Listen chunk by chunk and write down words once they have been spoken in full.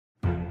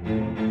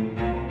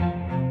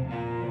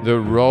The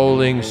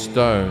Rolling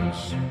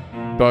Stones.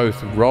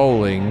 Both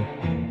rolling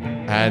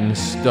and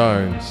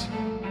stones.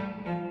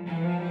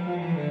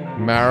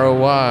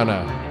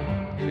 Marijuana.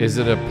 Is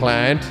it a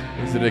plant?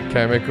 Is it a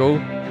chemical?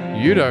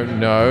 You don't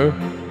know.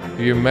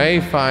 You may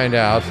find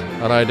out,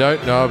 and I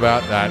don't know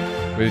about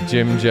that with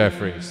Jim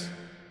Jefferies.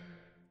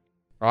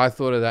 I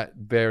thought of that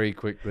very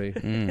quickly.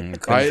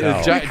 Jack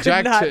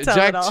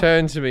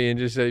turned to me and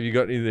just said, "Have you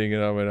got anything?"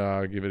 And I went, "Oh,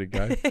 I'll give it a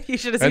go." You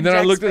should have seen And then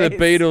Jack's I looked at the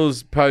face.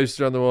 Beatles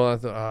poster on the wall. And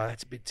I thought, "Oh,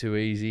 that's a bit too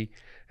easy."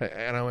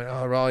 And I went,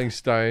 "Oh, Rolling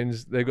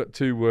Stones. They've got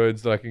two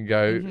words that I can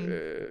go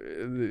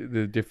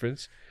the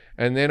difference."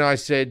 And then I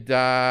said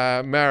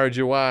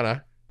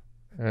marijuana.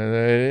 And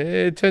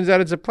it turns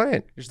out it's a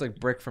plant. You're just like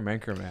Brick from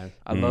Anchorman.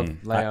 I love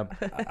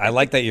layup. I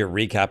like that you're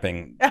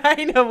recapping.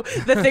 I know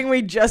the thing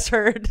we just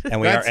heard.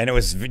 And it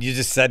was you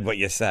just said what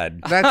you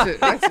said. That's it.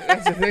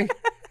 That's the thing.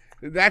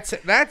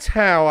 That's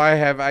how I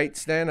have 8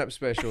 stand-up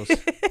specials.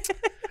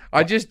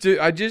 I just do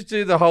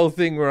the whole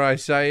thing where I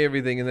say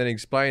everything and then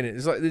explain it.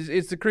 It's like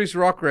it's the Chris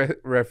Rock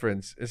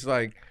reference. It's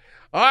like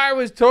I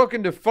was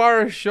talking to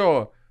Forrest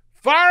Shaw,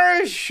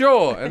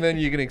 and then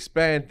you can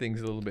expand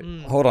things a little bit.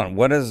 Hold on,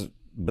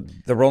 but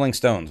the Rolling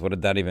Stones? What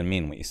did that even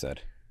mean? What you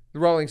said? The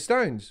Rolling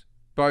Stones.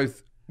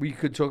 Both. We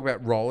could talk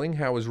about rolling.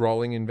 How was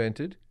rolling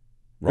invented?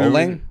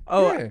 Rolling?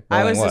 Oh, Yeah.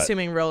 I was Rolling what?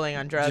 assuming rolling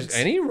on drugs. Just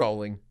any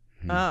rolling.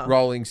 Oh.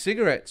 Rolling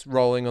cigarettes,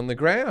 rolling on the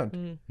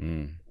ground.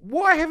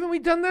 Why haven't we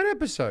done that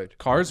episode?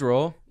 Cars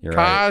roll. You're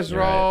Cars right,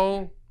 you're right.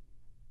 roll.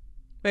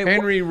 Wait,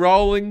 Henry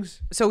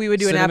Rollings. so we would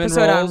do Cinnamon an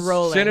episode rolls, on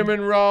rolling.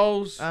 Cinnamon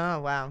rolls.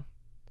 Oh, wow.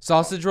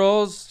 Sausage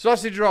rolls.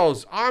 Sausage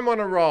rolls. I'm on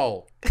a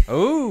roll.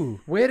 Ooh.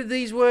 Where did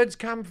these words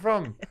come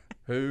from?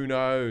 Who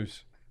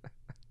knows?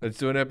 Let's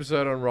do an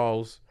episode on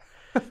rolls.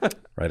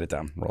 Write it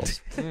down.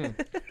 Rolls.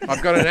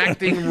 I've got an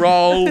acting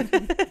role.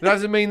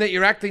 Doesn't mean that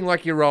you're acting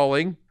like you're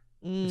rolling.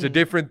 It's a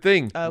different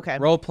thing. Okay.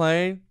 Role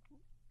playing.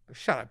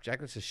 Shut up, Jack.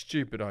 That's a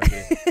stupid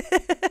idea.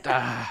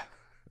 I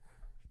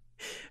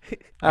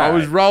All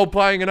was right. role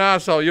playing an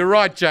arsehole. You're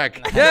right,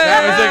 Jack.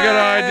 That was a good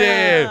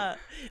idea.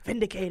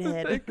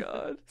 Vindicated. Thank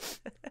God.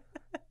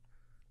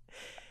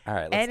 All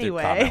right, let's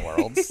Anyway. do comment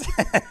worlds.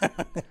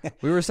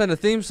 We were sent a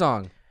theme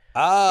song.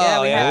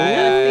 Oh, we yeah.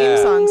 had a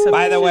theme song.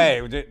 By the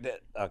submission. way,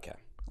 okay.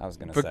 I was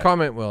going to For say.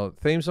 comment, well,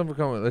 theme song for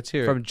comment. Let's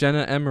hear it. From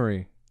Jenna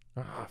Emery.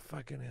 Oh,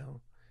 fucking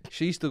hell.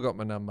 She still got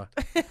my number.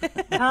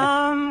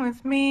 Come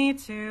with me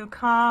to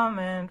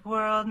Comment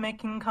World,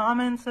 making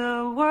comments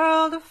a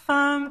world of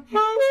fun.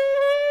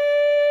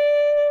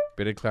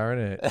 Bit of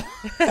clarinet.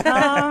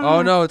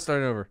 Oh, no, it's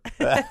starting over.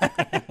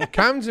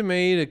 Come to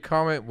me to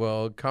comment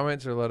world.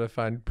 Comments are a lot of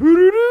fun.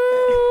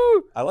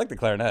 I like the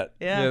clarinet.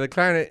 Yeah. Yeah, the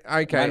clarinet.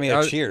 Okay. Remind me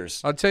of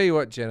Cheers. I'll tell you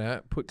what,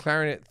 Jenna. Put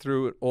clarinet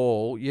through it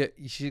all. Yeah,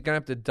 she's going to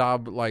have to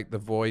dub like the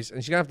voice,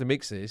 and she's going to have to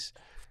mix this.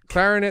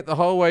 Clarinet the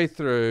whole way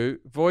through,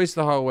 voice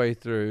the whole way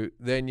through,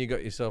 then you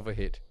got yourself a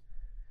hit.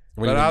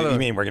 What do you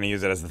mean we're going to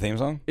use it as the theme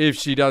song? If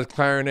she does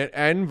clarinet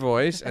and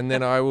voice, and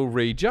then I will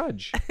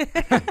rejudge.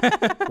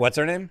 What's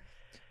her name?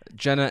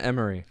 Jenna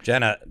Emery.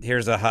 Jenna,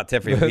 here's a hot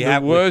tip for you.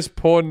 The worst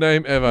porn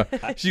name ever.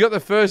 She got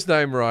the first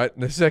name right,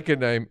 and the second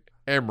name,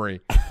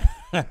 Emery.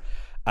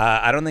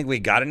 I don't think we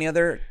got any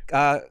other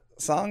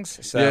songs,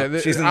 so Yeah,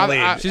 she's in the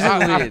lead. She's in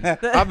the lead.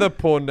 Other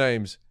porn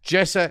names,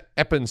 Jessa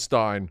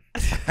Eppenstein.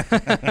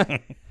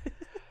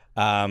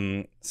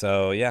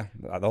 So yeah,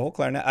 the whole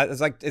clarinet.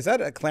 It's like, is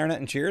that a clarinet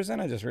and Cheers? Then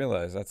I just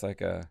realized that's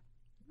like a.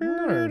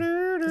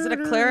 Is it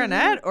a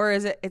clarinet or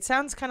is it? It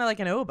sounds kind of like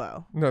an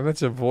oboe. No,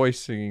 that's a voice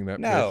singing that.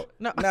 No,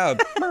 No. no.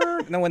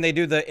 When they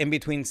do the in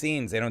between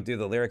scenes, they don't do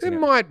the lyrics. There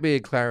might be a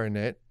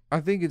clarinet. I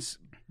think it's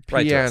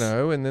Right,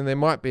 piano, and then there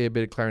might be a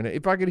bit of clarinet.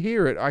 If I could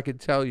hear it, I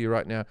could tell you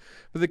right now.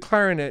 But the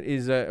clarinet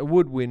is a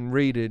woodwind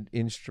reeded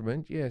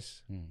instrument.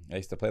 Yes. I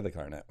used to play the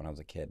clarinet when I was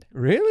a kid,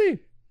 Really?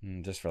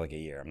 just for like a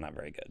year. I'm not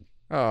very good.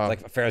 Oh,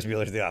 Like Ferris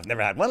Bueller's Day Off.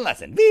 Never had one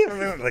lesson.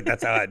 Like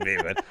that's how I'd be.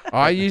 But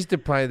I used to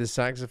play the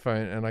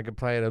saxophone, and I could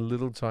play it a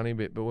litlittle tiny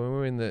bit. But when we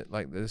were in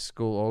the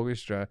school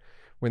orchestra,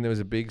 when there was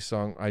a big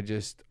song, I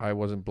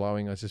wasn't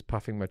blowing. I was just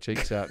puffing my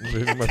cheeks out and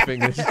moving my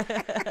fingers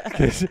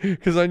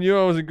because I knew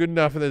I wasn't good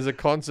enough. And there's a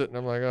concert, and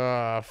I'm like,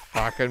 oh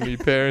fuck, and my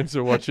parents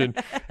are watching,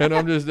 and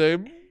I'm just there.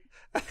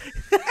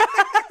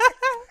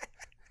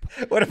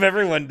 what if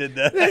everyone did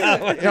that?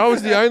 I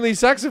was the only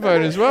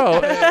saxophone as well.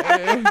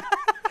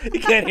 You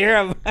can't hear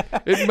him.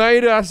 It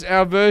made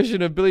our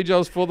version of Billy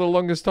Joel's For the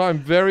Longest Time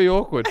very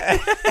awkward.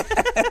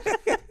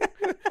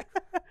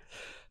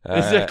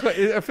 I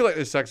feel like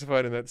there's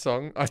saxophone in that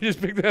song. I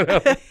just picked that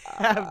up.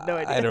 I have no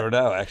idea. I don't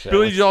know actually.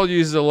 Billy Joel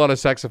uses a lot of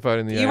saxophone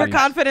in the 80s. You were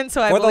confident,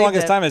 so I For the believed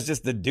longest it. time, it's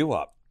just the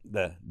doo-wop.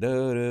 The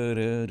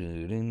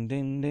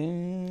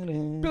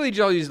Billy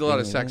Joel used a lot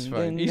of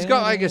saxophone. He's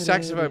got like a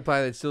saxophone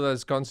player that still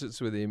does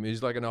concerts with him.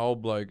 He's like an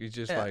old bloke. He's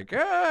just like, hey,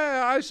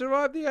 I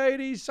survived the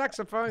 80s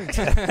saxophone.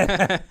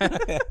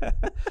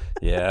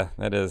 Yeah,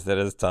 that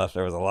is tough.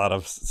 There was a lot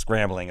of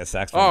scrambling of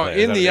saxophone Oh,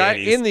 players in the out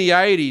of 80s.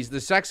 80s,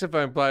 the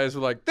saxophone players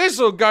were like, this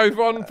will go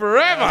on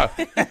forever.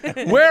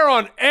 We're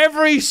on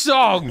every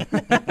song.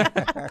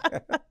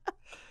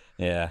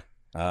 Yeah.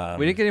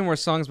 We didn't get any more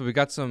songs, but we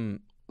got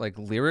some like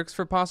lyrics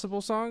for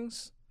possible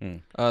songs.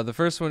 The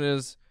first one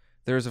is,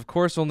 "There is of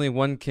course only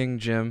one King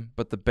Jim,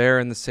 but the bear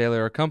and the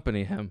sailor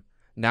accompany him.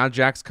 Now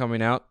Jack's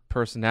coming out,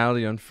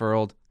 personality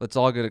unfurled. Let's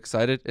all get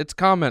excited. It's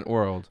comment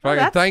world."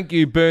 Thank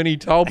you, Bernie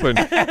Taupin.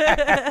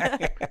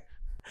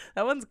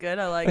 That one's good.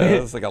 I like it.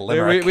 It's like a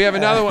limerick. we have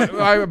another one.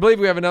 I believe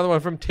we have another one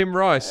from Tim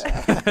Rice.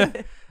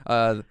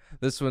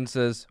 This one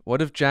says,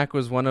 "What if Jack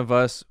was one of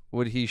us?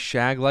 Would he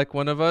shag like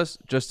one of us?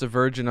 Just a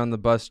virgin on the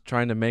bus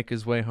trying to make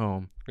his way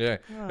home." Yeah.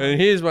 And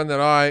here's one that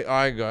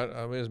I got.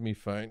 Oh, where's me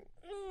phone?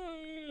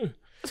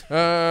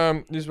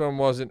 This one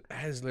wasn't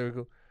as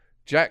lyrical.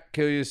 "Jack,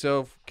 kill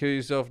yourself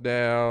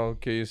now,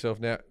 kill yourself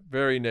now."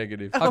 Very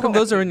negative. How come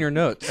those are in your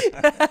notes?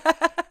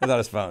 Without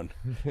his phone.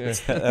 He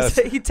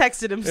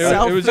texted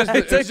himself. It was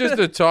just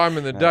the time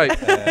and the date.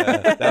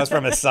 That was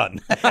from his son.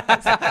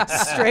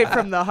 Straight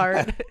from the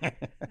heart.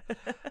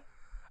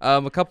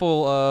 A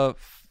couple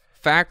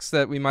facts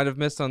that we might have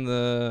missed on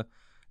the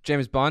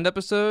James Bond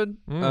episode.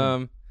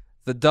 The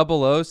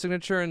 00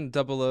 signature and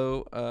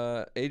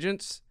 00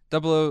 agents.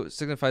 00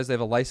 signifies they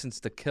have a license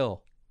to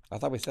kill. I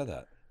thought we said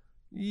that.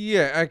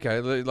 Yeah, okay,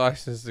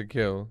 license to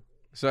kill.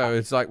 So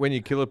it's like when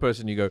you kill a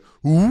person, you go,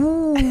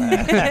 ooh.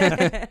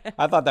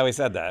 I thought that we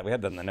said that. We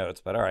had that in the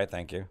notes, but all right,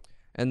 thank you.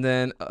 And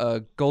then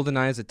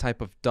GoldenEye is a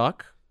type of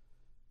duck.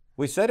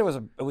 We said it was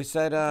a. We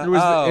said It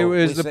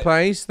was the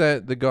place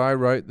that the guy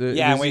wrote the.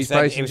 Yeah, and we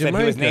said he was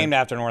Jamaica. named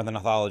after an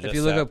ornithologist. If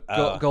you look up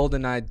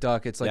GoldenEye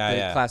duck, it's like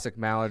the classic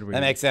mallard.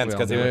 That makes sense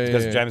because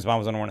James Bond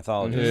was an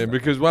ornithologist. Yeah,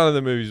 because one of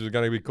the movies was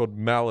going to be called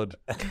Mallard.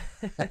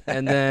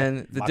 And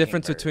then the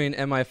difference between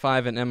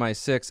MI5 and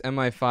MI6.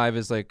 MI5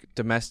 is like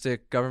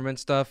domestic government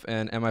stuff,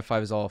 and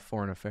MI5 is all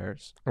foreign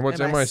affairs. And what's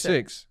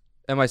MI6?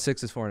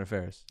 MI6 is foreign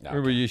affairs. Okay.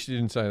 Remember, you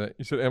didn't say that.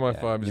 You said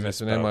MI5 is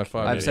just an MI5.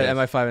 I've said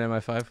MI5 and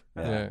MI5.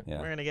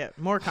 Yeah. We're gonna get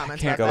more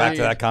comments. Can't about go that. back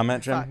to that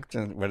comment, Jim.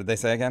 What did they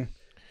say again?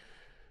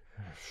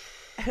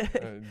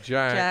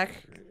 Jack,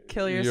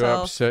 kill You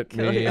yourself. upset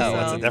Kill me. yourself.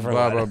 What's a different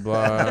blah, one?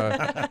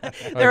 blah, blah.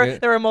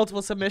 There were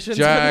multiple submissions.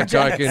 Jack, for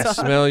the I can song.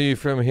 smell you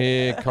from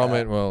here.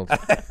 Comment world.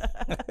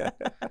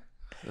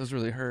 Those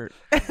really hurt.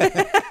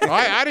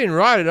 I didn't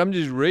write it. I'm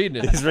just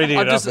reading it. He's reading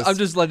it off I'm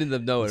just letting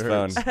them know it his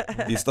hurts. phone.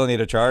 Do you still need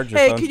a charge? Your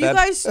Hey, phone's can dead? you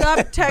guys stop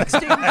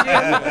texting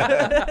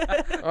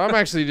Jim? I'm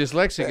actually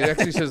dyslexic. It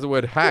actually says the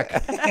word hack.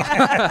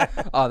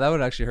 Oh, that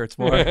one actually hurts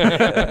more.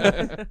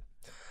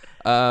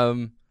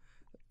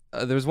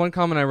 There was one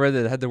comment I read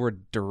that had the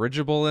word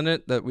dirigible in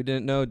it that we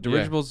didn't know.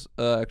 Dirigible's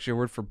actually a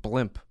word for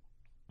blimp.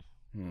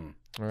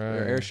 Or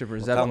airship or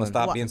Tell them to zeppelin.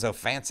 stop being so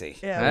fancy.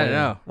 I don't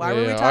know. Why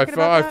were we Yeah, talking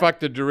about I that?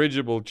 fucked a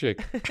dirigible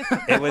chick.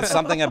 It was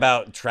something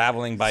about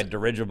traveling by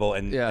dirigible,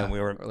 and we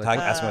were or like-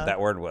 asking what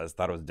that word was.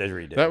 Thought it was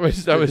didgeridoo. That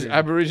was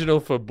Aboriginal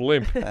for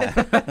blimp.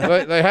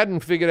 they hadn't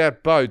figured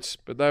out boats,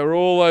 but they were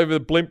all over the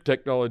blimp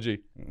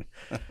technology.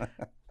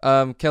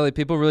 Kelly,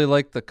 people really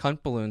like the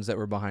cunt balloons that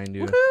were behind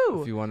you.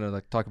 Woohoo! If you want to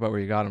like talk about where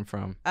you got them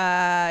from.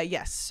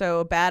 Yes.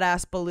 So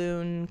Badass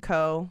Balloon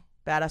Co.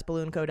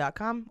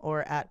 BadassBalloonCo.com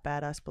or at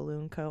Badass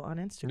Balloon Co. on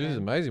Instagram. This is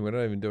amazing. We're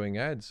not even doing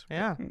ads.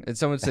 Yeah. And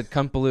someone said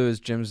cunt balloon is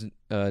Jim's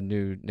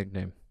new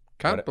nickname.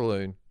 Cunt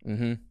balloon.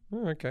 Mm-hmm.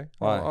 Oh, okay.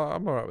 Why?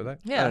 I'm all right with that.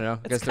 Yeah. I don't know.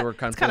 I guess there were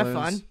cunt It's kind of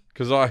balloons. fun.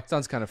 Because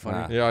Sounds kind of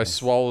funny. I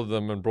swallowed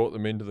them and brought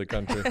them into the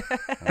country.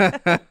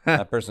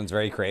 That person's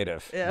very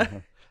creative. Yeah.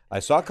 I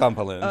saw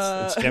Cumpaloons.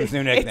 It's Jim's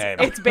new nickname.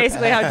 It's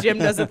basically how Jim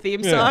does a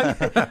theme song.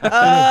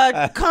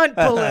 Cunt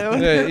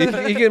balloon.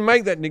 Yeah, you can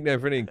make that nickname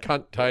for any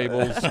cunt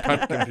tables,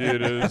 cunt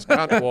computers,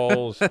 cunt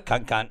walls.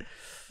 Cunt.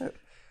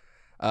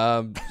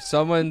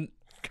 Someone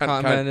Cunt.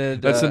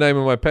 commented. That's the name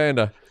of my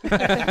panda.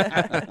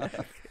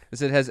 It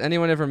said, "Has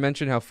anyone ever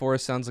mentioned how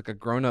Forrest sounds like a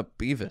grown-up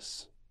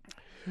Beavis?"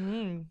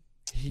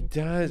 He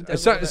does.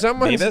 does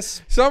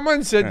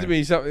Someone said to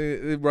me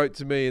something. They wrote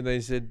to me and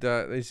they said,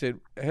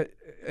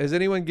 "Has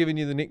anyone given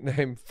you the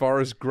nickname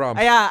Forrest Grump?"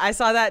 Yeah, I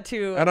saw that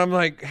too. And I'm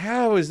like,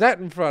 how is that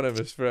in front of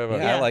us forever?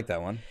 Yeah, I like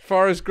that one.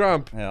 Forrest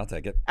Grump. Yeah, I'll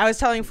take it. I was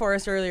telling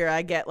Forrest earlier,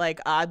 I get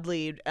like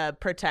oddly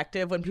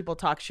protective when people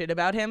talk shit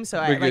about him.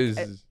 So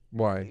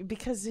Why?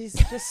 because he's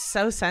just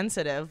so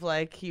sensitive.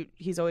 Like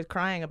he's always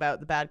crying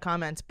about the bad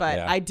comments. But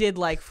Yeah. I did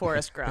like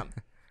Forrest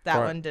Grump. That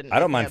one didn't. I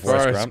don't make mind me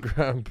upset. Forrest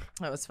Grump.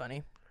 That was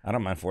funny. I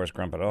don't mind Forrest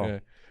Grump at all. Yeah.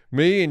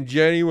 Me and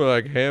Jenny were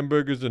like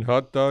hamburgers and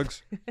hot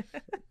dogs,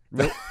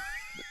 peas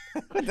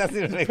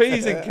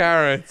and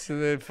carrots, and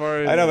then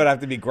Forrest. I know, but I have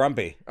to be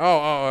grumpy.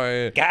 Oh,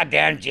 yeah.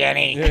 Goddamn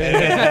Jenny.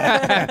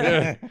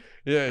 Yeah.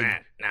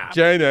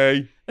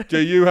 Jenny, do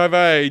you have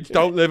AIDS?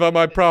 Don't live on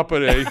my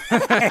property.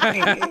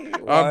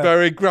 I'm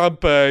very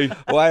grumpy.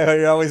 Why are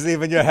you always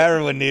leaving your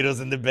heroin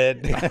needles in the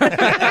bed?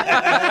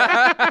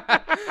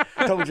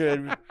 Told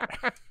you.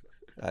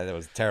 That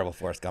was a terrible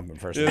Forrest Gump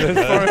impersonation.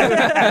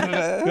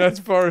 That's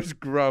Forrest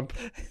Grump.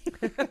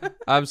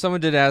 Someone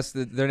did ask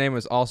that their name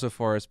was also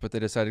Forrest, but they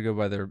decided to go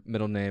by their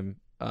middle name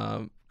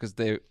because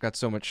they got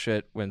so much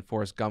shit when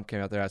Forrest Gump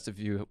came out. They asked if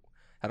you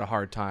had a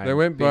hard time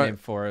being named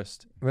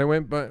Forrest. They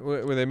went by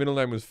where their middle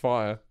name was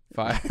Fire.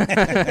 Fire.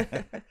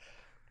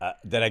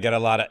 Did I get a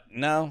lot of...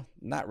 No,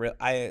 not real.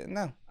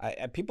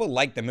 People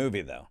like the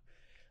movie though.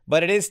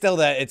 But it is still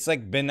that it's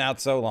like been out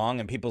so long,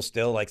 and people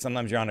still like.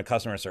 Sometimes you're on a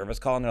customer service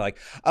call, and they're like,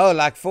 "Oh,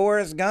 like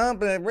Forrest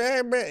Gump," and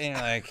you're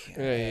like,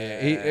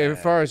 yeah.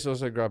 Forrest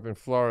also grew up in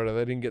Florida.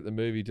 They didn't get the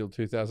movie till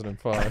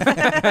 2005.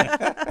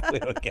 We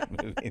don't get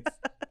movies.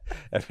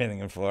 Everything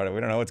in Florida, we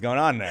don't know what's going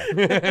on there.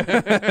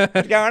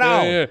 What's going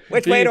on? Yeah.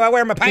 Which way do I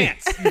wear my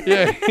pants?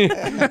 Yeah,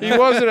 he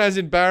wasn't as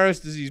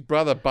embarrassed as his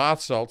brother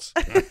Bath Salts.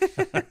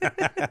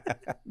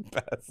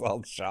 Bath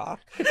Salt Shaw.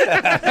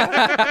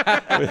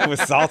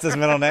 Was Salt his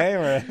middle name?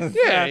 Or?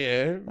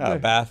 Yeah. Oh,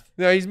 Bath.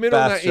 No, his middle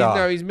Bath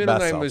Shaw. his middle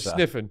Bath name Salt was Shaw.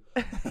 Sniffin.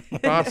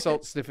 Bath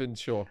Salt Sniffin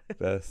Shaw.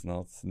 Bath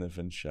Salt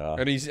Sniffin Shaw.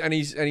 And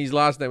his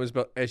last name was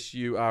spelled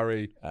Sure.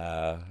 It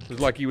was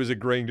like he was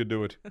agreeing to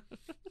do it.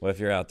 Well, if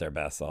you're out there,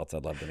 Bath Salts,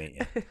 I'd love to meet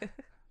you.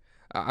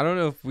 I don't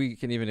know if we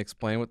can even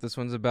explain what this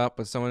one's about,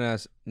 but someone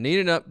asked, need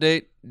an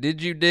update.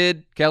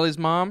 Did Kelly's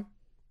mom?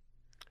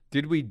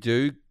 Did we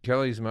do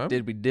Kelly's mum?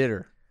 Did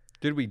her?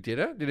 Did we did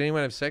her? Did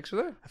anyone have sex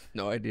with her?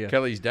 No idea.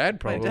 Kelly's dad,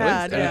 probably.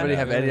 dad, Does anybody yeah.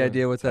 have any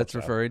idea what that's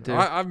Touch up. referring to?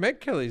 I've met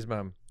Kelly's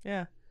mum.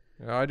 Yeah.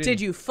 I didn't. Did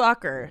you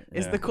fuck her?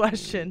 Is Yeah. the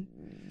question.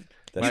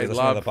 Does Made she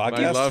listen love. to the Made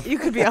podcast? love. You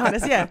could be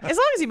honest, yeah. As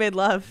long as you made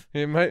love.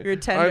 Yeah, You're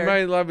tender. I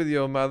made love with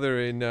your mother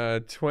in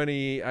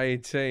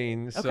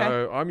 2018, so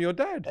Okay. I'm your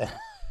dad.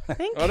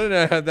 Thank I don't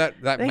know how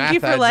that math Thank you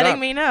for adds letting up.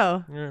 me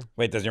know. Yeah.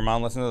 Wait, does your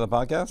mom listen to the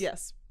podcast?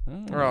 Yes.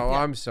 Oh,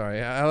 I'm sorry.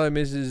 Hello,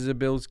 Mrs.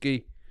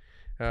 Zabilski.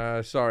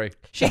 Sorry.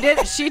 She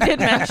did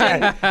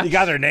mention You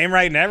got her name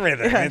right and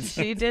everything. It's-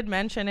 she did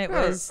mention it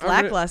was I'm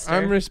lackluster.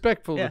 I'm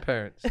respectful Yeah. to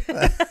parents.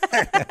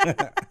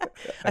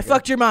 I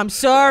fucked your mom.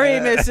 Sorry,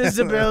 Mrs.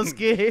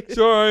 Zabilski.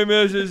 Sorry,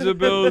 Mrs.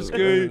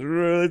 Zabilski.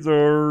 really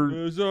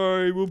sorry.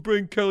 Sorry, we'll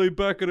bring Kelly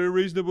back at a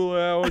reasonable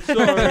hour.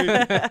 Sorry.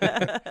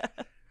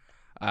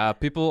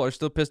 People are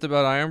still pissed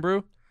about Iron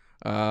Brew.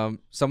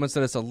 Someone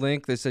sent us a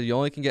link. They said you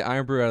only can get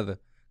Iron Brew out of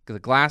the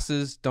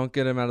glasses. Don't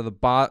get them out of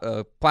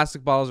the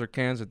plastic bottles or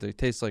cans, or they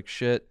taste like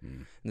shit.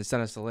 And they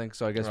sent us a link,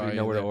 so I guess we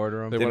know where to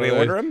order them. They're Did one we of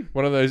order those- them?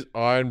 One of those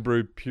Iron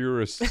Brew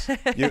purists.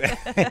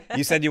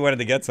 You said you wanted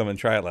to get some and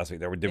try it last week.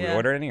 Did we Yeah.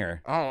 order any?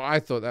 Or Oh, I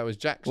thought that was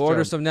Jack's We'll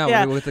order job. some now.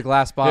 Yeah. With the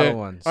glass bottle Yeah.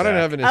 ones. I don't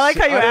have an. I like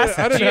how you asked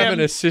I don't have Jim. an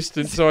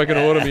assistant, so I can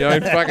order my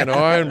own fucking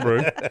Iron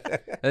Brew.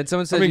 And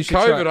someone said I'm in you should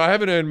COVID. try. I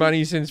haven't earned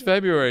money since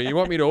February. You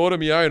want me to order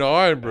my own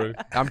Iron Brew?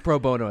 I'm pro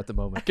bono at the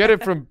moment. Get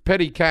it from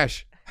Petty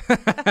Cash.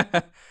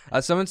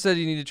 Someone said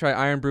you need to try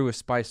Iron Brew with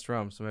spiced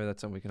rum, so maybe that's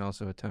something we can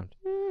also attempt.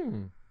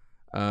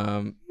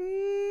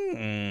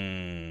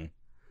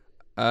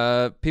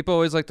 People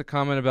always like to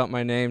comment about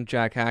my name,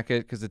 Jack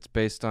Hackett, because it's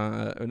based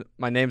on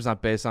my name's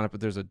not based on it,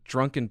 but there's a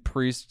drunken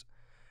priest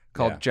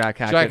called Jack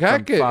Hackett. Jack from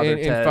Hackett Father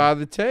in Ted.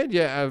 Father Ted.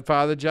 Yeah,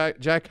 Father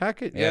Jack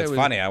Hackett. yeah, it's it was-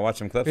 funny. I watched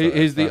some clips. of it.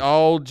 He's the It's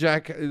old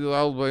Jack, the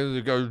old one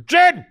that goes,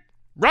 Jed,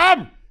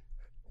 Rum,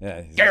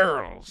 yeah, he's-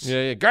 girls.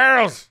 Yeah,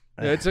 girls.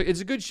 Yeah, it's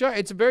a good show.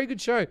 It's a very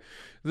good show.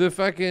 The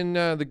fucking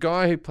the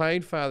guy who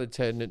played Father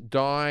Ted and it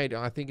died,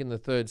 I think, in the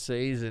third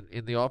season,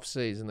 in the off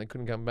season. They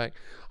couldn't come back.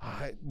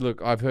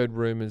 Look, I've heard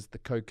rumors the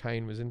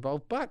cocaine was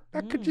involved, but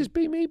that could just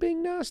be me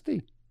being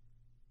nasty.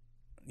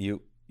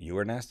 You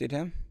were nasty to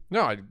him?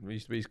 No, I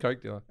used to be his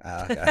coke dealer.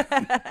 Okay.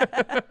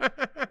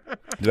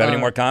 Do you have any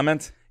more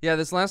comments? Yeah,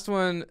 this last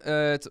one,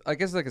 it's I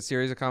guess like a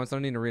series of comments. I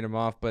don't need to read them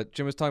off, but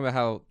Jim was talking about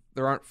how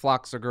there aren't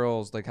flocks of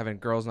girls like having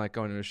girls' night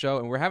going to a show,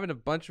 and we're having a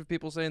bunch of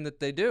people saying that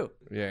they do.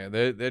 Yeah,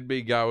 they'd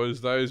be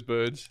goers, those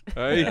birds.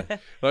 Hey,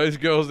 those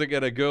girls that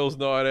get a girls'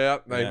 night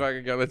out, and they Yeah.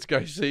 fucking go, let's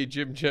go see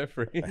Jim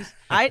Jefferies.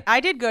 I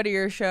did go to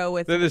your show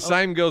with. They're the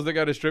same girls that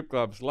go to strip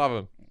clubs. Love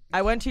them.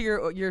 I went to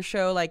your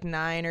show like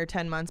 9 or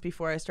 10 months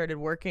before I started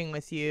working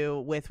with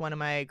you with one of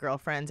my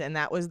girlfriends, and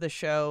that was the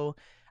show.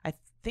 I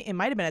think it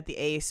might have been at the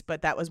Ace,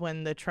 but that was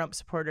when the Trump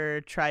supporter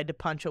tried to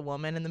punch a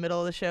woman in the middle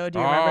of the show. Do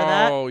you remember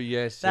that? Oh,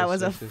 yes. That yes,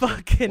 was yes, a yes, yes.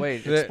 fucking.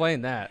 Wait,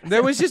 explain that.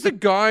 There was just a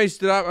guy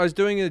stood up. I was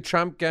doing a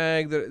Trump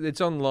gag that it's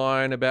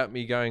online about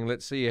me going,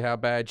 let's see how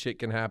bad shit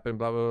can happen,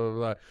 blah, blah, blah,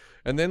 blah.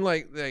 And then,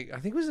 I think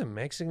it was a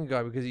Mexican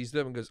guy because he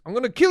stood up and goes, I'm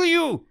going to kill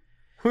you.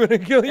 I'm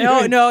going to kill you.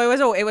 No,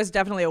 it was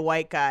definitely a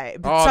white guy.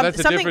 But Oh, that's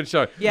a different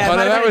show. Yeah, it oh,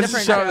 might no, have that been a was the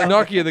different show.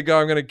 show. Nokia, the guy,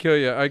 I'm going to kill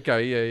you.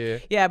 Okay, yeah.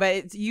 Yeah,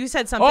 but you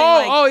said something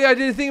like. Oh, yeah, I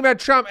did a thing about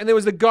Trump, and there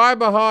was the guy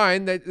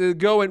behind that the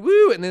girl went,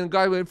 woo, and then the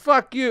guy went,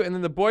 fuck you, and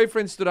then the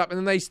boyfriend stood up,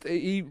 and then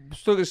he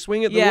took a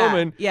swing at the Yeah,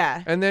 woman.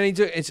 yeah. And then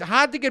it's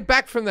hard to get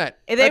back from that.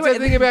 They That's were- the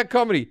thing about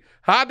comedy.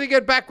 Hard to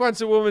get back once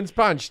a woman's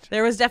punched.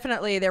 There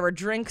were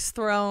drinks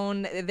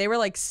thrown. They were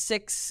like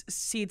 6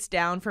 seats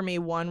down for me,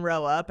 1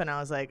 row up, and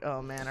I was like,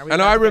 "Oh man, are we?"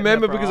 And about I to get in a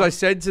remember because brawl? I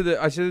said to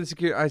the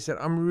security, I said,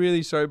 I'm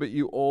really sorry, but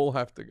you all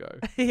have to go.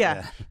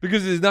 yeah.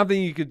 Because there's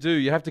nothing you could do.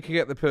 You have to kick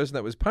out the person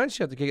that was punched.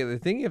 You have to kick out the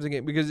thing. You have to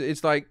get, because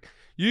it's like,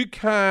 you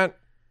can't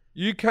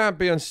You can't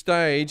be on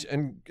stage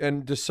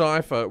and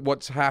decipher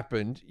what's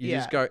happened. You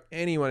just go,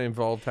 anyone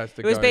involved has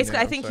to go. It was basically,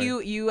 now, I think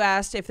you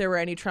asked if there were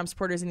any Trump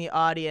supporters in the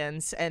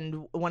audience,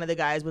 and one of the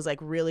guys was like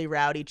really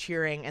rowdy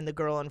cheering, and the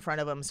girl in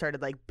front of him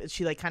started like,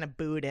 she like kind of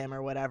booed him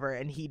or whatever,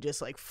 and he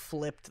just like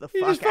flipped the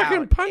fuck just fucking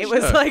out. punched It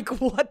was her. like,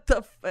 what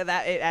the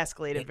that it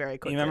escalated very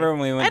quickly. You remember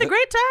when we I went? had a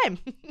great time.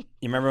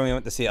 You remember when we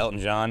went to see Elton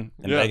John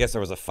in Yeah. Vegas? There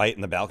was a fight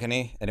in the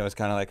balcony, and it was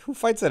kind of like, who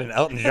fights at an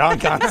Elton John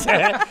concert?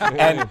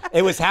 And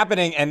it was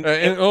happening, and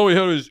all we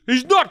heard was,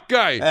 he's not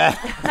gay.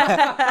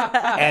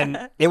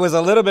 and it was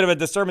a little bit of a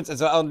disturbance. And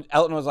so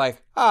Elton was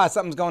like,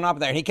 something's going on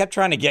there. And he kept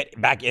trying to get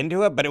back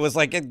into it, but it was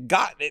like,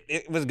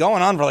 it was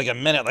going on for like a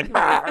minute. Like,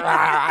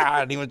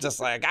 and he was just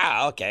like,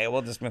 okay,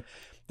 we'll just move.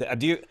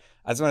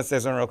 I just want to say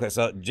something real quick.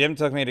 So Jim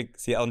took me to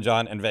see Elton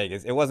John in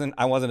Vegas. I wasn't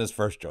his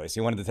first choice. He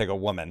wanted to take a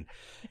woman,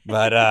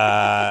 but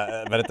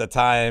at the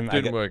time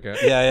Didn't work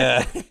out.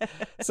 Yeah.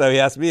 So he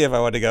asked me if I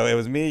wanted to go. It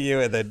was me,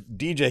 you, and the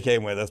DJ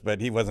came with us, but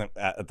he wasn't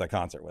at the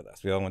concert with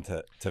us. We all went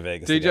to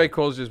Vegas. DJ together.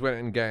 Calls just went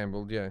and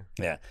gambled, yeah.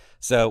 Yeah.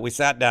 So we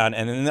sat down,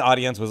 and in the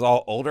audience was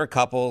all older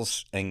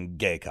couples and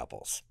gay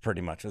couples. Pretty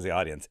much was the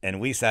audience,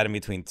 and we sat in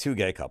between two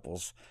gay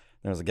couples.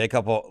 There was a gay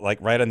couple like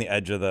right on the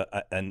edge of the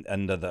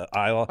end of the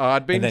aisle.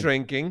 I'd been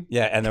drinking.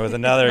 Yeah, and there was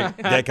another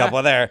gay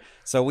couple there.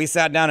 So we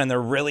sat down, and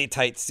they're really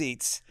tight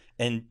seats.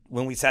 And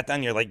when we sat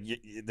down,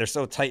 they're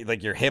so tight,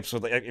 like your hips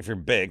would, like, if you're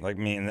big like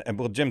me, and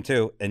well, Jim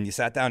too. And you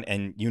sat down,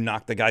 and you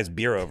knocked the guy's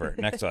beer over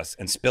next to us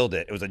and spilled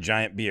it. It was a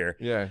giant beer.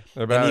 Yeah,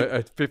 about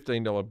a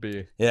 $15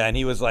 beer. Yeah, and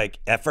he was like,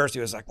 at first he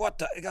was like, "What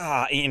the?"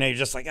 You're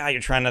just like, you're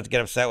trying not to get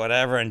upset,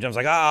 whatever. And Jim's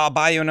like, I'll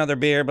buy you another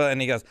beer, and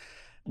he goes.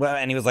 Well,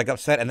 and he was like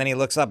upset, and then he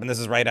looks up, and this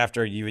is right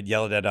after you had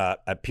yelled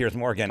at Piers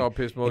Morgan. Told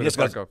Piers Morgan he just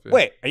to fuck goes, off, yeah.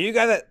 Wait, are you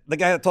the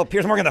guy that told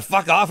Piers Morgan to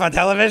fuck off on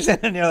television?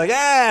 And you're like,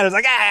 yeah. And it was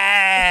like,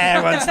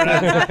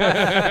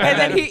 And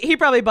then he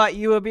probably bought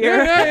you a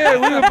beer. Yeah.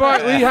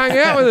 We hang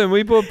out with him.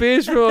 We bought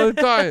beers for all the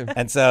time.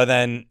 And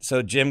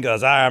so Jim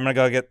goes, all right, I'm gonna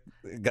go get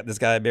this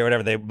guy a beer,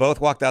 whatever. They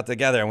both walked out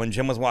together, and when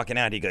Jim was walking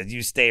out, he goes,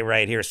 "You stay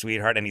right here,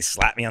 sweetheart," and he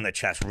slapped me on the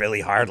chest really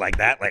hard, like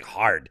that, like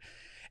hard.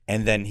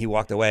 And then he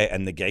walked away,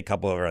 and the gay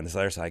couple over on this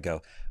other side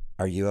go,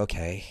 "Are you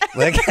okay?"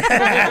 Like, they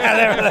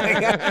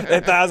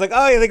thought I was like,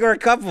 "Oh, you think we're a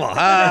couple?"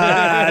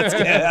 That's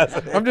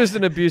good. I'm just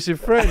an abusive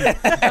friend.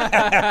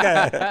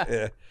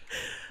 Yeah.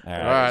 All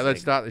right,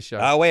 let's start the show.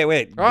 Oh,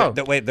 wait. Oh.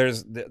 Wait.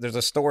 There's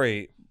a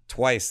story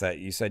twice that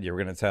you said you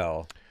were going to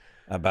tell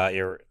about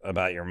your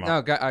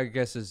mom. No, our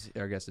guest is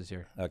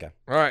here. Okay.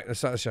 All right, let's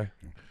start the show.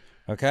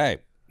 Okay.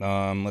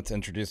 Let's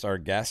introduce our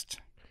guest.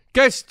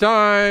 Guest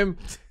time.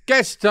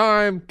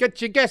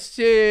 Get your guests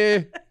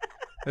here.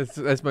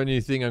 That's my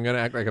new thing. I'm going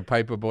to act like a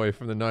paper boy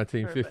from the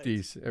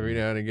 1950s every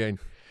now and again.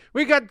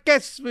 We got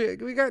guests. We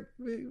got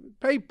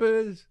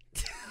papers.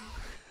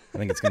 I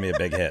think it's going to be a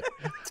big hit.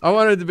 I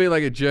wanted to be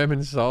like a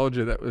German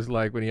soldier that was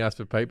like, when he asked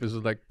for papers,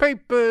 was like,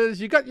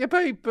 papers, you got your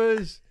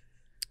papers.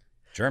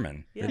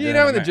 German. Yeah. You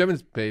know when the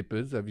Germans,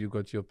 papers, have you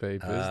got your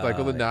papers? Like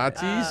all the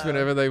Nazis,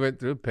 whenever they went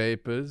through,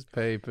 papers.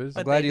 But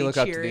glad they'd you be look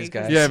up to cheering these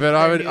 'cause guys. Yeah, but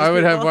they're I would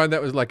news have people. one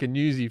that was like a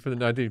newsie for the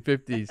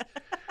 1950s.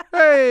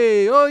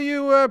 Hey, all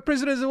you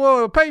prisoners of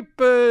war,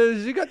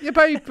 papers, you got your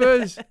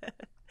papers.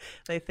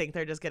 They think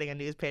they're just getting a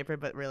newspaper,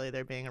 but really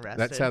they're being arrested.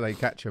 That's how they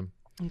catch them.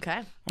 Okay.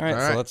 All right, All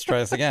so right. let's try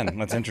this again.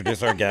 Let's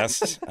introduce our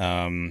guest.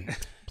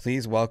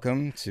 Please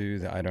welcome to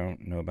the I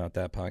Don't Know About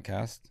That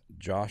podcast,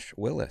 Josh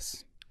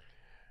Willis.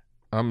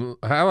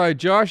 Hello,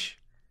 Josh.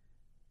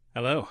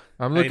 Hello.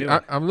 I'm How you looking. doing?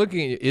 I'm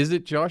looking at you. Is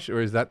it Josh, or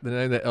is that the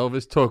name that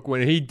Elvis took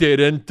when he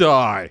didn't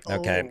die?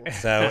 Okay, Oh.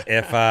 so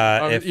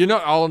if You're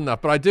not old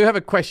enough, but I do have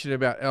a question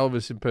about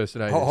Elvis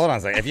impersonators. hold on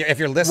a second. If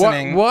you're Why,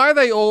 listening, why are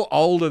they all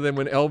older than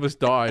when Elvis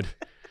died?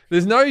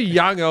 There's no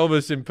young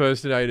Elvis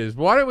impersonators.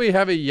 Why don't we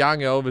have a young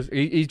Elvis?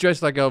 He's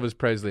dressed like Elvis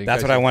Presley. in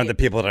that's case what I you- wanted the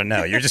people to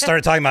know. You just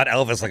started talking about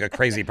Elvis like a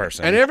crazy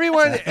person. And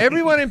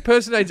everyone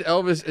impersonates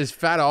Elvis as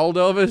fat old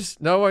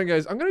Elvis. No one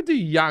goes, I'm going to do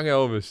young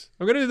Elvis.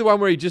 I'm going to do the one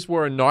where he just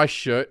wore a nice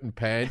shirt and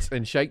pants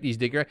and shake his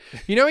dick around.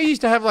 You know, he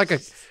used to have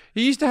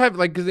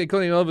because they call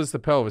him Elvis the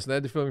pelvis, and they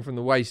had to film him from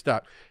the waist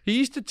up. He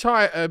used to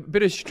tie a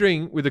bit of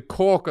string with a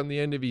cork on the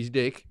end of his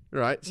dick,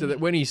 right? So that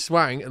when he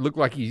swung, it looked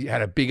like he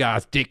had a big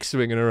ass dick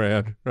swinging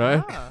around,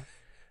 right? Ah.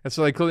 And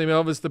so they called him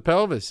Elvis the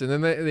pelvis. And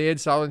then the Ed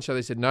Sullivan show,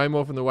 they said, no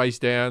more from the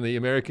waist down. The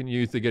American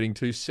youth are getting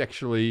too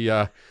sexually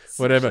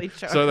whatever.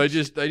 Sexually So they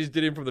charged. just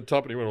did him from the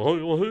top, and he went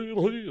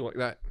like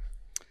that.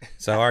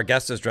 so our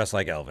guest is dressed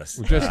like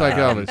Elvis. Just like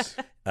Elvis.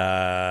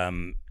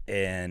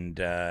 And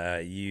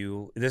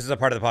this is a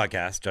part of the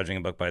podcast, judging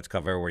a book by its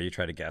cover, where you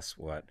try to guess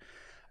what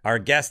our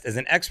guest is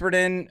an expert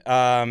in.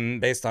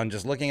 Based on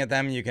just looking at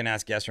them, you can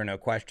ask yes or no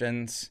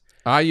questions.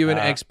 Are you an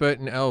expert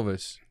in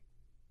Elvis?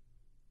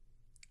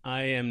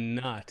 I am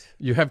not.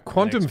 You have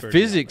quantum expert in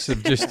physics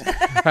have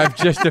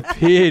just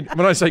appeared.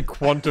 When I say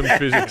quantum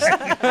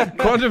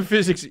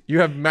physics, you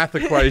have math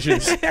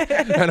equations,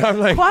 and I'm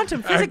like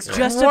Quantum physics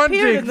just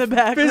appeared in the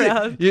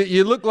background.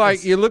 You look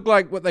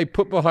like what they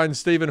put behind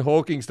Stephen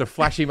Hawking to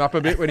flash him up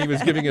a bit when he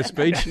was giving a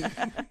speech.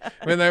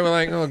 When they were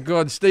like, "Oh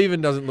God, Stephen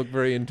doesn't look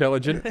very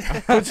intelligent."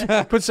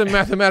 Put some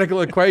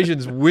mathematical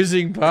equations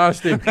whizzing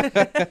past him.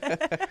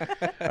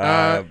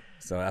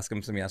 So ask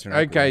him some yes or no.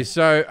 Okay,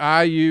 so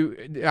are you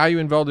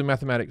involved in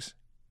mathematics?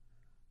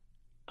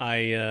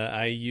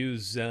 I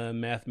use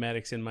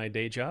mathematics in my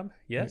day job.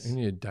 Yes. In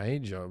your day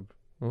job?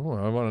 Oh,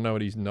 I want to know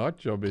what his night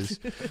job is.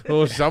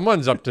 Or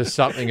someone's up to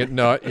something at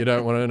night you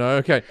don't want to know.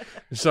 Okay,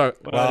 so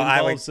But Well, I it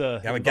involves,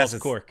 would guess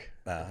it's cork.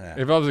 yeah.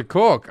 if I was a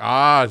cork,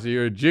 so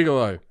you're a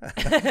gigolo.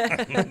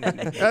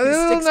 A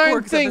little known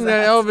corks up thing his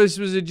that ass. Elvis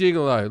was a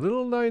gigolo.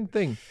 Little known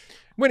thing.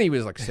 When he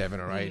was like 7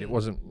 or 8, it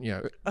wasn't,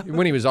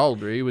 when he was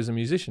older, he was a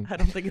musician. I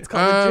don't think it's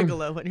called a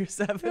gigolo when you're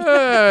 7.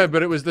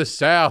 But it was the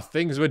South.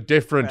 Things were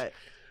different. Right.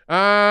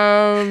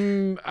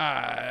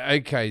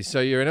 Okay, so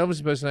you're an Elvis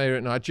impersonator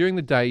at night. During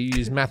the day, you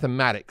use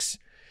mathematics.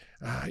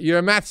 You're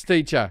a maths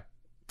teacher.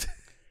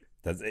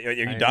 Are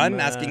you done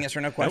asking yes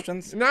or no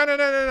questions? No.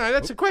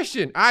 That's a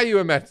question. Are you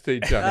a maths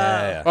teacher?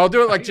 Yeah. I'll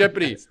do it like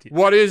Jeopardy.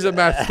 What is a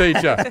maths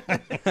teacher?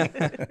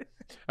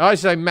 I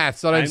say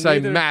maths. I don't say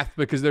math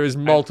because there is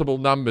multiple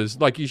numbers.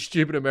 Like you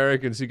stupid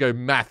Americans who go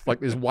math like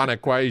there's one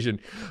equation.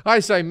 I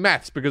say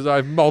maths because I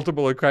have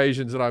multiple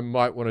equations that I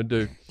might want to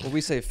do. Well,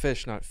 we say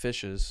fish, not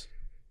fishes.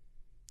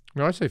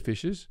 No, I say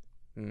fishes.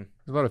 Mm.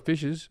 There's a lot of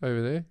fishes over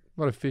there.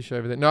 A lot of fish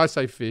over there. No, I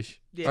say fish.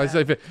 I Yeah.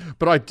 say fish.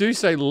 But I do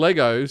say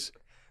Legos,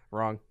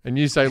 Wrong. and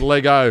you say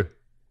Lego.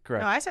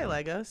 Correct. No, I say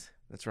Legos.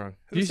 That's wrong.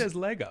 Who says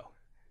Lego?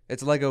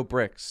 It's Lego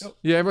bricks.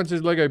 Yeah, everyone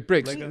says Lego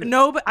bricks.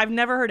 No, but I've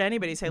never heard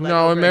anybody say Lego.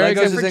 No, bricks.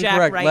 Americans- Legos For is Jack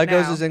incorrect. right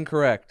Legos now. is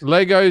incorrect.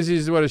 Legos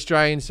is what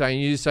Australians say.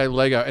 You say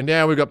Lego. And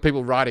now we've got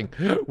people writing,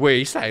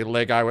 we say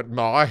Lego at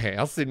my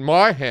house, in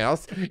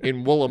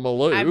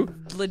Woolloomooloo.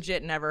 I've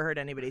legit never heard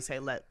anybody say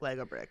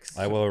Lego bricks.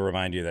 I will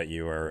remind you that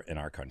you are in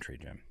our country,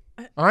 Jim.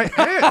 I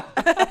am.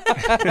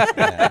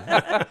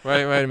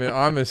 Wait a minute.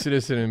 I'm a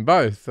citizen in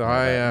both.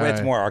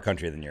 It's more our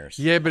country than yours.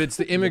 Yeah, but it's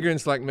the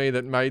immigrants like me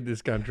that made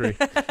this country.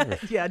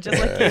 Yeah, just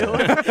like you.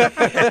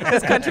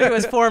 This country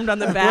was formed on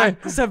the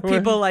backs of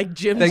people like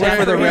Jim Thank you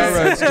for the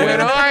Jefferies. railroads, When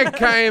Jim. I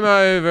came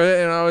over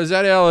and I was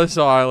at Ellis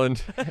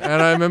Island,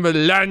 and I remember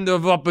land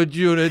of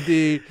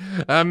opportunity,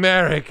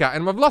 America,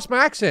 and I've lost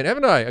my accent,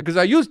 haven't I? Because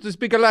I used to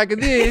speak like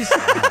this.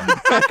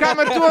 I come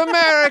to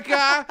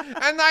America,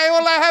 and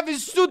all I have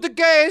is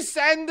suitcase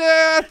and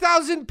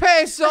 1,000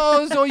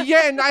 pesos or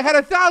yen. I had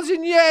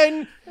 1,000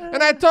 yen,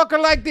 and I talk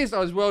like this. I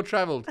was well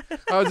traveled.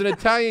 I was an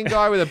Italian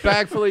guy with a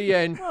bag full of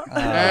yen,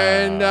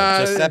 and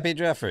Giuseppe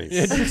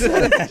Jefferies.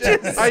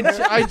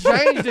 I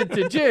changed it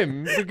to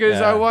Jim because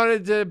Yeah. I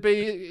wanted to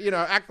be,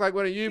 act like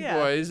one of you Yeah.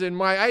 boys. And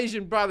my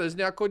Asian brother's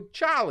now called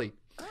Charlie.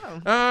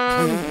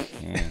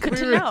 Good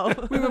to know.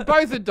 We were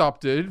both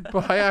adopted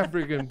by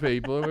African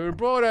people, and we were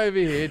brought over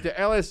here to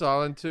Ellis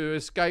Island to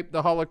escape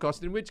the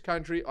Holocaust. In which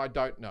country, I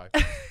don't know.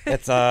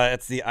 It's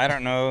the I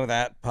don't know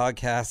that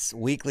podcast's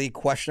weekly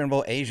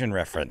questionable Asian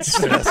reference.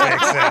 We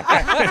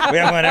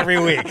have one every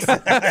week.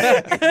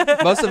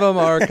 Most of them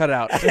are cut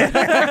out.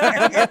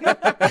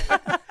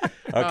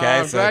 Okay,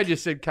 I'm glad you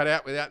said cut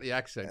out without the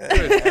accent.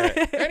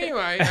 Good.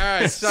 Anyway, all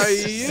right, so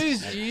you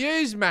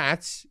use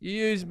maths.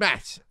 You're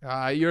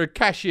a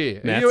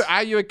cashier.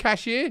 Are you a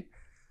cashier?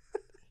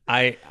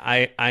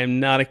 I'm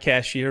not a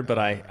cashier, but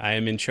I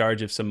am in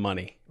charge of some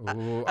money.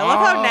 Ooh, I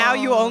love how now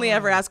you only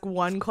ever ask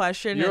one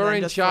question. and You're then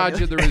in just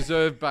charge of the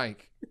Reserve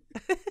Bank.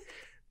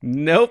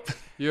 Nope.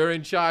 You're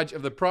in charge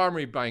of the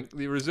primary bank.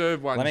 The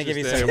reserve one's Let me give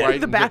just you there some-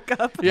 waiting the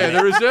backup. Yeah,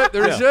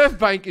 the reserve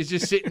bank is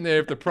just sitting there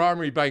if the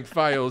primary bank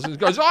fails and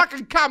goes, I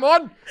can come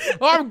on.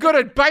 I'm good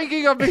at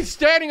banking. I've been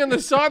standing on the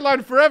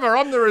sideline forever.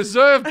 I'm the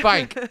reserve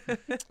bank.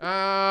 Okay.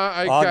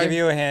 I'll give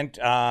you a hint.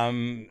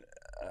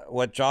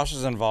 What Josh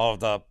is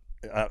involved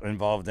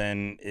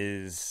in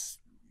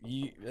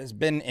has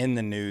been in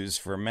the news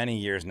for many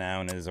years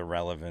now and is a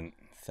relevant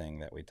thing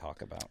that we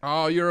talk about.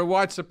 Oh, you're a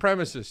white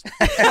supremacist.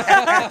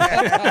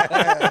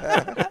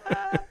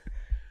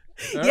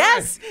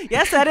 Yes,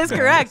 that is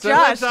correct. So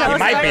Josh, that's- tell He us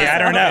Might about be. I yourself.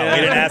 don't know. We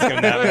didn't ask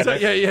him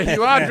that. Yeah,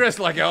 you are dressed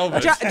like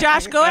Elvis.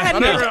 Josh, go ahead.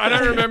 I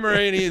don't remember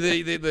any of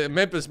the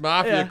Memphis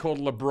Mafia Yeah. called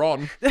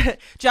LeBron.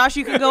 Josh,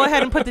 you can go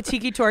ahead and put the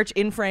tiki torch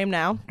in frame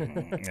now.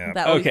 Yeah.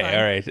 That would be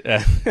Okay,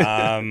 fun.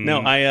 all right.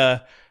 No,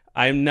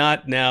 I'm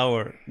not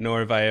now, nor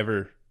have I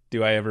ever.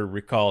 Do I ever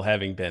recall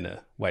having been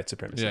a white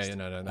supremacist? Yeah,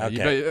 no.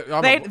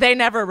 Okay. They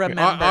never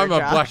remember. I'm a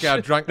Josh.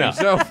 blackout drunk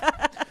myself.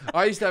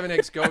 I used to have an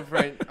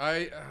ex-girlfriend.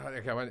 I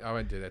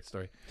won't do that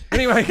story.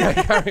 Anyway,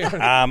 carry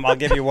on. I'll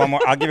give you one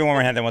more. Hint,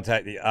 then we'll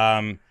tell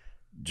you.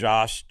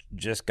 Josh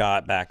just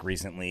got back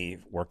recently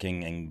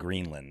working in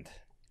Greenland.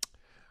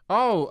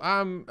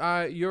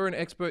 Oh, you're an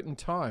expert in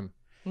time.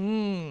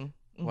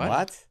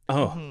 What?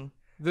 Oh,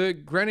 The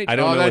Greenwich. I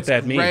don't know what that's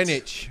that means.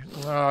 Greenwich.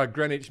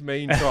 Greenwich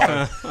Mean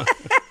Time.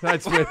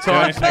 That's where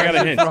time. I got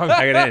a hint. From.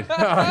 I got a hint. Oh,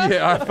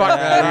 yeah, I fucked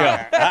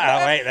that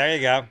up. Wait, there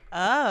you go.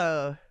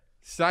 Oh.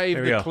 Save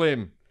There the we go.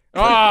 Klim.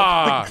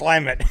 Ah,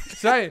 Climate.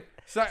 save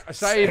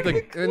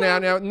the.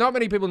 Now, not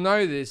many people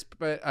know this,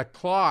 but a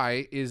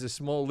cly is a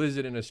small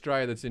lizard in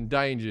Australia that's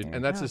endangered,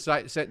 and that's a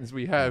sentence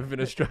we have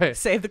in Australia.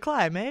 Save the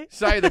climate.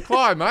 Save the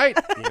cly, mate.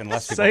 Even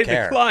less people Say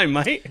care. the climb,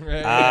 mate.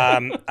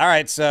 All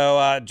right,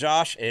 so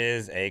Josh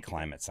is a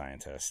climate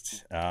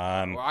scientist.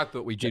 Well, I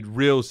thought we did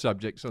real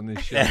subjects on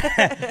this show.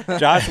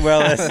 Josh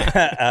Willis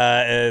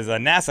is a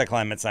NASA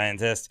climate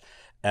scientist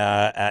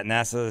at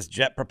NASA's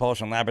Jet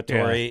Propulsion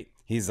Laboratory.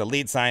 He's the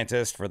lead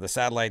scientist for the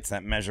satellites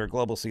that measure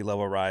global sea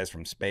level rise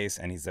from space,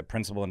 and he's the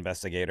principal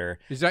investigator.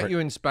 Is that you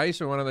in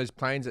space or one of those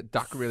planes that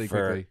duck really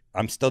quickly?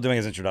 I'm still doing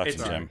his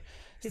introduction, Jim.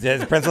 He's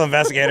the principal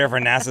investigator for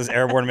NASA's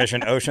airborne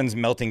mission Oceans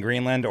Melting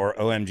Greenland, or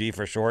OMG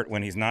for short.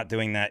 When he's not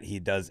doing that,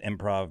 he does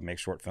improv,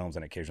 makes short films,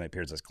 and occasionally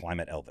appears as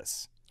Climate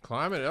Elvis.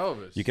 Climate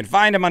Elvis. You can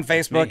find him on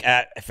Facebook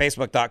at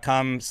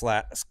facebook.com.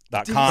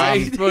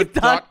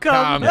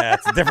 Facebook.com. Yeah,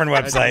 it's a different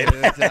website.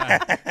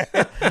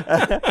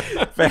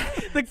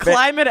 The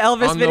Climate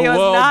Elvis On the video is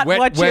World not Wet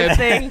what Web. you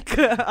think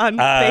on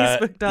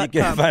Facebook.com. You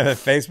can find him at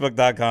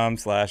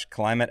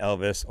facebook.com/Climate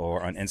Elvis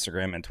or on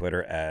Instagram and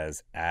Twitter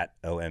as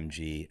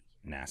 @OMGNASA.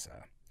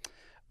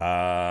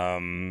 All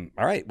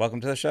right,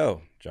 welcome to the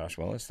show, Josh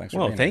Willis. Thanks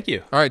for being Thank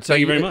you. All right, so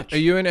Thank you very much. Are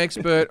you an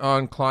expert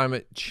on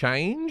climate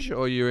change,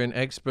 or you're an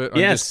expert on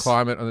Yes. just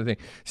climate on the thing?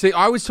 See,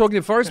 I was talking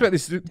to Forrest about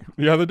this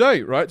the other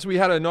day, right? So we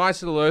had a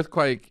nice little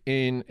earthquake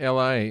in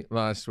LA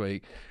last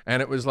week,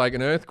 and it was like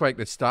an earthquake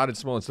that started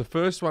small. It's the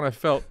first one I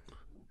felt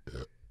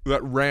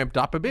that ramped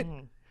up a bit.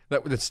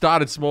 That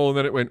started small and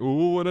then it went,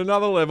 ooh, at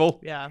another level.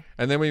 Yeah.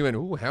 And then we went,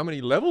 ooh, how many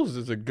levels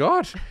has it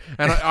got?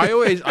 And I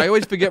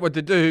always forget what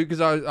to do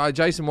because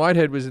Jason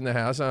Whitehead was in the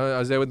house. I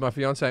was there with my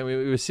fiance and we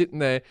were sitting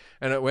there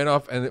and it went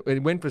off and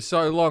it went for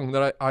so long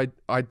that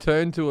I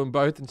turned to them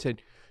both and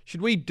said, should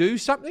we do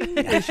something?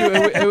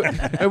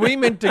 Are we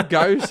meant to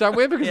go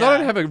somewhere? Because I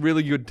don't have a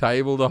really good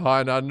table to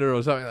hide under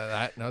or something like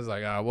that. And I was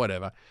like, oh,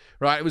 whatever.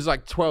 Right. It was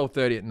like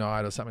 12:30 at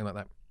night or something like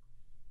that.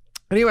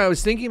 Anyway, I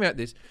was thinking about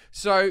this.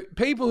 So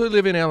people who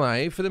live in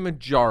LA, for the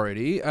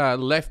majority,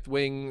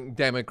 left-wing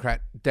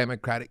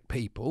democratic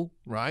people,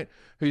 right,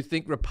 who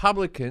think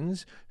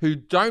Republicans who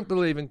don't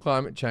believe in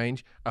climate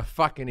change are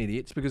fucking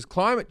idiots because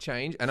climate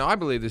change, and I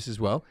believe this as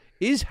well,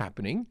 is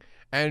happening.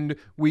 And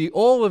we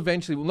all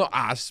eventually, well, not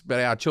us, but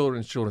our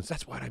children's children.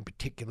 That's why I don't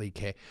particularly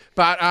care.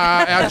 But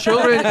our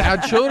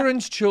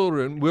children's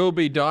children will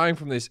be dying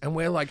from this. And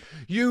we're like,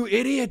 you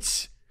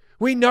idiots.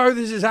 We know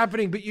this is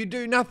happening, but you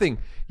do nothing.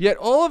 Yet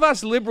all of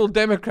us liberal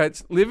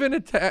Democrats live in a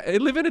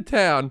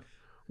town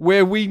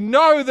where we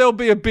know there'll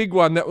be a big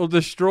one that will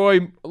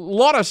destroy a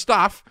lot of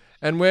stuff,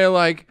 and we're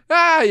like,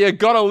 you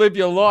gotta live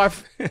your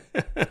life.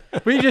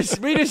 we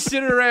just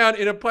sit around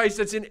in a place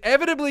that's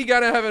inevitably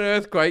going to have an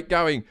earthquake,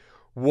 going,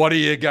 what are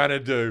you gonna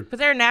do? But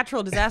there are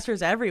natural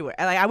disasters everywhere.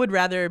 Like, I would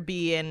rather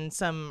be in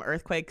some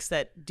earthquakes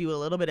that do a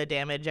little bit of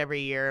damage every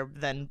year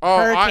than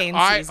hurricane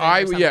season. or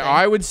something.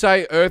 I would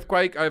say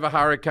earthquake over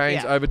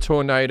hurricanes, Yeah. over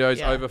tornadoes,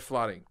 Yeah. over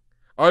flooding,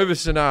 over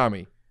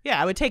tsunami.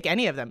 Yeah, I would take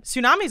any of them.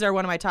 Tsunamis are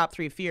one of my top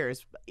 3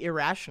 fears,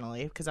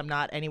 irrationally, because I'm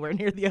not anywhere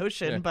near the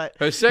ocean. Yeah. But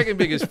Her second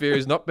biggest fear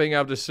is not being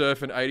able to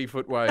surf an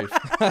 80-foot wave.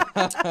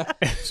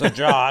 So,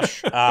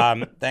 Josh,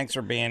 thanks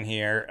for being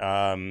here.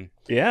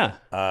 Yeah.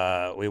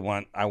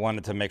 I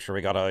wanted to make sure we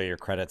got all your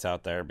credits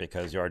out there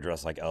because you're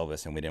dressed like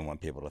Elvis, and we didn't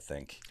want people to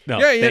think. No.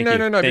 No. Thank you.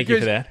 Because, Thank you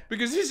for that.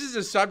 Because this is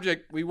a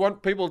subject we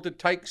want people to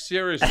take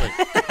seriously.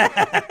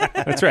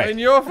 That's right. And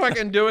you're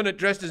fucking doing it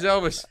dressed as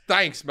Elvis.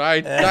 Thanks,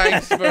 mate.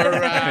 Thanks for...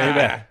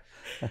 Maybe.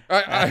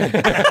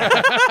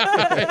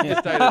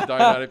 Just take a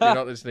donut if you're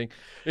not listening.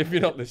 If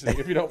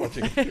you're not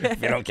watching.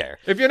 You don't care.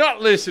 If you're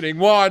not listening,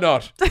 why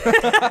not?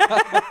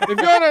 If you're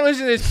not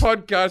listening to this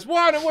podcast,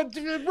 why not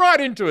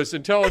write into us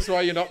and tell us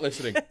why you're not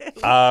listening?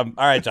 All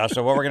right, Josh.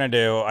 So what we're gonna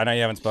do? I know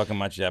you haven't spoken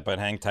much yet, but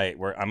hang tight.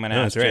 I'm gonna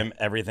ask that's right. Jim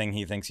everything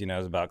he thinks he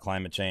knows about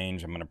climate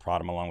change. I'm gonna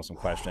prod him along with some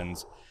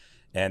questions,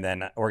 and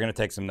then we're gonna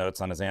take some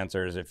notes on his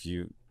answers. If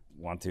you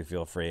want to,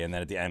 feel free. And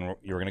then at the end,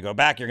 you're gonna go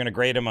back. You're gonna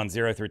grade him on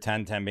 0 through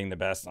 10, 10 being the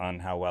best on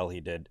how well he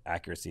did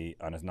accuracy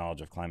on his knowledge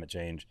of climate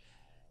change.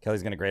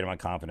 Kelly's gonna grade him on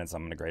confidence.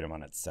 I'm gonna grade him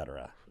on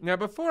etc. Now,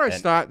 before I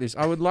start this,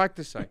 I would like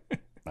to say,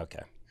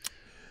 Okay.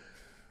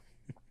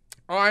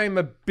 I'm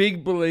a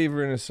big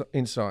believer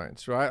in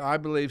science, right? I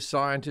believe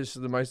scientists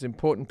are the most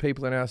important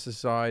people in our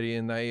society,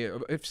 and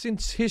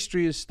since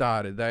history has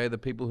started, they are the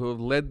people who have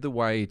led the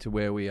way to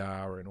where we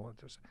are and all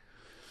that.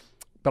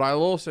 But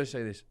I'll also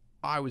say this: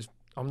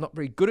 I'm not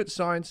very good at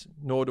science,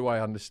 nor do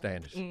I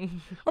understand it.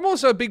 I'm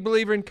also a big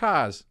believer in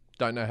cars.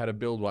 Don't know how to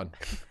build one.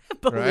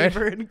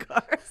 believer in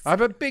cars.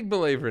 I'm a big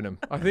believer in them.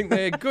 I think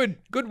they're good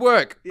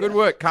work. Good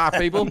work, car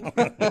people.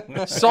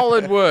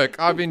 Solid work.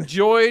 I've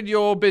enjoyed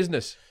your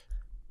business.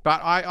 But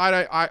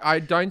I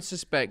don't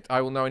suspect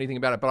I will know anything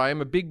about it. But I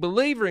am a big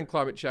believer in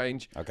climate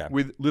change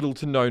with little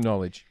to no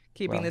knowledge.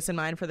 Keeping this in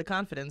mind for the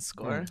confidence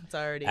score. It's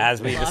already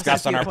As we lost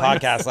discussed a on few our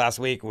points. podcast last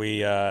week,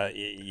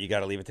 you got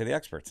to leave it to the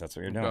experts. That's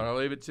what you're doing. Gotta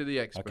leave it to the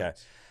experts. Okay.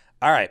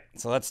 All right.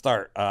 So let's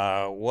start.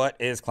 What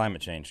is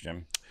climate change,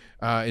 Jim?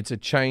 It's a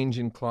change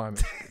in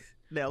climate.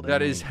 Nailed it.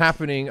 That is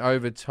happening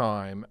over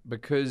time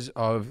because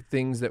of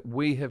things that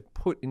we have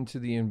put into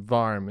the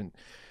environment,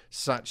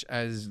 such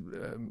as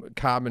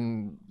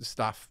carbon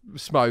stuff,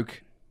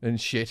 smoke and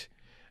shit,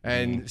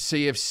 and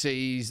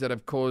CFCs that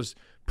have caused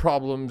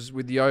problems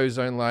with the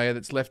ozone layer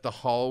that's left a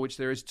hole, which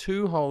there is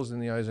 2 holes in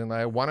the ozone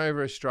layer, one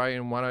over Australia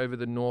and one over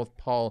the North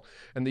Pole.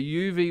 And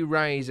the UV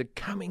rays are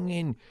coming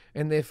in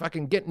and they're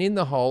fucking getting in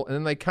the hole, and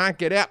then they can't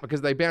get out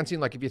because they bounce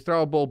in. Like if you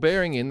throw a ball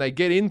bearing in, they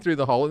get in through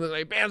the hole and then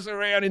they bounce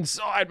around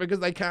inside because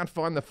they can't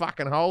find the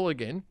fucking hole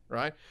again,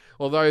 right?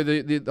 Although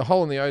the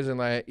hole in the ozone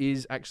layer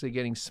is actually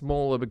getting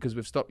smaller because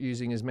we've stopped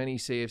using as many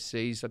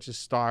CFCs such as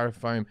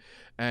styrofoam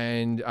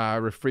and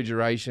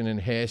refrigeration and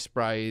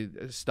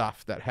hairspray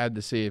stuff that had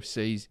the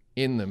CFCs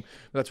in them.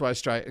 That's why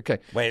Australia. Okay,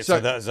 Wait,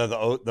 so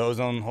the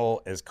ozone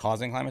hole is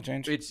causing climate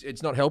change?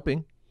 it's not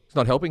helping. It's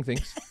not helping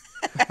things.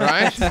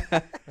 Right?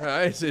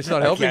 It's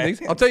not helping things.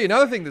 I'll tell you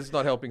another thing that's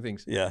not helping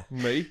things. Yeah.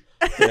 Me.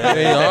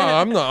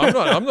 I'm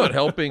not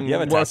helping You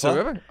have a Tesla?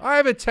 whatsoever. I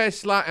have a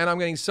Tesla and I'm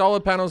getting solar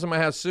panels in my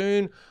house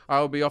soon. I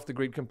will be off the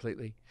grid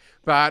completely.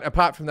 But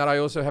apart from that, I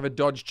also have a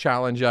Dodge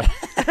Challenger,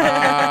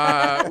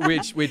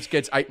 which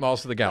gets 8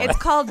 miles to the gallon. It's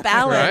called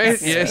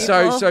balance. Right? Yeah.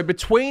 people. So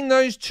between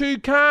those 2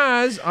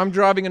 cars, I'm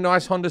driving a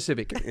nice Honda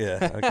Civic.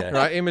 Yeah. Okay.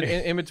 Right.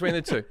 In between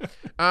the 2.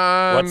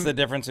 What's the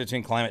difference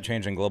between climate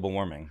change and global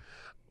warming?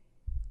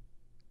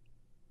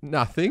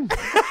 Nothing.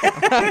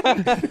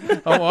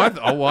 I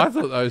thought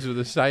those were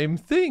the same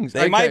things.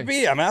 They might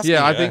be. I'm asking.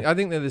 Yeah, you. I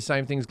think they're the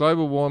same things.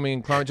 Global warming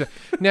and climate change.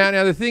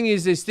 Now the thing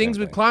is, there's things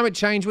with climate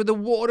change where the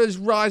water's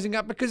rising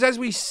up because, as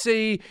we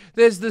see,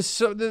 there's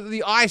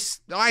the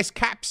ice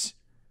caps,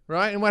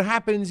 right? And what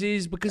happens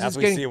is because As it's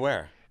we getting see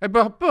where.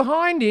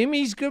 Behind him,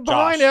 he's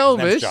behind His Elvis.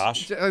 name's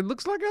Josh.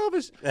 Looks like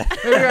Elvis.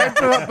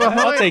 Behind,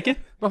 I'll take it.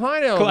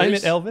 Behind Elvis,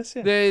 Climate Elvis,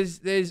 yeah.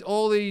 there's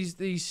all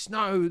these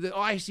snow, the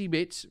icy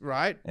bits,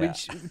 right? Yeah.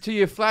 Which to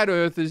your flat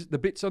earth is the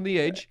bits on the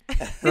edge,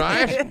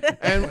 right?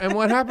 and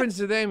what happens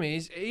to them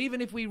is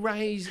even if we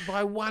raise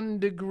by 1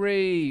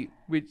 degree,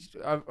 which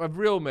of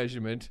real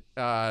measurement,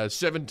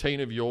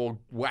 17 of your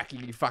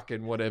wacky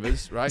fucking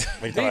whatevers, right?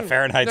 What are you talking about,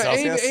 Fahrenheit,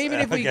 Celsius?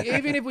 Even Okay.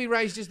 if we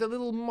raise just a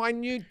little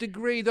minute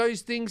degree,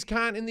 those things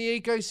can't in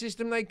the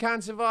ecosystem. They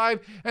can't survive,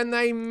 and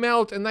they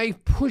melt and they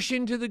push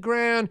into the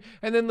ground,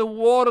 and then the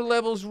water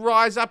levels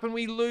rise up, and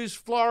we lose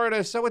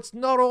Florida. So it's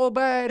not all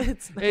bad.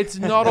 It's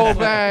not all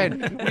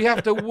bad. We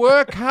have to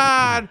work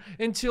hard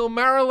until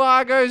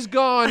Mar-a-Lago's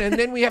gone, and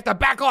then we have to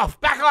back off.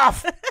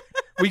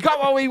 We got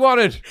what we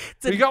wanted.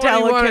 a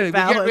delicate We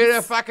get rid of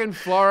balance. fucking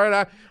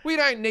Florida. We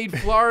don't need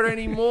Florida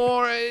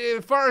anymore.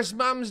 Forrest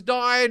Mum's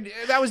died.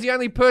 That was the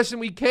only person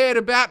we cared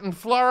about in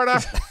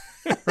Florida.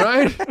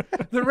 Right?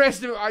 The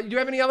rest of do you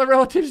have any other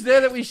relatives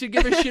there that we should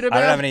give a shit about?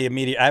 I don't have any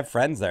immediate. I have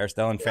friends there,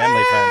 still, and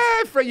family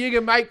friends. You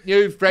can make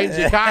new friends.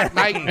 You can't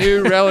make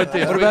new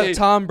relatives. What about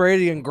Tom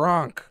Brady and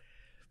Gronk?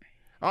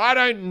 I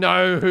don't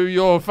know who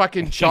your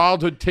fucking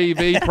childhood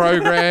TV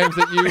programs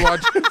that you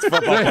watch.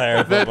 Football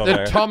player.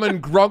 The Tom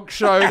and Gronk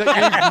show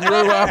that you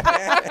grew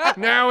up.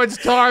 Now it's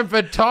time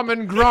for Tom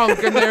and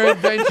Gronk and their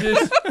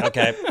adventures.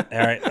 Okay. All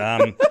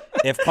right.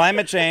 If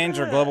climate change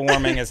or global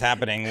warming is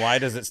happening, why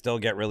does it still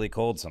get really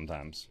cold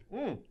sometimes?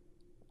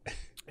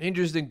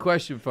 Interesting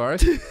question,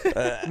 Forrest.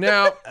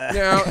 Now,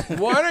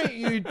 why don't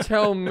you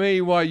tell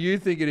me why you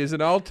think it is,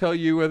 and I'll tell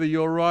you whether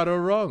you're right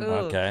or wrong.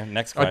 Okay.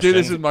 Next question. I do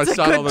this with my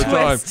son good all the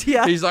twist, time.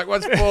 yeah. He's like,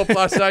 "What's 4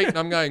 + 8?" And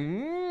I'm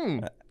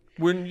going,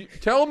 "When you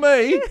tell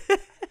me."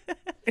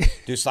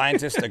 Do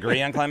scientists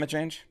agree on climate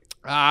change?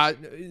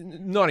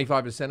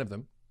 95% of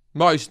them.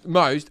 Most,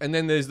 and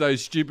then there's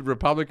those stupid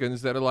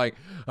Republicans that are like,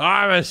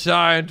 I'm a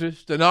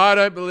scientist and I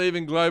don't believe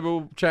in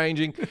global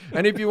changing.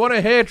 And if you want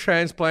a hair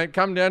transplant,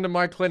 come down to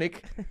my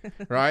clinic,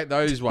 right?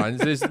 Those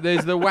ones. There's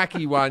the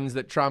wacky ones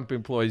that Trump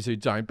employs who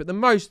don't, but the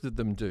most of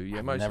them do.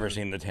 Yeah, most. Never of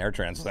them. seen the hair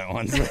transplant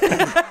ones.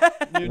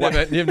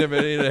 You've never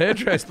needed a hair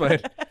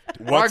transplant.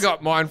 I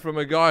got mine from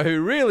a guy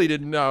who really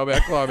didn't know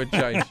about climate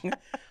change.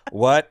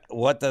 What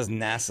does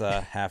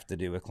NASA have to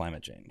do with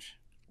climate change?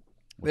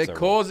 They're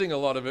causing a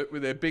lot of it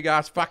with their big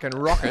ass fucking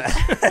rockets.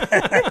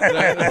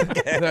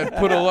 They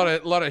put a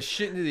lot of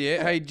shit into the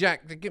air. Hey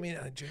Jack, give me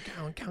another drink.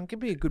 Come on,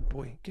 be a good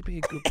boy. Be a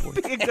good boy.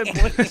 Be a good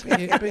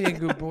boy. Be a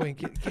good boy.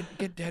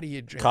 Get daddy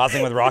your drink.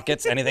 Causing with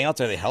rockets? Anything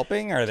else? Are they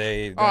helping? Are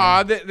they?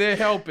 They're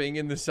helping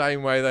in the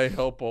same way they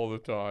help all the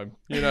time.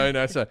 You know,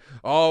 NASA.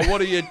 Oh,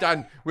 what have you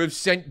done? We've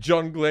sent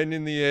John Glenn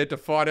in the air to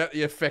find out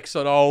the effects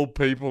on old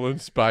people in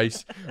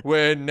space.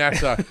 We're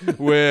NASA.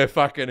 We're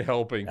fucking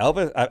helping.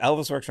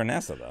 Elvis works for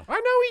NASA though. I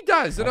know he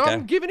does, and Okay.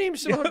 I'm giving him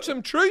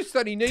some truths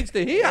that he needs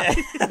to hear.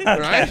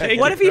 Right?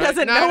 What if he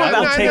doesn't know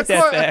about take of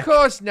that course, back. Of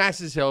course,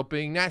 NASA's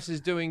helping.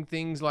 NASA's doing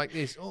things like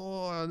this.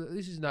 Oh,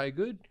 this is no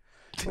good.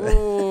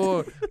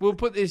 Oh, we'll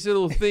put this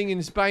little thing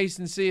in space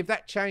and see if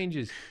that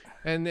changes.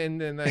 And then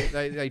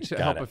they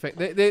help affect.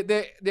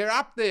 They're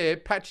up there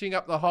patching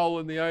up the hole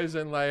in the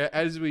ozone layer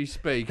as we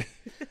speak,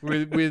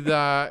 with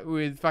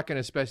fucking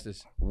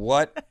asbestos.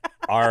 What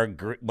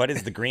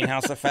is the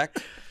greenhouse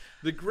effect?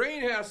 The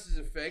greenhouse's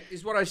effect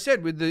is what I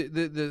said with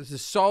the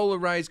solar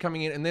rays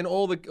coming in, and then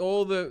all the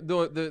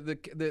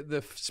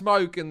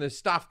smoke and the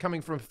stuff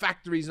coming from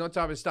factories and that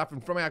type of stuff,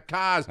 and from our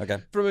cars,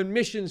 from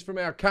emissions from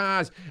our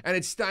cars, and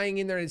it's staying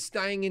in there, and it's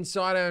staying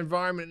inside our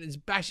environment, and it's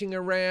bashing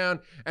around,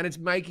 and it's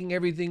making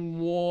everything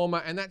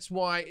warmer, and that's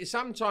why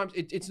sometimes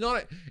it's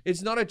not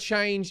a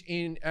change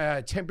in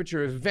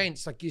temperature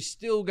events. Like, you're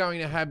still going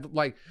to have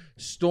like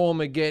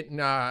Stormageddon,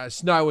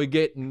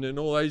 Snowageddon, and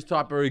all those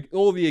type of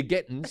all the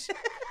Agettons.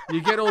 You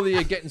get all the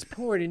gettings,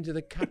 pour it into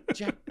the cup.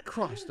 Jack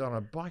Christ on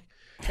a bike.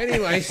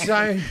 Anyway,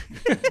 so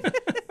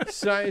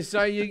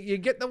you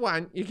get the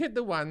one. You get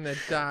the one that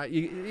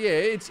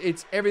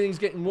it's everything's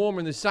getting warmer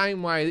in the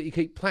same way that you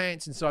keep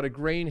plants inside a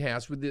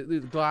greenhouse with the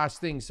glass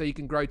things, so you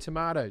can grow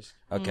tomatoes.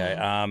 Okay.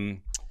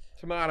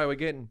 Tomato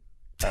again.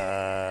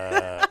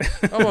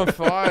 I'm on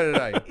fire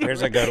today.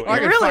 Here's a good one.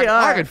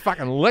 I could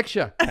fucking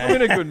lecture. I'm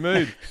in a good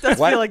mood. Does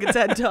feel like a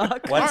TED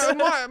Talk.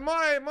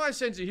 My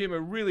sense of humor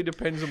really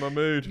depends on my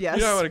mood. Yes.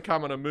 You don't want to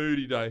come on a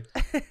moody day.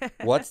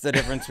 What's the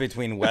difference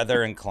between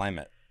weather and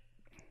climate?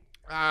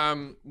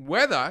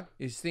 Weather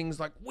is things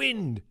like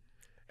wind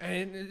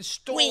and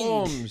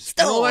storms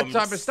and all that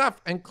type of stuff.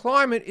 And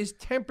climate is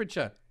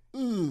temperature.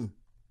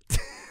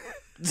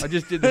 I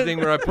just did the thing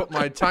where I put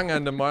my tongue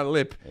under my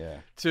lip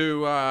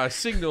to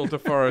signal to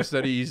Forrest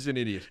that he's an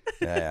idiot.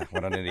 Yeah,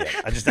 what an idiot.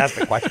 I just asked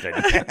the question.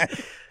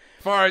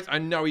 Forrest, I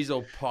know he's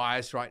all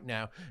pious right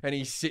now, and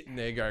he's sitting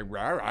there going,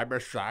 "Well, I'm a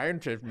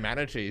scientist,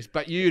 manatees,"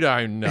 but you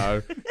don't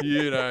know.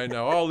 You don't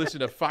know. I'll listen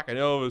to fucking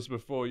Elvis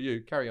before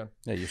you. Carry on.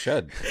 Yeah, you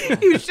should.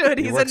 You should.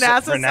 He's a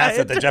NASA for NASA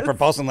at the Jet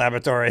Propulsion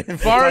Laboratory.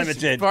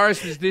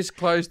 Forrest was this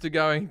close to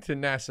going to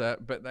NASA,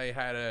 but they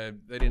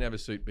didn't have a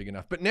suit big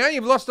enough. But now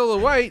you've lost all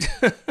the weight.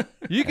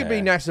 You could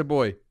be NASA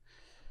boy.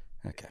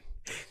 Okay.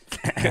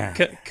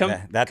 Come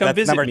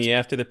visit me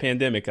after the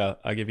pandemic.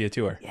 I'll give you a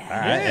tour.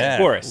 Yeah.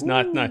 Forrest,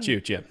 not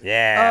you, Jim.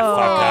 Yeah.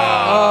 Fuck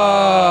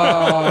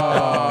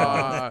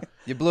off.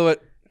 You blew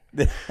it.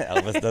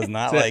 Elvis does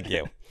not like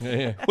you.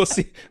 Yeah.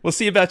 We'll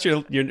see about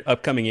your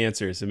upcoming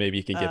answers, and maybe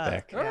you can get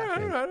back. All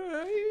right.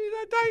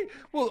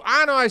 Well,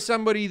 aren't I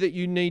somebody that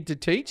you need to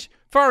teach?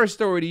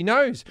 Forrest already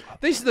knows.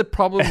 This is the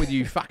problem with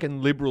you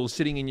fucking liberals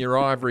sitting in your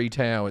ivory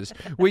towers,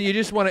 where you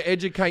just want to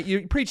educate.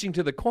 You're preaching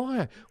to the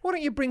choir. Why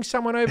don't you bring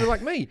someone over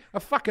like me, a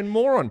fucking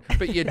moron,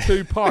 but you're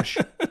too posh?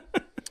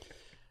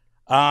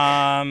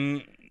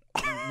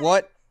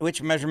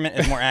 Which measurement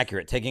is more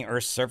accurate? Taking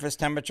Earth's surface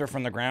temperature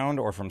from the ground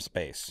or from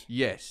space?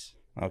 Yes.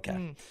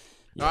 Okay.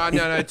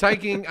 No.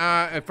 Taking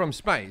from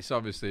space.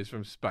 Obviously, it's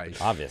from space.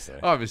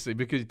 Obviously,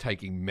 because you're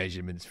taking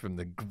measurements from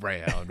the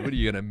ground. What are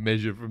you going to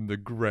measure from the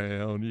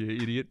ground, you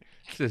idiot?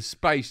 It's a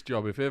space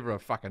job, if ever I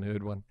fucking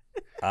heard one.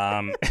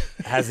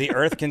 Has the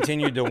Earth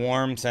continued to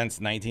warm since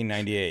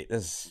 1998?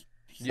 This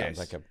sounds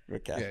like a...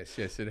 Okay.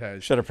 Yes, it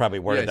has. Should have probably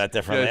worded that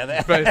differently.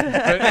 Yes. But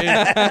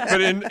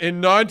in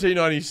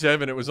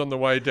 1997, it was on the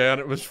way down.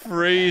 It was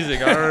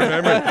freezing. I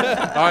remember it.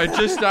 I had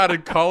just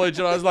started college,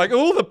 and I was like,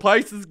 the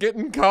place is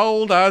getting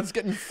colder. It's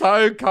getting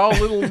so cold,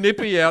 little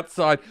nippy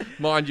outside.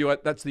 Mind you,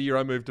 that's the year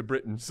I moved to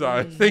Britain,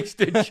 so things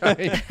did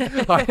change.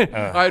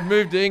 I had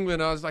moved to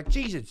England. I was like,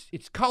 geez,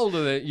 it's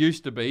colder than it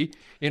used to be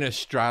in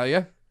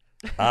Australia.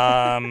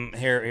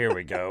 Here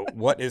we go.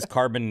 What is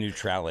carbon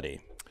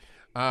neutrality?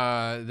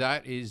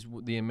 That is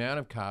the amount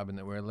of carbon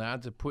that we're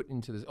allowed to put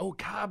into this. Oh,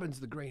 carbon's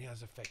the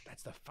greenhouse effect.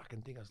 That's the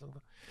fucking thing I was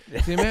looking for.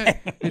 It's the amount,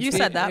 you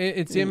said that.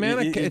 It's the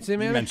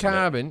amount of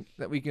carbon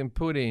that we can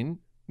put in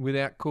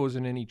without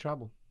causing any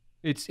trouble.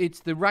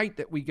 It's the rate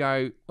that we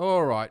go,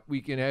 all right,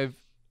 we can have,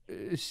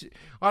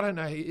 I don't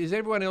know, is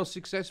everyone else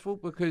successful?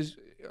 Because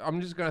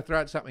I'm just going to throw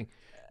out something.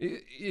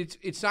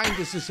 It's saying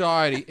to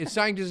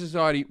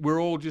society,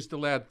 we're all just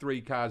allowed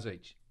 3 cars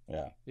each.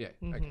 Yeah. Yeah.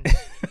 Okay.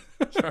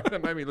 Sorry,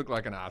 that made me look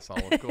like an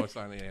asshole. Of course,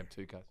 I only have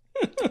 2 cars.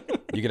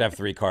 You could have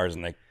 3 cars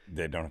and they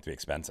don't have to be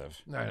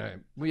expensive. No.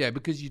 Well, yeah,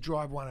 because you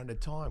drive one at a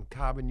time.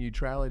 Carbon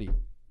neutrality.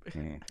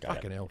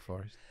 Fucking hell,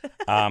 Forrest.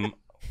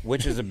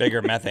 Which is a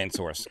bigger methane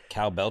source,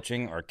 cow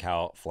belching or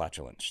cow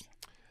flatulence?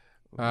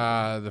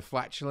 The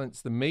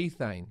flatulence, the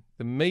methane.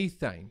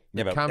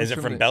 Yeah, but is it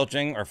from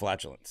belching or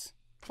flatulence?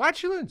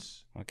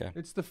 Flatulence. Okay.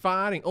 It's the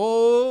farting.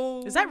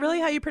 Oh. Is that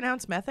really how you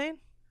pronounce methane?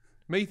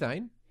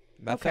 Methane.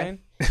 Methane?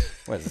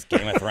 What is this,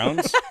 Game of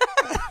Thrones?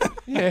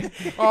 Yeah.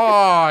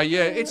 Oh,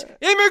 yeah. It's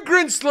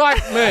immigrants like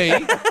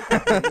me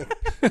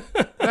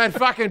that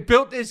fucking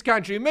built this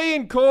country. Me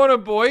and Corner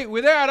Boy,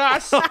 without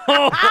us,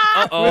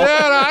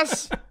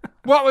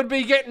 what would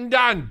be getting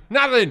done?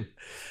 Nothing.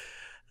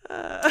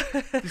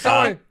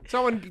 Did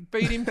someone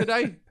feed him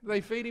today? Did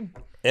they feed him?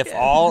 If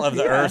all of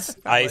the Earth's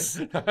ice...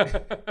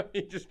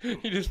 he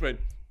just went...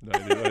 No,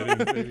 I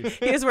didn't.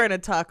 He was wearing a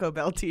Taco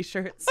Bell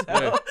t-shirt,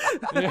 so...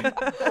 Yeah.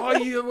 Oh,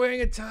 you're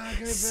wearing a Taco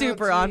Bell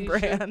super t-shirt. on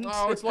brand.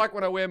 Oh, it's like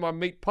when I wear my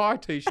meat pie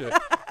t-shirt.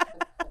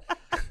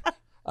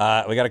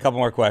 We got a couple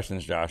more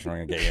questions, Josh. We're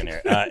gonna get you in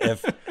here.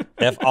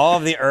 If all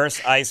of the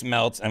Earth's ice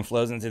melts and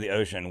flows into the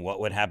ocean, what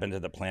would happen to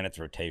the planet's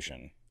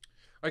rotation?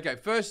 Okay,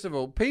 first of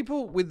all,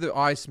 people with the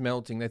ice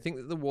melting, they think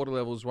that the water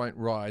levels won't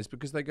rise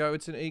because they go,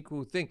 it's an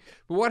equal thing.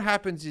 But what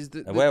happens is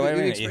that... Wait a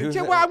minute.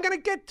 Well, I'm going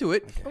to get to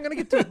it. Okay. I'm going to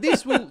get to it.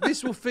 This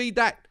will feed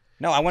that.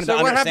 No, I wanted to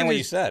understand what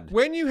you said.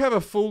 When you have a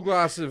full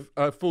glass of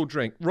full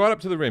drink right up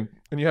to the rim,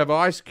 and you have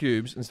ice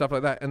cubes and stuff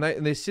like that, and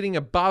they're sitting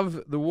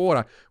above the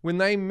water, when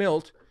they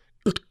melt,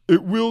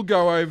 it will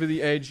go over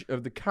the edge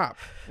of the cup,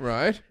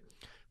 right?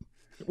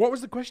 What was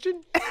the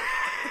question?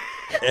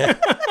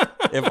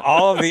 If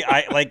all of the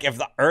if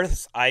the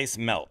Earth's ice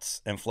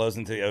melts and flows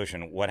into the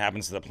ocean, what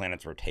happens to the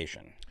planet's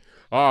rotation?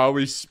 Oh,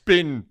 we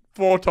spin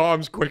 4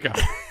 times quicker.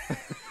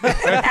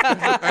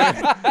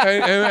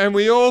 and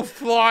we all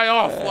fly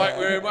off like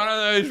we're in one of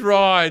those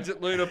rides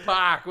at Luna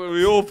Park where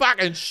we all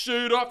fucking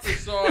shoot off the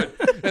side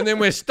and then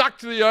we're stuck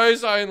to the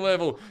ozone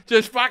level,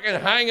 just fucking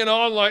hanging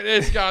on like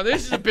this, going,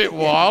 this is a bit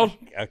wild.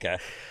 Okay.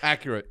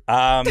 Accurate.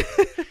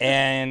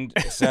 And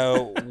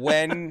so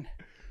when...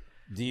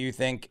 Do you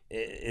think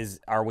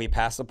are we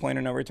past the point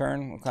of no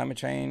return with climate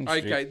change?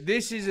 Okay,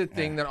 this is a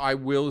thing that I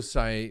will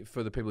say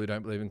for the people who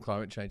don't believe in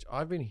climate change.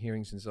 I've been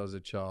hearing since I was a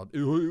child,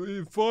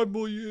 in 5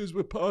 more years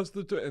we're past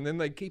the and then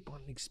they keep on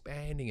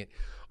expanding it.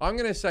 I'm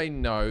going to say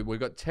no. We've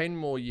got 10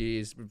 more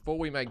years before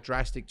we make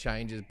drastic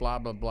changes. Blah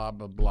blah blah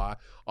blah blah.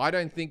 I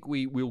don't think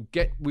we will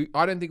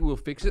I don't think we'll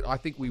fix it. I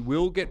think we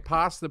will get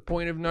past the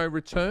point of no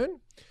return.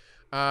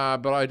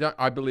 But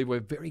I believe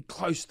we're very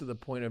close to the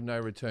point of no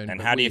return. And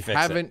how do you fix it? We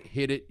haven't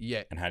hit it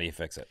yet. And how do you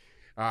fix it?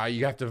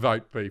 You have to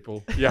vote,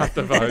 people. You have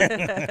to vote.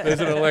 There's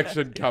an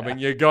election coming.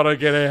 You got to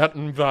get out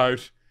and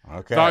vote.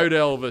 Okay. Vote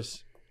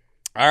Elvis.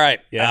 All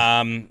right.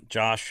 Yeah.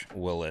 Josh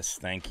Willis,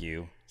 thank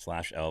you.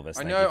 /Elvis.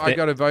 I know I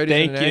got to vote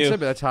in an you. answer,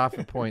 but that's half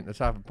a point. That's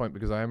half a point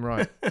because I am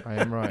right. I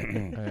am right.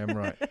 I am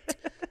right.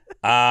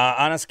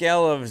 On a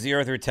scale of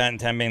 0 through 10,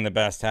 10 being the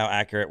best, how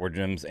accurate were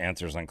Jim's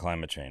answers on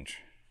climate change?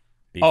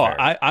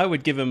 I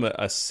would give him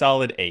a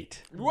solid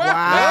 8. Wow!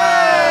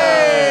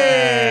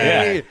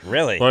 Yeah,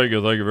 really? Thank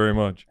you very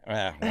much.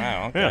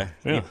 Wow, okay.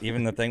 Yeah.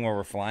 Even the thing where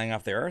we're flying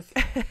off the Earth?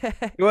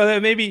 Well,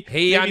 maybe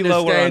He maybe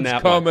lower on understands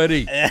that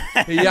comedy.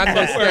 He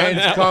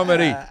understands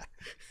comedy.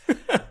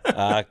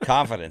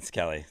 Confidence,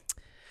 Kelly.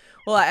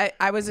 Well,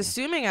 I was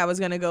assuming I was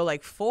going to go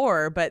like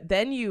 4, but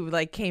then you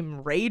like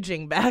came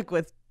raging back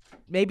with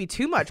maybe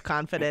too much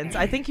confidence.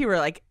 I think you were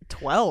like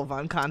 12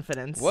 on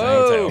confidence.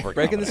 Whoa,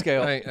 breaking the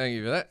scale. Thank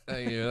you for that.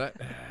 Thank you for that.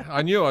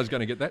 I knew I was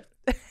going to get that.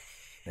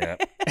 Yeah.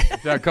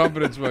 That's how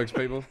confidence works,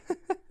 people.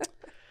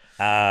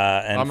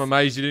 And I'm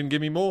amazed you didn't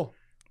give me more.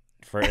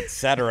 for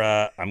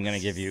etc., I'm going to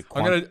give you...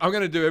 I'm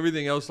gonna do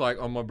everything else like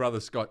on my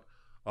brother Scott.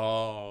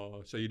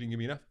 Oh, so you didn't give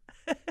me enough?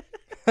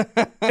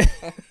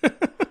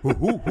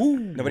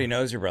 Nobody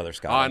knows your brother,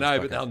 Scott. I know,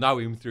 but they'll know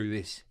him through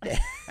this.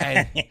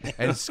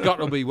 And Scott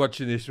will be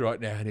watching this right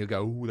now, and he'll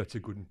go, "Oh, that's a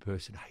good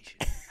impersonation."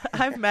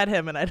 I've met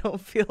him, and I don't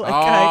feel like Oh,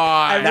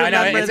 I no,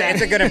 remember that.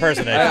 it's a good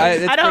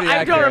impersonation.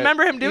 I don't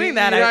remember him doing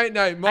that. You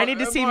don't know. I need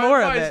to see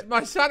more of it.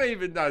 My son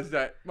even does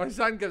that. My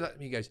son goes up to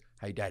me, he goes,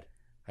 "Hey, Dad.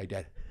 Hey,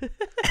 Dad.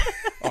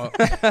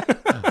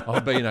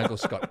 I'm being Uncle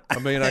Scott.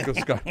 I'm being Uncle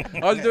Scott."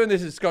 I was doing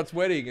this at Scott's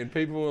wedding, and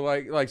people were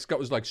like Scott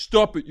was like,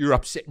 "Stop it! You're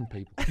upsetting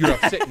people. You're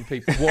upsetting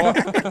people.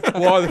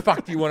 Why the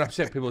fuck do you want to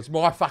upset people? It's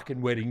my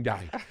fucking wedding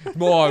day. It's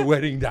my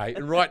wedding day."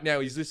 And right now,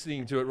 he's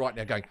listening to it right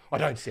now, going, "I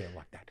don't sound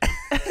like that.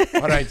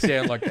 I don't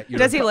sound like that."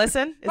 Does he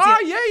listen? Yeah.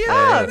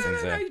 Oh,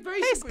 No.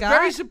 He's Scott.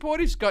 very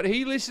supportive, Scott.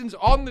 He listens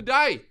on the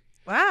day.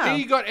 Wow.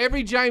 He got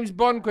every James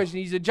Bond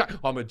question.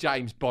 I'm a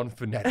James Bond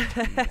fanatic.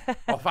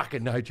 I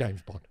fucking know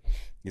James Bond.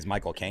 He's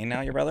Michael Caine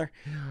now, your brother?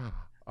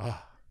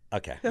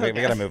 Okay, we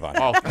got to move on.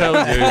 I'll tell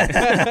you.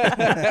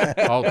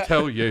 I'll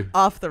tell you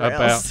Off the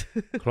rails.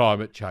 about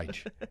climate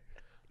change.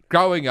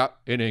 Growing up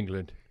in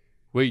England,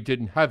 we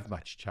didn't have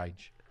much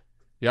change.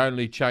 The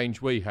only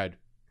change we had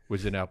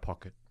was in our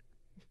pocket.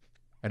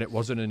 And it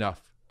wasn't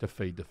enough to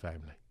feed the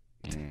family.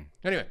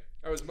 Anyway,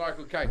 that was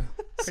Michael Caine.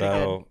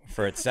 So,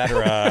 for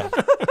etc.,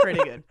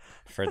 Pretty good.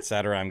 for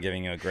etc., I'm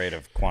giving you a grade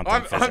of quantum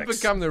I've physics.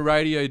 become the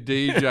radio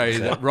DJ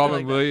that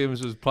Robin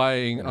Williams was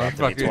playing on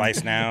to me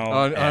twice now.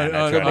 on and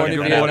I Good tried to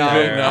Morning get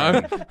Vietnam.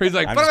 there. He's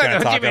like, I'm just going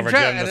to talk Jimmy over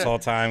Chan. Jim this whole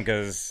time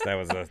because that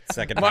was the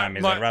second My- time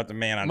he's my- interrupted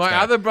me. And I'm My just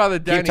gonna other brother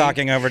Danny. keep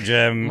talking over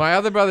Jim My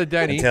other brother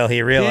Danny. until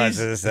he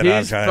realizes that I'm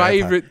his trying to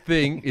favorite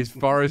thing is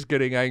Forrest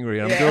getting angry.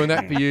 And I'm doing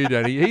that for you,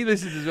 Danny. He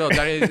listens as well.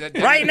 Danny,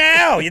 Right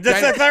now!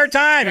 That's the third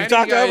time you've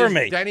talked over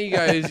me. Danny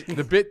goes,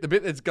 the bit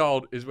that's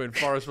gold is when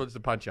Forrest wants to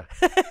punch her.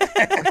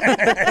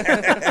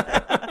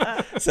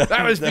 So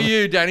That was for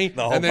you, Danny.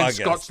 the whole And then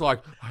podcast. Scott's like,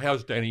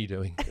 "How's Danny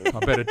doing? I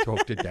better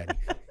talk to Danny."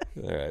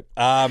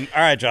 All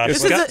right, Josh.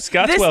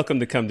 Scott's welcome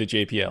to come to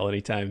JPL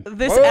anytime.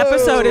 This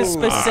episode is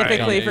Whoa.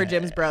 specifically All right. for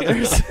Jim's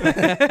brothers.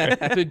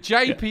 The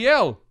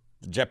JPL.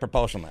 Jet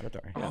Propulsion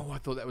Laboratory. Oh, I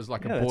thought that was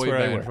like Yeah, a that's boy where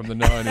I band work. from the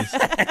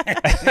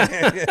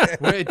 90s.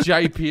 We're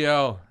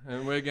JPL,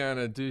 and we're going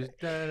to do...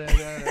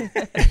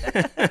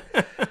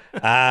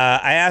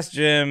 I asked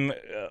Jim.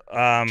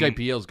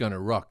 JPL's going to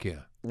rock, yeah.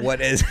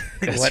 what is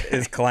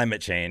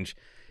climate change.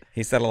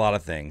 He said a lot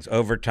of things: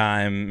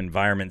 overtime,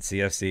 environment,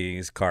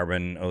 CFCs,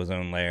 carbon,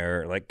 ozone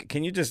layer. Like,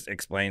 can you just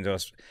explain to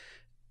us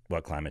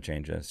what climate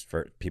change is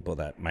for people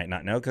that might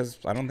not know? Because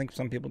I don't think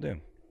some people do.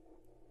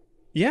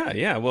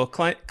 Yeah. Well,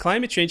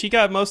 climate change, he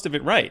got most of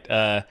it right,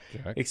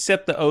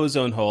 except the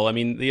ozone hole. I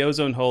mean, the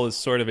ozone hole is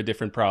sort of a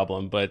different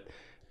problem, but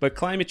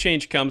climate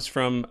change comes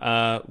from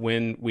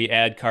when we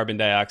add carbon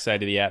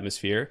dioxide to the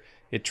atmosphere.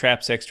 It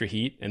traps extra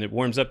heat and it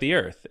warms up the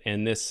earth.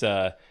 And this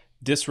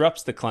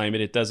disrupts the climate.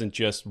 It doesn't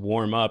just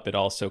warm up. It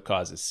also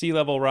causes sea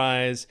level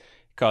rise.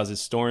 It causes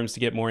storms to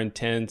get more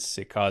intense.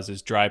 It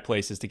causes dry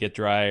places to get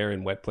drier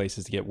and wet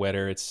places to get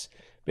wetter. It's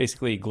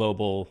basically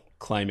global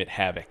climate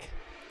havoc.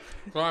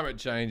 Climate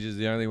change is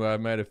the only way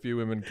I've made a few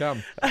women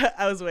come.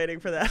 I was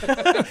waiting for that.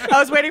 I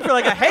was waiting for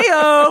like a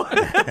hey-o.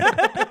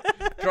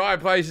 Dry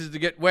places to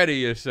get wetter,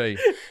 you see.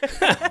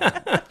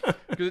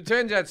 Because it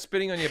turns out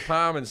spitting on your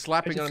palm and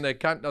slapping on their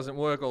cunt doesn't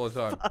work all the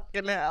time.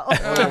 Fucking hell.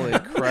 Holy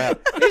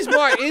crap. Is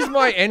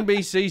my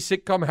NBC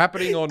sitcom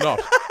happening or not?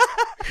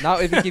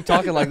 Not if you keep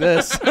talking like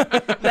this.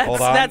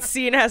 Hold on. That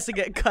scene has to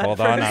get cut.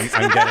 Hold on,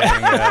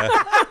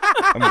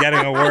 I'm getting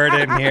a word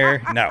in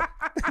here. No.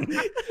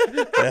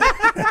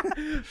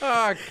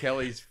 Oh,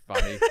 Kelly's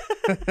funny.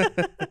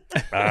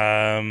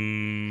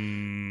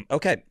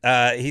 Okay.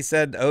 He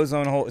said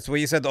ozone hole. So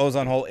you said the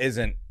ozone hole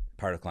isn't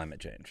part of climate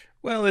change.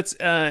 Well,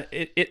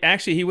 it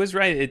actually, he was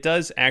right. It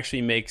does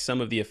actually make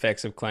some of the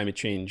effects of climate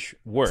change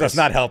worse. So it's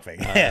not helping.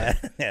 Yeah.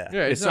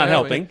 It's not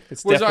helping.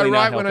 It's Was I definitely not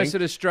right when I helping.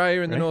 said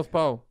Australia and the North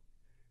Pole?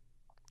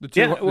 The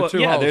two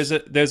yeah. holes.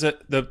 There's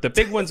the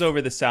big ones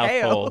over the South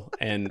Heyo. Pole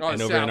and over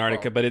South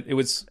Antarctica, Pole. but it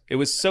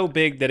was so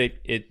big that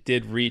it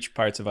did reach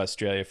parts of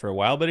Australia for a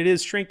while, but it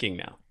is shrinking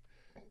now.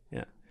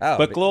 Yeah. Oh,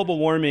 but global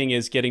warming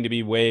is getting to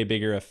be way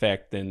bigger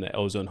effect than the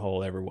ozone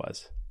hole ever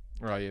was.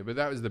 Right, yeah, but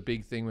that was the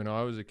big thing when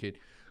I was a kid.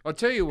 I'll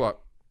tell you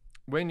what,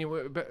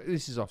 but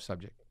this is off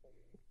subject.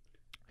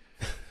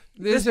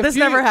 This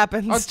never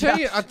happens. I'll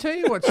tell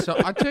you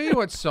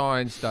what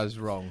science does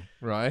wrong,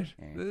 right?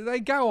 They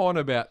go on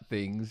about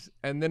things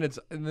and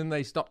then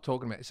they stop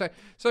talking about it.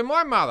 So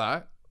my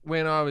mother,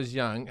 when I was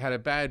young, had a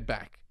bad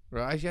back.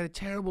 Right, she had a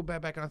terrible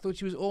bad back, and I thought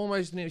she was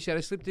almost near. She had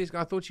a slip disc.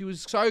 I thought she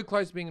was so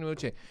close to being in a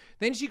wheelchair.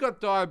 Then she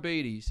got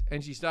diabetes,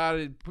 and she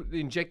started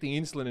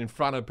injecting insulin in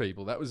front of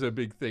people. That was a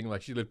big thing.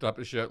 Like she lifted up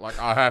a shirt, like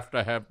I have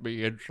to have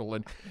me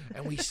insulin,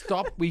 and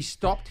we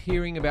stopped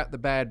hearing about the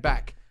bad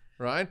back,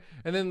 right?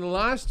 And then the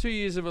last 2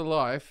 years of her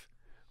life,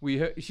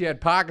 she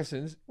had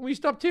Parkinson's. We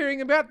stopped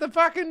hearing about the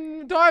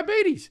fucking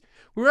diabetes.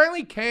 We're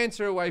only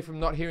cancer away from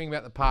not hearing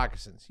about the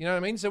Parkinson's. You know what I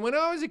mean? So when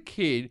I was a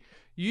kid,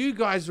 you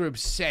guys were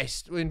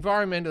obsessed,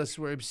 environmentalists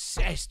were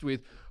obsessed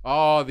with,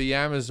 the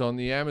Amazon,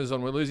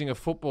 we're losing a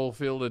football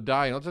field a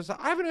day. And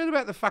I haven't heard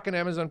about the fucking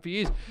Amazon for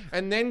years.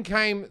 And then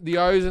came the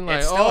ozone layer.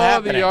 It's still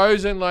happening. The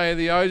ozone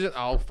layer,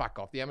 oh, fuck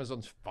off, the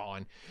Amazon's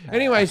fine.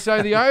 Anyway,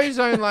 so the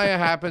ozone layer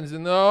happens,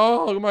 and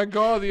oh my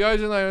God, the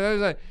ozone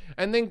layer.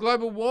 And then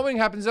global warming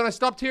happens, and I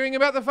stopped hearing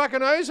about the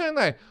fucking ozone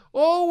layer.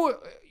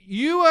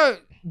 You are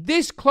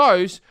this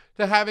close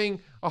to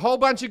having a whole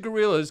bunch of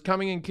gorillas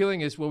coming and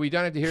killing us where we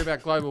don't have to hear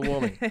about global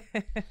warming.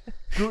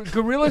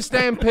 Gorilla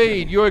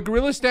stampede. You're a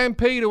gorilla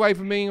stampede away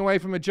from being away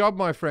from a job,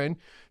 my friend.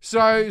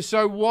 So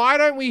why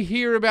don't we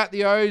hear about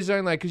the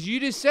ozone layer? Because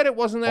you just said it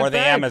wasn't that bad. Or the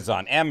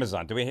Amazon.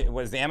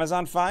 Was the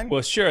Amazon fine?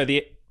 Well, sure.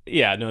 The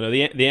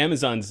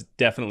Amazon's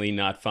definitely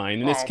not fine,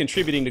 and it's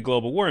contributing to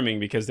global warming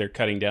because they're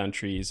cutting down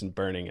trees and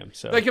burning them.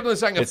 So they kept on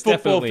saying a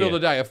football field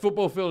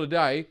a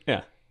day.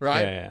 Yeah.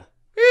 Right? Yeah.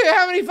 Yeah,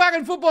 how many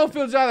fucking football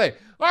fields are there?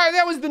 All right,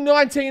 that was the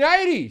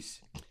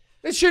 1980s.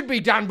 It should be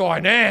done by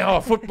now,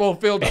 a football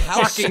field a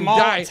fucking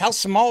day. How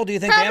small do you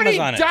think How the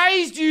Amazon many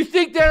days do you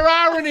think there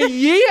are in a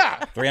year?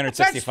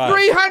 365.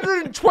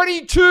 That's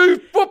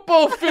 322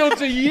 football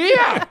fields a year.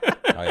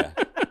 Oh, yeah.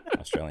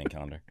 Australian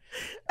calendar.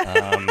 You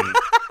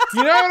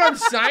know what I'm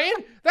saying?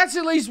 That's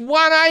at least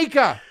 1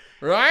 acre,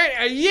 right?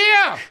 A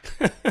year.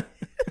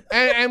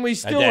 and we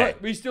still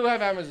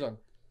have Amazon.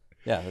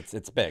 Yeah,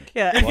 it's big.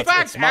 Yeah. In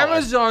fact,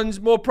 Amazon's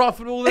more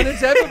profitable than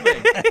it's ever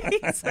been.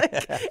 It's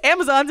like,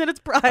 Amazon's in its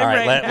prime All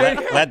right,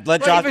 right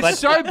let If Josh. it's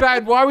so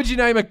bad, why would you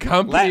name a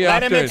company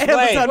Let him after it? explain.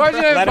 Amazon Why'd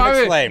you name Let him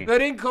explain. They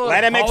didn't call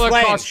Let it him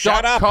explain.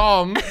 Shut up.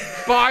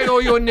 Holocaust.com. Buy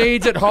all your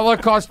needs at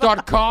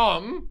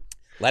Holocaust.com.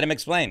 Let him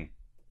explain.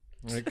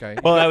 Okay.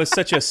 Well, that was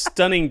such a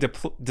stunning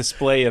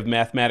display of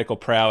mathematical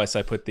prowess.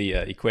 I put the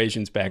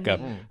equations back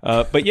up.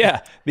 But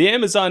yeah, the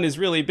Amazon is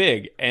really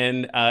big,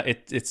 and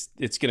it's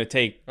going to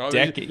take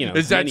decades.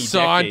 Is that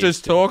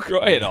scientist talk?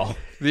 Destroy it all.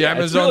 The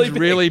Amazon's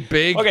really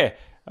big. Okay.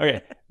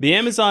 The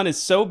Amazon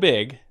is so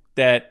big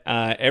that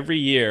every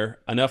year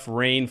enough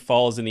rain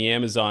falls in the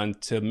Amazon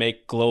to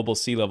make global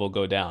sea level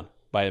go down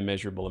by a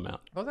measurable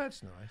amount. Oh,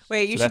 that's nice.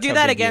 Wait, you So should that's do how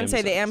that big the again.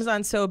 Say the Amazon is.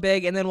 Amazon's so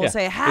big, and then we'll Yeah,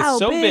 say, it's how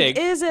so big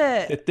big. is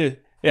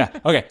it? Yeah.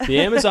 Okay. The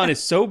Amazon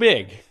is so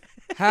big.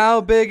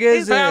 How big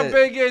is it? How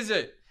big is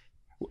it?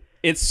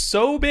 it's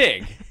so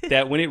big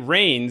that when it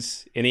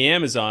rains in the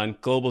Amazon,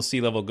 global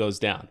sea level goes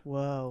down.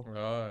 Whoa.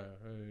 Oh,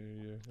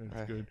 yeah,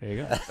 that's good. There you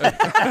go.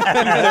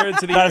 2/3 of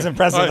the Not as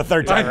impressive the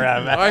third time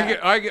around.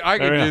 I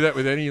could do that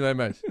with any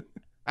landmass.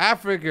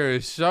 Africa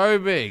is so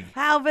big.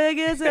 How big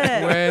is it?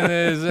 When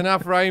there's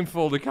enough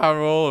rainfall to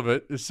cover all of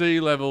it, the sea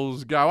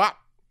levels go up.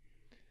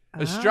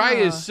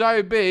 Australia is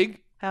so big,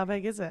 How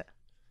big is it?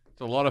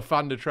 it's a lot of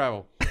fun to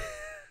travel.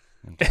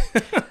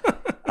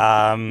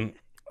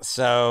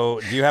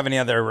 So, do you have any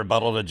other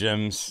rebuttal to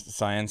Jim's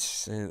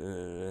science?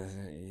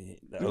 The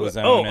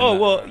ozone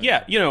well,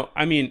 yeah. You know,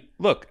 I mean,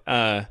 look.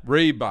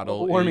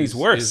 Rebuttal warming's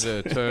worse. is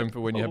a term for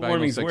when you have anal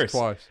Warming's sex worse.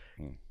 twice.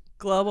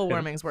 Global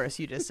warming's worse,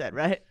 you just said,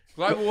 right?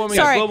 Global warming.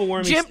 Sorry, global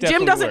warming's Jim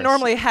definitely doesn't worse.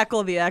 normally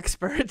heckle the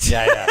experts.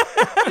 Yeah.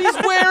 He's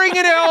wearing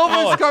an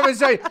Elvis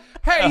conversation.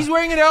 Hey, he's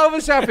wearing an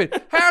Elvis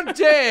outfit. How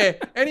dare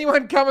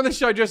anyone come on the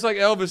show just like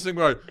Elvis and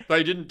go,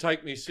 they didn't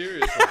take me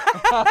seriously.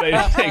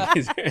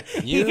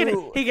 He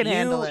can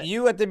handle it.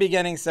 You at the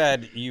beginning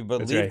said you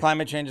believe right.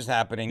 climate change is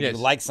happening. Yes.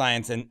 You like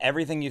science, and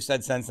everything you've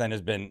said since then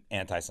has been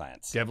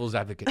anti-science. Devil's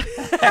advocate.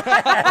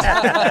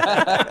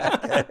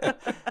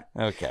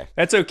 Okay.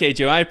 That's okay,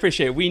 Joe. I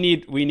appreciate it. We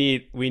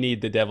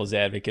need the devil's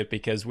advocate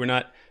because we're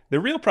not. The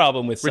real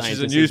problem with Which science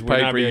is a is we're not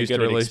newspaper very used good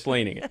to at release.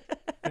 explaining it.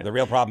 The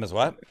real problem is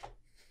what?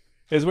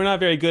 Is we're not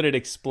very good at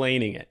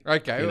explaining it.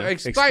 Okay, You know,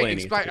 explain. explaining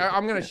it to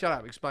I'm going to shut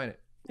up. Explain it.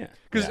 Yeah.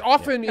 Because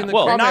often in the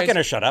Well, You're comments... not going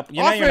to shut up.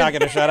 You know Often- you're not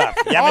going to shut up.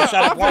 You haven't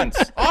shut up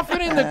once.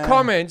 Often in the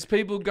comments,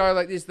 people go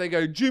like this. They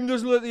go, Jim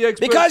doesn't let the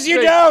experts Because you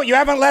speak." don't. You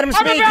haven't let him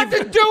I'm speak. about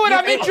to do it.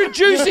 I'm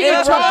introducing a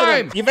interrupted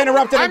time. him. You've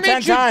interrupted him I'm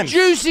 10 times.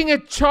 introducing a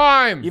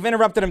time. You've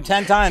interrupted him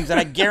 10 times, and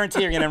I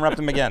guarantee you're going to interrupt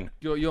him again.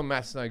 Your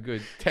math's no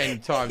good. 10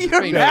 times. It's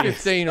Your been maths.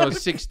 15 or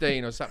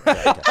 16 or something.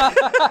 Like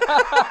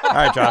that. All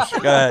right, Josh, go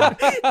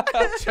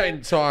ahead.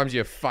 10 times,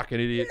 you fucking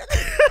idiot.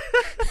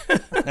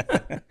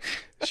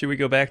 Should we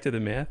go back to the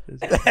math?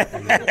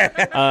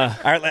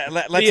 All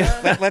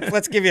right,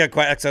 let's give you a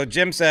question. So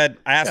Jim said,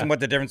 I asked him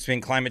what the difference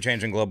between climate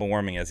change and global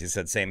warming is. He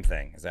said same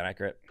thing. Is that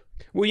accurate?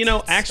 Well, you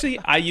know, actually,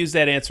 I use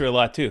that answer a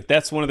lot too.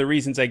 That's one of the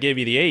reasons I gave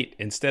you the 8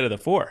 instead of the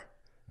 4.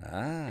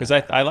 Because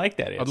I like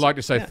that answer. I'd like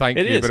to say thank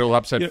it you, is. but it'll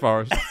upset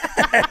Forrest.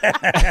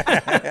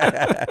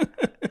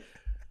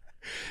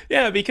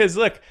 Yeah, because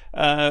look,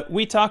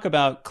 we talk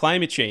about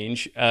climate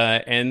change,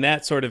 and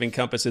that sort of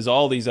encompasses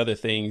all these other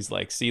things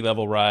like sea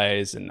level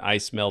rise and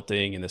ice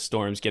melting and the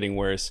storms getting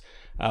worse.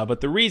 But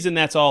the reason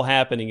that's all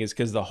happening is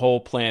because the whole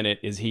planet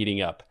is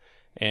heating up.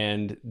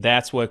 And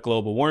that's what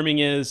global warming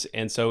is.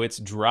 And so it's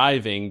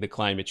driving the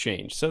climate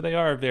change. So they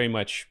are very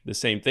much the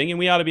same thing. And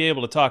we ought to be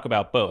able to talk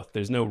about both.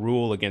 There's no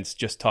rule against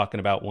just talking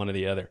about one or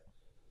the other.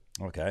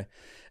 Okay.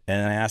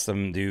 And I asked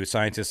him, do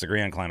scientists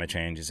agree on climate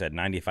change? He said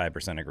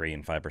 95% agree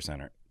and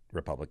 5% are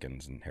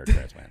Republicans and hair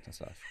transplants and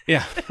stuff.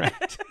 Yeah,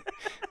 right.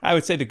 I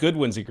would say the good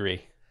ones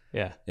agree.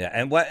 Yeah. Yeah.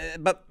 And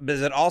but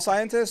is it all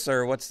scientists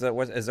or is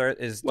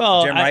Jim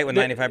Well, right with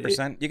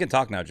 95%? You can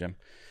talk now, Jim.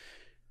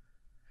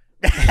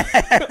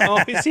 Oh,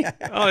 is he?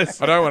 Oh, I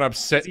don't want to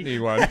upset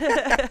anyone.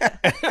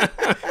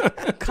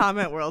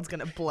 Comment world's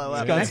gonna blow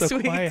up got next so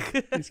week.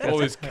 quiet. He's got All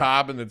so this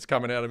carbon that's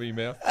coming out of my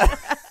mouth.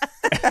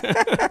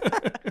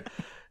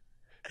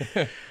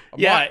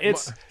 Yeah,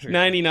 it's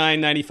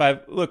 99,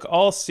 95. Look,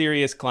 all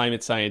serious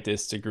climate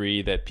scientists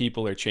agree that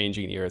people are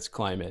changing the Earth's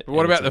climate. But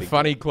what and it's about a the big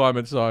funny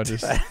climate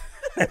scientists?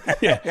 deal.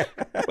 Yeah.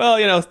 Well,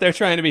 you know, they're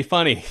trying to be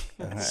funny.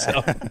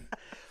 So,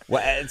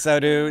 Well, so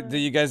do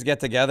you guys get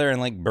together and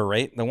like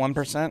berate the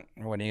 1%?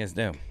 Or what do you guys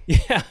do?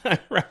 yeah,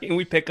 right. And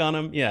we pick on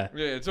them. Yeah.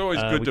 Yeah, it's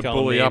always We good to call 'em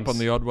bully up names. on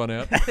the odd one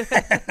out.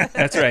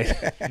 That's right.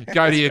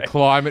 Go to your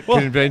climate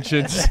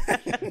conventions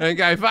and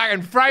go,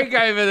 fucking freak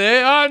over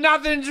there. Oh,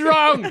 nothing's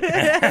wrong.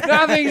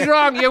 Nothing's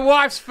wrong. Your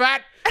wife's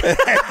fat.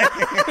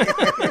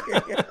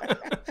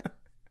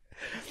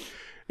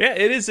 Yeah,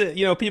 it is.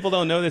 You know, people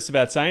don't know this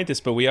about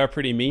scientists, but we are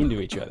pretty mean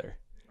to each other.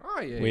 Oh,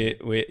 yeah.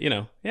 We you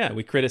know, yeah,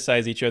 we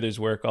criticize each other's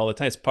work all the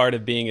time. It's part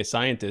of being a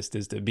scientist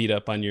is to beat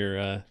up on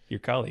your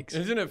colleagues.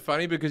 Isn't it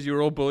funny because you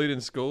were all bullied in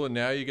school and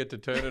now you get to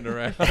turn it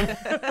around?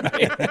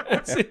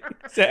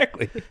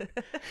 Exactly.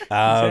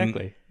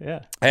 Exactly.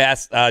 Yeah. I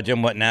asked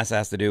Jim what NASA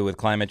has to do with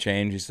climate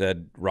change. He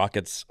said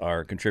rockets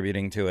are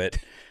contributing to it.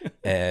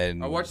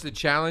 And I watched the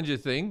Challenger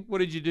thing. What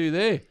did you do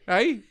there?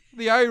 Hey?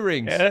 The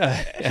O-rings.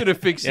 Yeah. Should have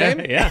fixed Yeah,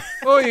 them. yeah.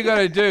 All you got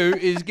to do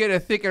is get a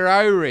thicker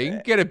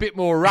O-ring, get a bit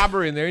more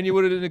rubber in there, and you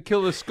would have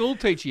killed the school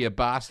teacher, you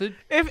bastard.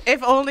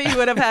 If only you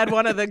would have had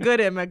one of the good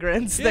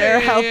immigrants there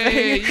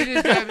helping.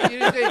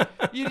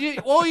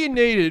 All you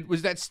needed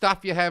was that stuff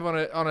you have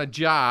on a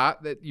jar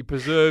that you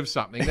preserve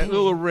something, that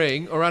little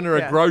ring, or under a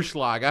Yeah.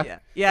 Groschlager. Yeah.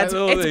 Yeah, That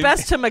little it's thing.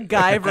 best to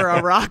MacGyver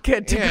a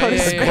rocket to go to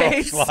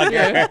space.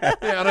 Yeah,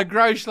 on a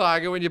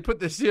Groschlager, when you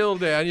put the seal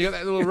down, you got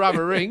that little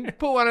rubber ring.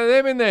 Put one of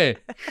them in there.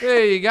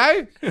 There you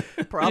go.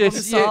 Problem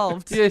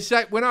solved. Yeah,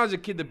 so when I was a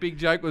kid, the big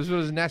joke was, what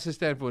does NASA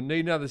stand for?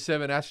 Need another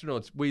 7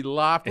 astronauts. We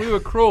laughed. We were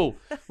cruel.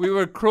 We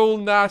were cruel,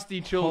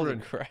 nasty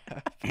children. Holy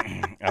crap.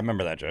 I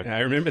remember that joke. I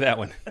remember that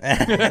one.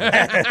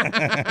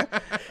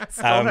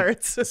 Still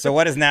hurts. So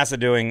what is NASA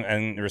doing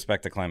in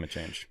respect to climate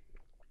change?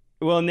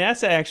 Well,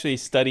 NASA actually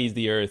studies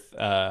the Earth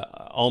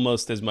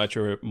almost as much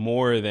or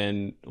more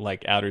than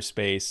like outer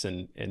space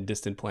and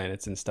distant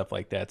planets and stuff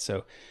like that.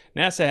 So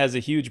NASA has a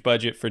huge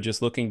budget for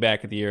just looking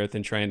back at the Earth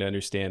and trying to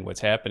understand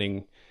what's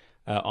happening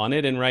on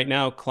it. And right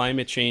now,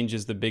 climate change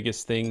is the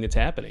biggest thing that's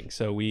happening.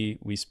 So we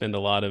spend a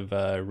lot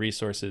of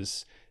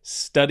resources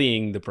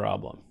studying the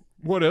problem.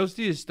 What else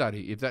do you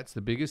study if that's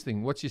the biggest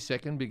thing? What's your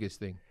second biggest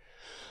thing?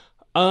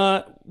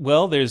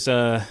 Well, there's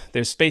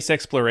space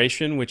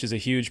exploration, which is a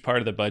huge part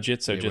of the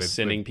budget. So just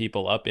sending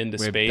people up into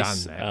we've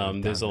space. done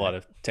that. There's a lot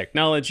of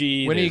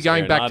technology. When are you there's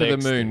going back to the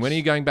aeronautics, moon? When are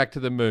you going back to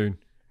the moon?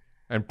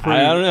 And prove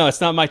I don't know. It's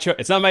not my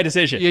it's not my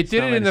decision. you It's did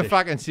not it my in the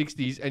decision. fucking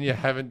 60s and you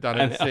haven't done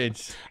it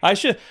since.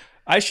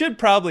 I should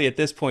probably at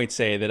this point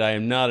say that I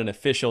am not an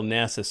official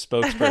NASA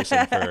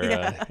spokesperson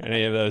for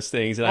any of those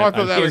things. And I thought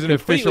I'm that here was an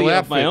official completely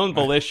of my outfit. own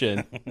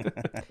volition.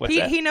 What's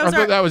that? He I knows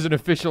thought our. that was an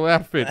official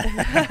outfit.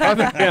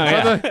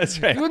 Yeah, that's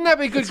right. Wouldn't that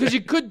be good? Because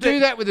you could do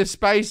that with the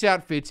space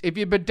outfits if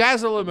you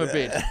bedazzle them a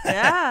bit.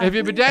 Yeah. If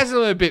you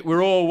bedazzle them a bit,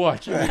 we're all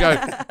watching. We go,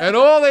 and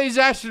all these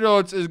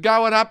astronauts is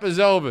going up as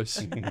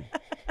Elvis.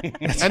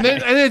 and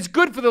then it's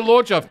good for the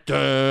launch off.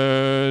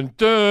 Dun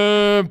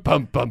dun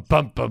pum pum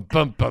pum pum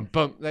pum pum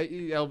pum.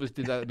 Elvis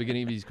did that at the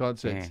beginning of his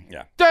concerts.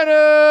 Yeah.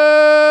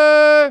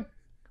 Dun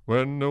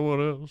when no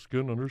one else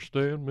can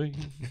understand me,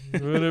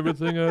 when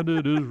everything I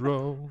did is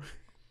wrong.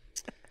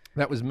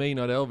 That was me,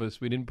 not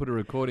Elvis. We didn't put a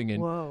recording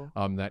in. Whoa.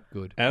 I'm that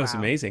good. That was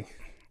amazing.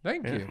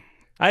 Thank you.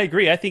 I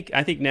agree. I think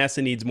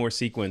NASA needs more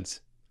sequence,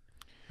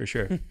 for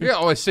sure. Yeah,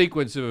 or a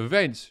sequence of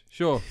events.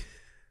 Sure.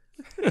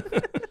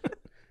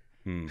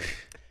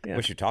 Yeah.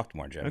 Wish you talked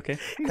more, Jim. Okay.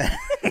 Oh,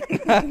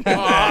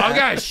 I'm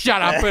going to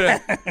shut up.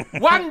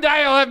 One day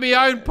I'll have my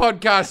own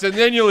podcast and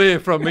then you'll hear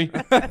from me.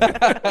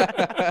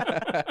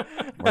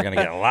 We're going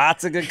to get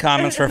lots of good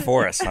comments for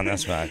Forrest on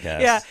this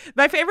podcast. Yeah,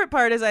 my favorite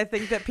part is I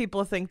think that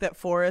people think that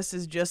Forrest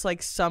is just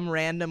like some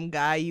random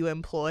guy you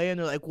employ, and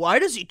they're like, "Why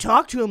does he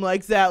talk to him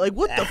like that? Like,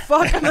 what the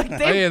fuck?" I'm like,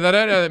 Oh, yeah, they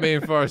don't know that me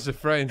and Forrest are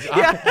friends.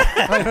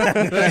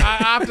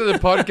 After the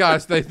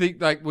podcast, they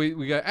think like we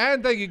go,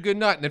 and thank you, good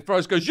night. And then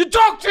Forrest goes, "You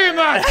talk too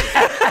much."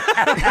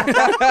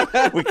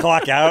 We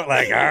clock out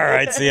like, all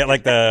right, see it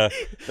like the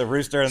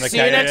rooster and the "See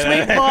you next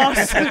week,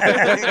 boss."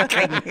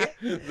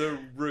 The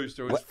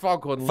rooster was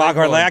Foghorn Foghorn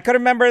Leghorn. Leghorn. I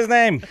couldn't remember his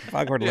name.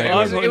 Foghorn Yeah,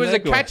 Leghorn. it was a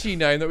catchy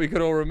name that we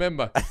could all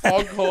remember.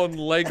 Foghorn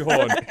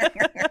Leghorn.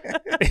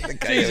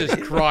 Jesus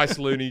Christ,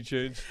 Looney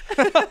Tunes.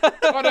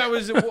 Oh, no, it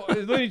was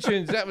Looney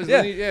Tunes. That was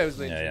Looney. Yeah, it was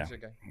Looney Yeah,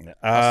 Tunes. Okay.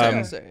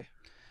 I'll say.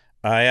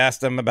 I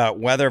asked him about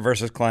weather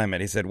versus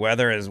climate. He said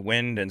weather is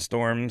wind and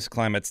storms,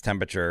 climate's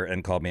temperature,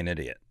 and called me an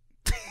idiot.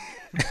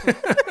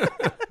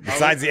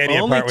 Besides the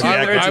idiot Only part, two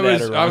where words you of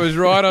that are I was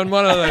right on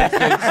one of those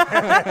things.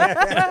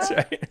 That's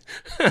right.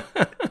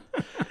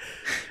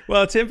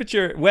 Well,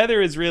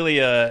 weather is really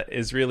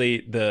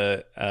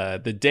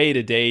the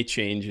day-to-day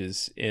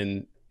changes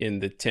in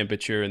the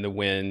temperature and the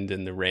wind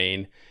and the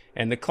rain,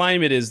 and the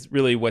climate is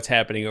really what's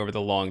happening over the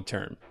long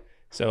term.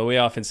 So we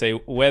often say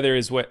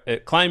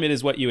climate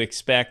is what you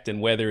expect, and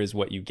weather is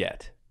what you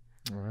get.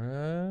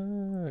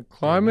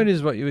 Climate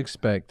is what you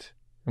expect,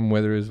 and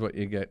weather is what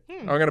you get.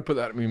 I'm going to put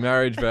that in my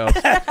marriage vows.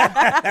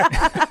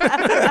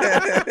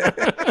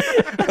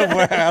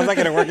 How's that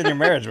going to work in your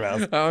marriage,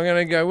 vows? I'm going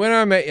to go, when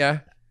I met you,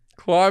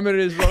 climate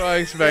is what I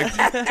expect,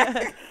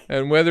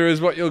 and weather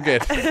is what you'll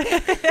get.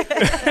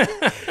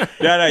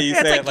 No, you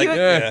say it like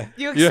like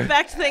you Yeah.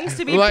 expect things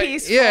to be Like-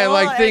 peaceful. yeah,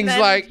 like and things then,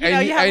 like- you know,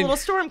 and- you have a and- little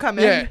storm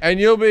coming. Yeah, and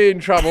you'll be in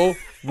trouble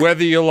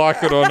whether you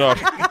like it or not.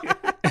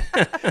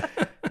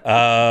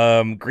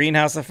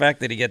 Greenhouse effect.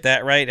 Did he get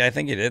that right? I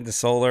think he did. The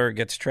solar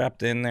gets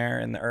trapped in there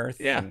in the earth.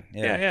 Yeah, and-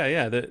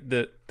 yeah.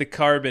 The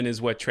carbon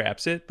is what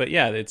traps it, but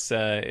yeah, it's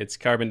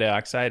carbon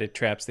dioxide. It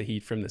traps the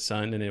heat from the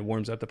sun and it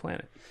warms up the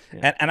planet.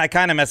 Yeah. And I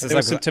kind of mess this There up.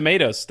 was some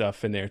tomato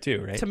stuff in there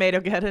too, right? Tomato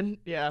geddon.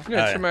 Yeah.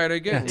 Yeah, tomato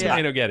again. Yeah.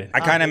 Tomato get it. I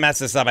kind of messed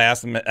this up. I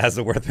asked him, has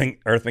the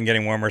Earth been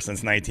getting warmer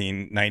since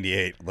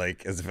 1998?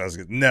 Like, as if I was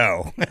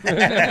no.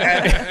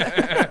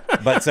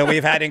 But so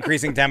we've had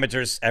increasing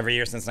temperatures every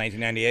year since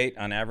 1998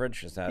 on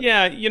average. Is that?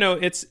 Yeah,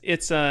 it's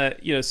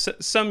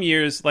some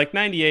years like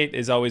 98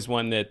 is always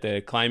one that the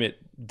climate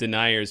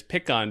deniers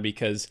pick on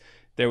because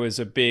there was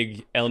a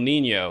big El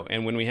Nino,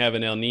 and when we have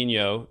an El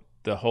Nino,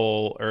 the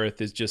whole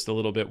Earth is just a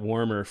little bit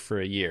warmer for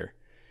a year.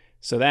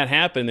 So that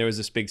happened. There was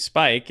this big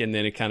spike, and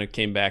then it kind of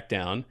came back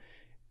down.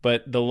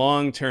 But the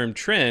long-term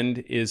trend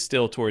is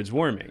still towards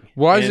warming.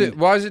 Why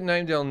is it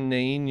named El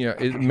Nino?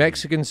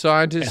 Mexican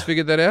scientists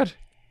figured that out?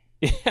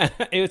 Yeah,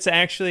 it's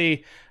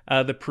actually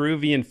the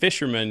Peruvian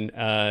fishermen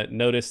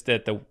noticed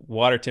that the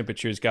water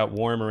temperatures got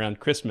warm around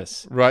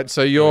Christmas. Right,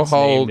 so your it's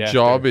whole named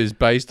job after- is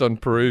based on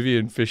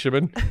Peruvian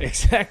fishermen?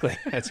 Exactly.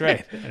 That's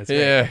right. That's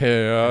right.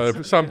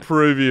 Yeah. Some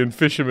Peruvian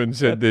fisherman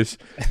said this.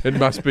 It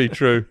must be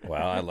true.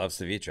 Well, I love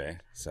ceviche,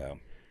 so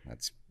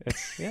that's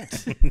Yeah.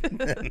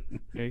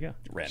 There you go.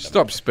 random.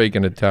 Stop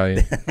speaking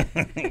Italian.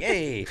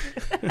 Yay.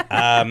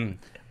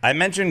 I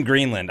mentioned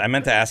Greenland. I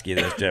meant to ask you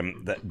this,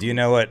 Jim. Do you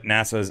know what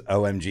NASA's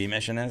OMG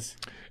mission is?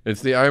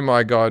 It's the Oh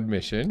My God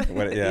mission.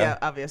 What, Yeah,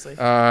 obviously.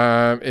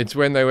 It's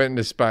when they went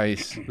into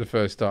space the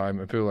first time,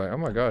 and people were like, "Oh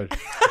my God,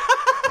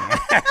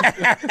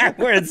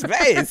 We're in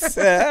space.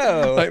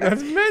 Oh, like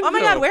that's mental." Oh my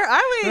God, where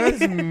are we?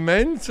 That's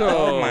mental.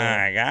 Oh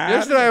my God.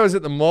 Yesterday I was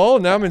at the mall.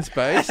 Now I'm in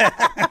space.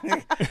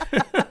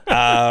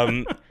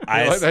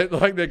 I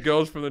like that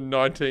girls from the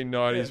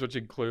 1990s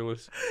watching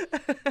Clueless.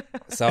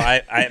 So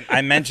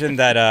I mentioned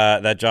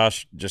that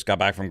Josh just got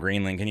back from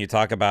Greenland. Can you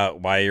talk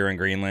about why you're in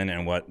Greenland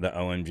and what the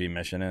OMG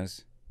mission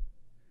is?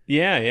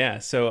 Yeah.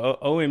 So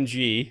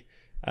OMG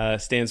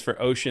stands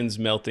for Oceans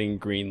Melting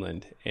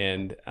Greenland,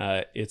 and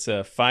it's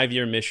a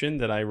 5-year mission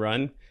that I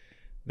run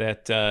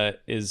that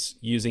is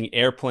using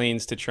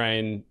airplanes to try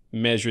and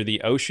measure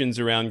the oceans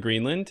around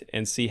Greenland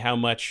and see how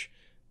much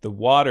the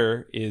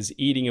water is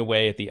eating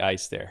away at the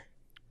ice there.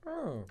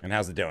 Oh. And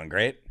how's it doing?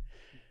 Great?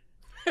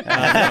 No,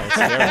 it's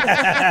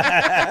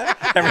terrible.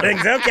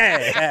 Everything's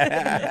okay.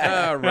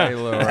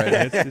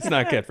 Right. It's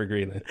not good for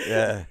Greenland.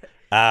 Yeah.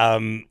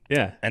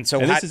 Yeah. And so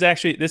this is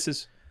actually this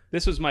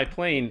was my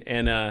plane,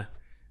 and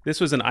this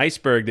was an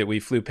iceberg that we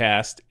flew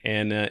past,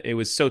 and it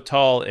was so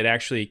tall it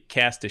actually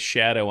cast a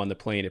shadow on the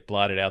plane. It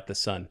blotted out the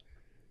sun.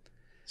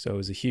 So it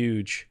was a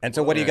huge. And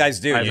so what do you guys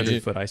do?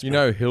 500-foot iceberg. You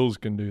know hills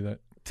can do that.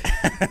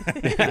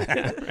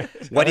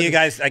 What do you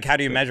guys like? How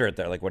do you measure it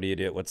there? Like, what do you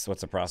do? What's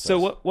the process?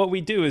 So what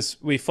we do is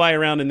we fly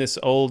around in this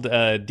old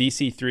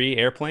DC-3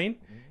 airplane,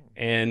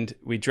 and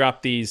we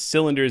drop these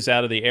cylinders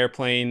out of the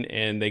airplane,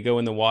 and they go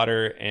in the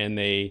water, and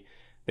they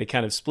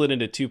kind of split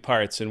into two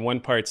parts, and one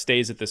part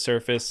stays at the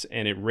surface,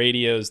 and it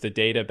radios the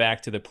data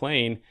back to the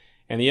plane,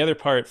 and the other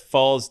part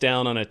falls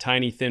down on a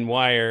tiny thin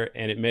wire,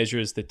 and it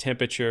measures the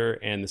temperature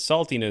and the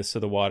saltiness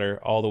of the water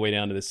all the way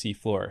down to the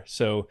seafloor.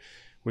 So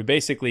we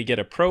basically get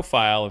a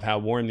profile of how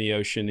warm the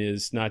ocean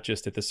is, not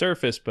just at the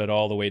surface, but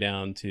all the way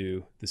down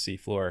to the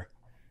seafloor.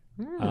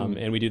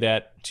 And we do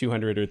that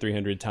 200 or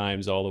 300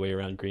 times all the way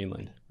around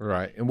Greenland.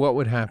 Right. And what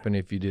would happen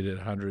if you did it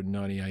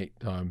 198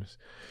 times?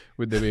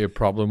 Would there be a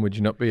problem? Would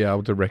you not be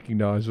able to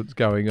recognize what's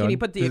going on? Can you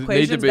put the Does it need to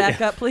equations be-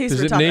 back up, please? Does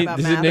We're it talking need, about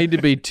does math. it need to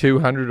be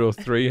 200 or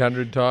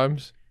 300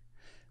 times?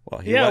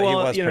 well, Yeah, he well,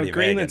 was you know, pretty vague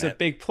Greenland's in a it.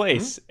 big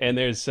place, and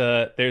there's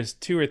 200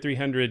 or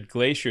 300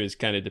 glaciers,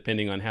 kind of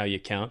depending on how you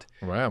count.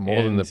 Wow,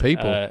 more than the And,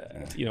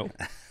 people. You know,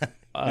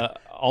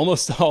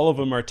 almost all of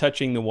them are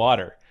touching the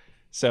water.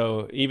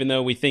 So even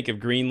though we think of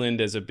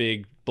Greenland as a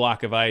big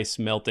block of ice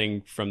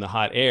melting from the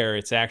hot air,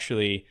 it's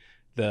actually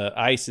the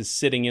ice is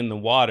sitting in the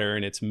water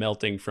and it's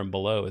melting from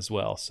below as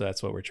well. So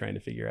that's what we're trying to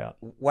figure out.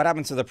 What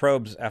happens to the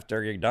probes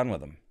after you're done with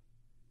them?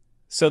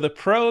 So the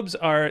probes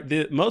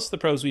most of the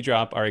probes we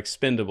drop are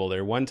expendable.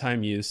 They're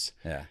one-time use.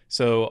 Yeah.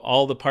 So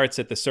all the parts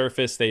at the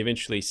surface, they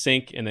eventually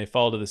sink and they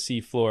fall to the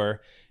seafloor.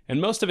 And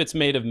most of it's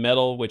made of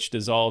metal, which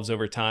dissolves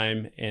over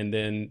time, and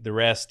then the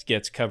rest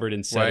gets covered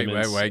in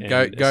sediments. Wait. and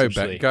Go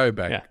essentially-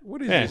 back. Yeah.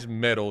 What is Yeah. this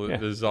metal that Yeah.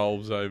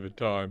 dissolves over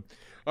time?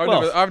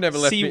 Well, I've never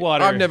left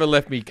seawater- I've never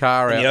left me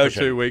car In out the for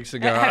ocean. 2 weeks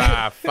and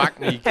go, fuck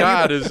me,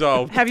 car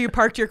dissolved. Have you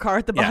parked your car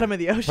at the bottom Yeah. of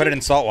the ocean? Put it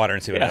in salt water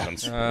and see what Yeah.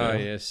 happens. Oh,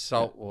 yes,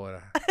 salt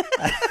water.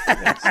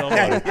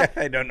 Saltwater.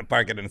 I don't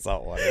park it in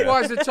salt water.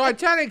 Why is the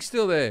Titanic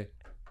still there?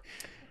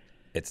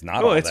 It's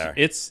not Oh, all it's there.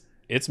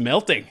 it's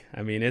melting.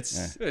 I mean,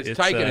 it's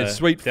taking its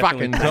sweet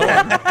definitely-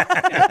 fucking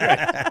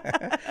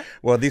time.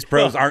 Well, these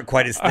probes aren't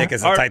quite as thick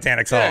as the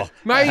Titanic's hull.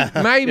 Maybe Yeah,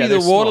 the they're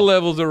water small.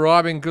 levels are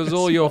rising because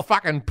all your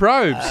fucking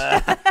probes.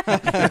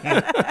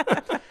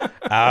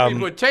 You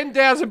put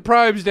 10,000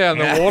 probes down,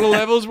 the water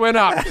levels went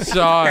up.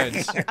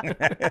 Science.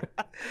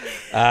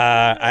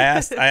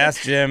 I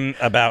asked Jim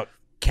about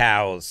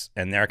cows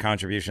and their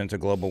contribution to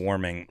global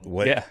warming.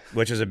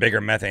 Which is a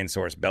bigger methane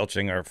source,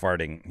 belching or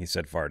farting? He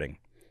said farting.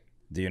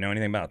 Do you know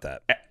anything about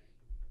that?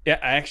 Yeah,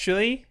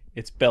 actually,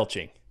 it's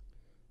belching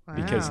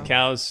because Wow.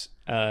 cows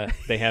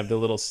they have the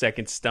little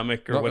second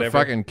stomach or Not the whatever.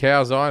 fucking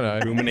cows I know.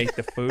 Ruminate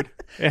the food.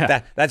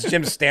 Yeah. That's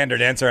Jim's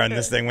standard answer on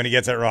this thing when he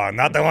gets it wrong.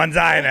 Not the ones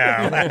I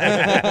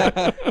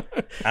know.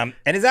 And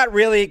is that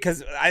really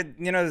because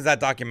there's that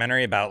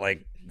documentary about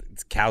like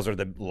cows are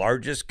the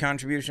largest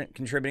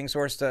contributing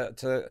source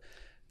to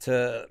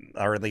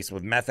or at least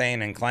with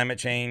methane and climate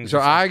change. So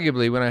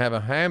arguably, when I have a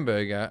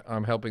hamburger,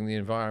 I'm helping the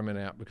environment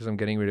out because I'm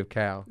getting rid of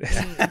cow.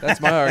 That's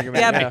my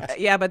argument.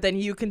 Yeah, but then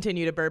you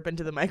continue to burp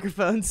into the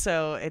microphone,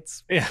 so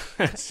it's Yeah.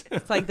 it's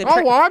like the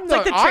Oh, well, I'm it's not.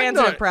 like the I'm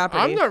transitive not,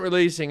 property. I'm not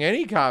releasing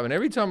any carbon.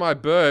 Every time I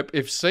burp,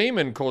 if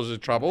semen causes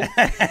trouble,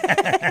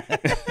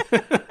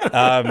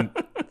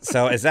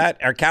 So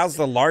are cows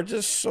the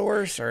largest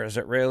source, or is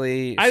it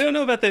really? I don't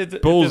know about the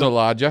bulls are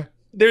larger.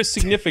 There's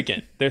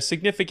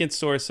significant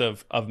source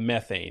of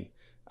methane.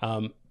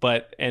 And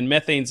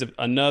methane's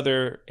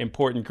another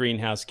important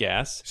greenhouse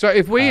gas. So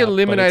if we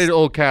eliminated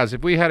all cows,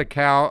 if we had a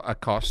cow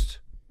cost,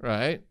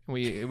 right?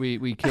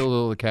 We killed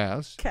all the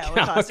cows. Cow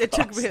it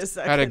took me a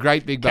second. Had a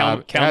great big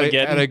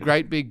had a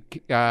great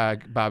big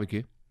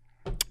barbecue.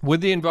 Would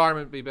the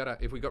environment be better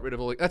if we got rid of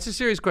all? That's a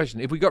serious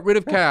question. If we got rid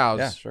of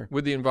cows, sure.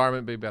 Would the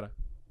environment be better?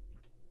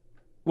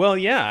 Well,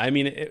 yeah. I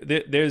mean,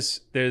 there's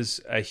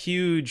a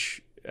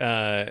huge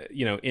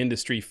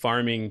industry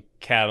farming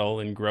cattle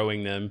and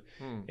growing them,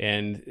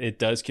 and it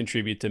does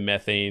contribute to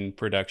methane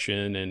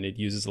production, and it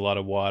uses a lot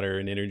of water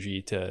and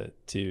energy to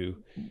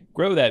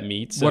grow that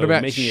meat. So what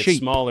about making sheep? It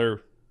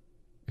smaller?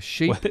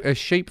 Are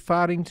sheep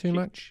farting too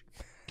much?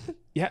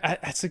 Yeah,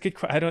 that's a good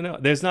question. I don't know.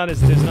 There's not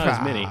as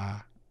many,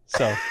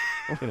 so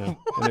and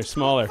they're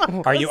smaller.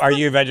 Are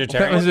you a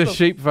vegetarian? That was a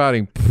sheep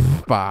farting.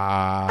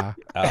 Bah.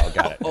 Oh,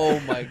 got it. Oh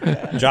my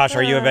god. Josh,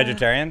 are you a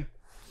vegetarian?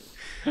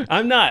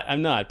 I'm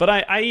not. But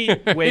I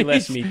eat way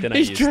less meat than I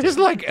used to. He's dressed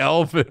like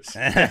Elvis.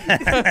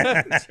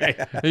 That's right.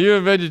 Are you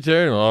a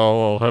vegetarian?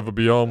 Oh, I'll have a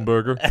Beyond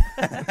Burger.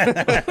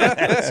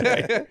 That's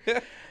right.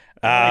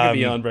 I like a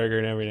Beyond Burger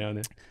and every now and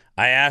then.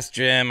 I asked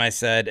Jim, I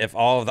said, if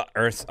all of the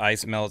Earth's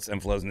ice melts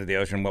and flows into the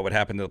ocean, what would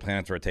happen to the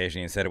planet's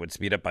rotation? He said it would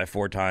speed up by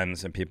 4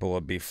 times and people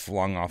would be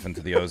flung off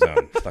into the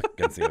ozone, stuck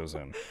against the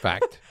ozone.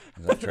 Fact.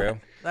 Is that true?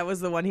 That was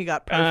the one he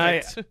got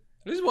perfect.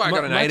 This is why I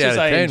got an 8 much out as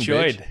of I 10,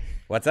 enjoyed, bitch.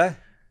 What's that?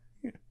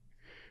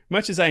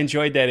 Much as I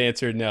enjoyed that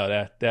answer,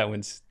 no, that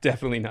one's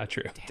definitely not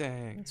true.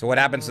 Dang. So what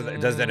happens?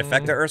 Does it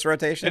affect the Earth's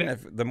rotation?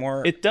 If the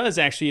more It does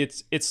actually.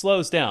 It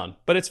slows down,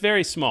 but it's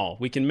very small.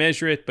 We can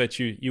measure it, but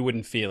you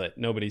wouldn't feel it.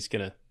 Nobody's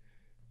gonna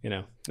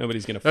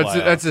fly.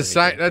 That's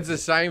the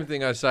same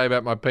thing I say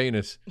about my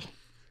penis.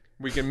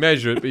 We can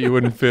measure it, but you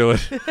wouldn't feel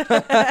it.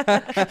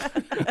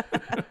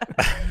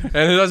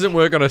 And it doesn't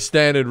work on a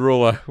standard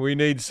ruler. We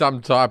need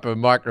some type of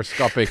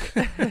microscopic.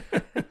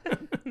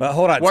 But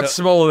hold on. What's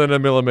smaller than a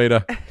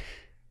millimeter?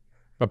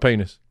 My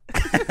penis.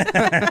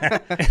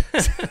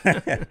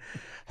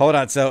 Hold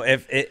on. So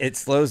if it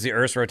slows the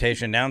Earth's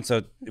rotation down,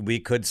 so we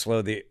could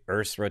slow the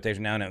Earth's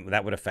rotation down, and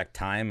that would affect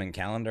time and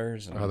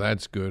calendars. Oh,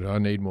 that's good. I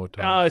need more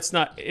time. No, it's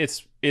not.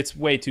 It's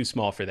way too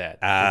small for that.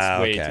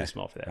 It's way too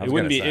small for that. It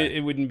wouldn't be.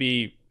 It wouldn't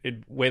be.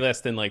 Way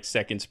less than like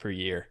seconds per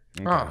year.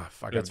 Okay. Oh,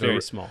 fuck. It's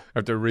very small. I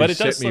have to but it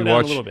does reset slow me down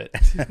watch. a little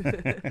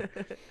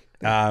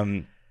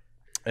bit.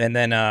 And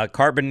then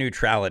carbon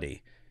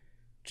neutrality.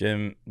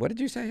 Jim, what did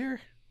you say here?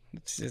 I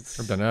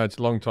don't know. It's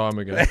a long time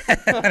ago. I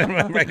don't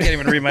remember. I can't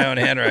even read my own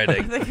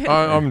handwriting.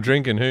 I'm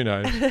drinking. Who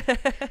knows?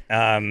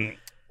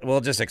 Well,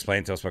 just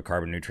explain to us what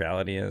carbon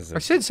neutrality is. I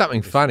said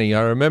something funny.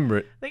 I remember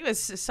it. I think it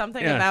was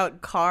something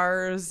about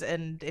cars,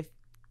 and if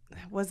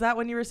was that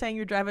when you were saying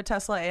you drive a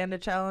Tesla and a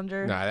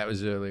Challenger? No, that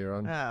was earlier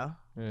on. Oh.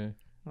 Yeah.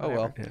 Oh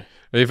well. Yeah.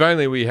 If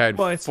only we had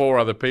 4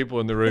 other people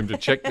in the room to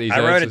check these.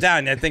 I wrote answers. it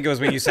down. I think it was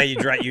when you say you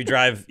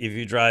drive if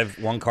you drive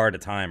one car at a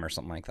time or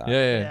something like that.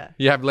 Yeah.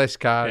 You have less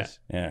cars.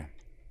 Yeah.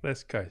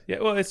 Less cars. Yeah.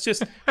 Well, it's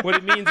just what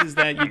it means is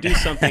that you do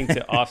something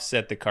to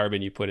offset the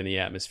carbon you put in the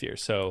atmosphere.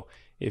 So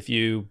if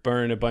you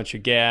burn a bunch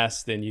of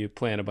gas, then you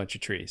plant a bunch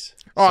of trees.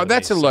 Oh, So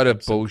that's they a load suck of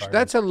up some bullshit. carbon.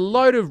 That's a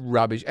load of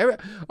rubbish.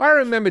 I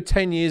remember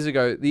 10 years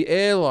ago, the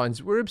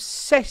airlines were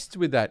obsessed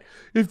with that.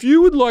 If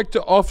you would like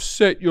to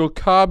offset your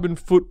carbon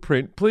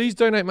footprint, please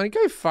donate money.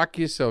 Go fuck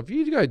yourself.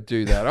 You go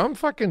do that. I'm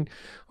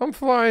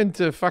flying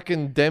to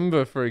fucking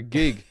Denver for a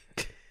gig.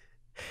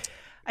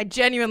 I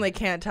genuinely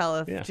can't tell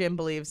if Jim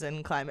believes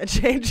in climate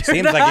change.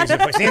 Seems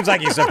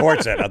like he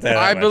supports it. I'll tell you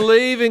I that much.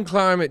 believe in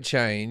climate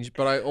change,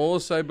 but I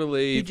also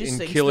believe just in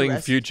thinks the killing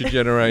rest- future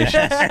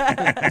generations.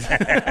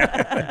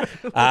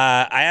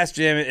 I asked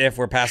Jim if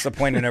we're past the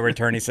point of no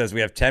return. He says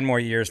we have 10 more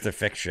years to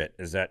fix shit.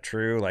 Is that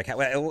true? Like,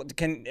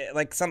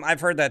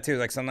 I've heard that too.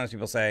 Like sometimes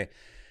people say,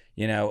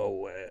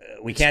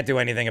 we can't do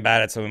anything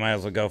about it, so we might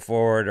as well go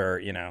forward.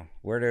 Or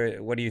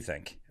what do you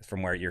think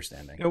from where you're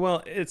standing?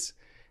 Well, it's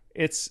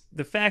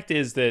the fact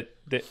is that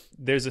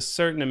there's a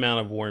certain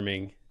amount of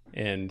warming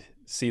and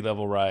sea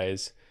level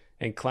rise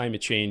and climate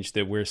change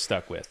that we're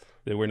stuck with,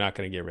 that we're not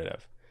going to get rid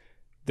of.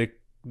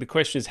 The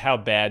question is, how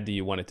bad do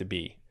you want it to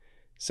be?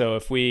 So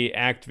if we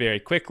act very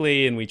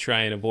quickly and we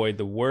try and avoid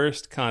the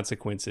worst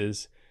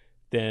consequences,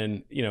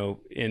 then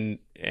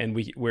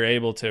we're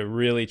able to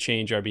really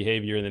change our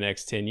behavior in the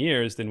next 10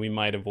 years, then we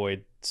might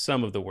avoid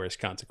some of the worst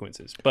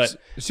consequences. But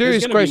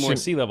Serious there's going to be question. more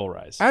sea level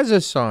rise As a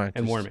scientist,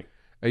 and warming.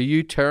 are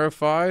you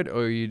terrified,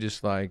 or are you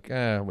just like,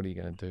 what are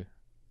you going to do?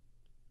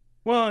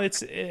 Well,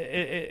 it's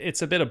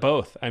a bit of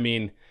both. I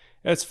mean,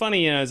 it's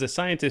funny, as a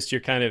scientist,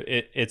 you're kind of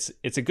it's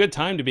a good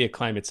time to be a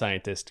climate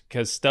scientist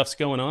because stuff's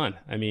going on.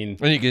 I mean,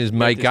 And you can just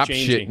make Earth is up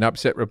changing. shit and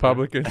upset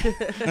Republicans.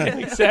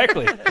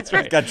 Exactly. That's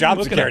right. Got job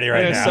Look at security it.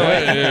 right Yeah,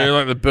 now. so-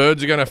 Like the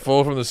birds are going to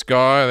fall from the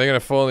sky, they're going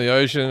to fall in the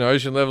ocean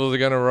levels are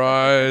going to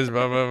rise,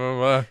 blah, blah,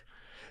 blah,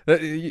 blah.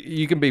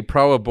 You can be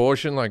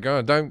pro-abortion, like,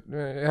 don't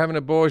have an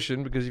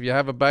abortion because if you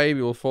have a baby,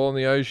 it will fall in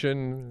the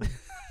ocean.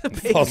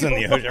 Falls in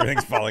the ocean.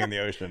 Everything's falling in the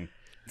ocean.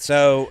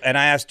 So, and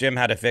I asked Jim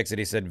how to fix it.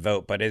 He said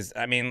vote, but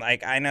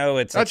I know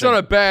it's. That's not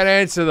a bad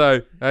answer,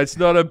 though. That's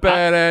not a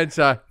bad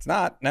answer. It's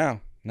not. No,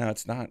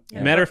 it's not.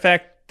 Yeah. Matter of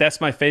fact, that's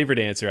my favorite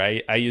answer.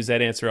 I use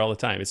that answer all the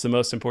time. It's the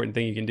most important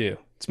thing you can do.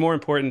 It's more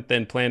important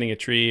than planting a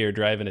tree or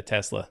driving a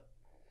Tesla,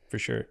 for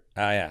sure.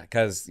 Oh, yeah,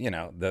 because,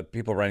 the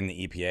people running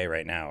the EPA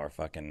right now are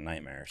fucking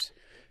nightmares.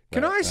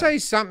 Can I say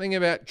something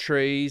about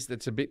trees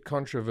that's a bit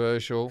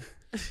controversial?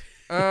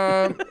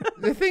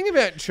 The thing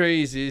about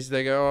trees is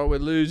they go, oh, we're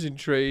losing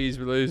trees,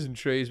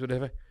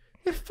 whatever.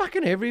 They're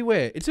fucking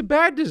everywhere. It's a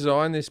bad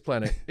design, this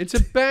planet. It's a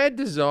bad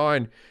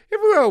design.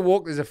 Everywhere I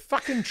walk, there's a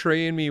fucking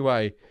tree in me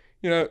way.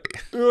 I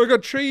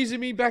got trees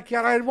in me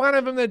backyard. I had one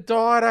of them that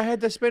died. I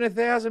had to spend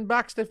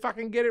 $1,000 to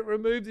fucking get it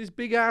removed, this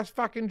big-ass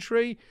fucking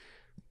tree.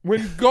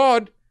 When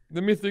God,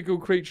 the mythical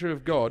creature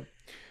of God,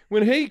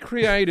 when he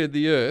created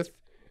the earth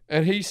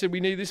and he said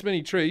we need this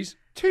many trees,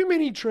 too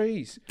many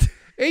trees.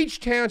 Each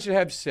town should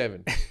have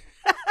 7.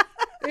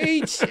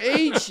 Each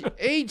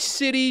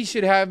city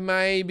should have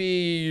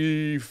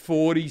maybe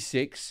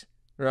 46,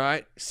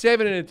 right?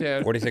 7 in a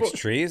town. 46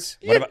 trees?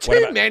 Yeah,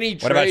 too many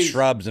trees. What about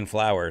shrubs and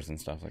flowers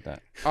and stuff like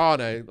that? Oh,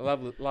 no.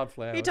 Love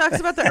flowers. He talks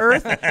about the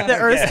Earth's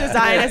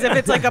design as if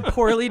it's like a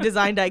poorly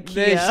designed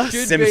IKEA.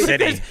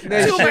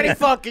 SimCity. Too many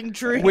fucking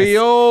trees. We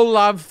all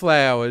love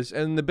flowers,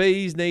 and the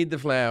bees need the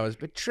flowers,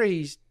 but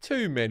trees,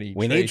 too many.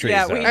 We need trees,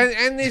 Yeah, though.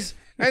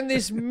 And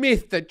this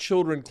myth that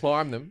children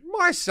climb them.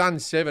 My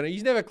son's 7.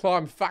 He's never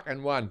climbed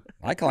fucking one.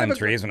 I climbed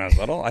trees when I was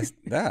little.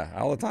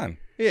 All the time.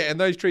 Yeah, and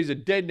those trees are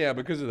dead now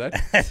because of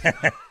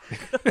that.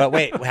 But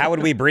wait, how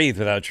would we breathe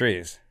without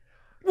trees?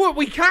 Well,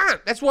 we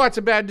can't. That's why it's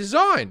a bad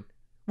design.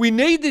 We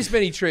need this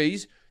many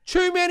trees.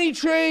 Too many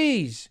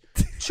trees.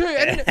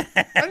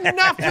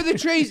 Enough for the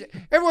trees.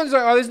 Everyone's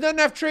like, oh, there's not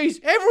enough trees.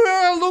 Everywhere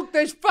I look,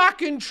 there's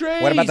fucking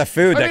trees. What about the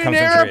food that comes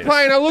in from an trees?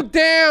 airplane, I look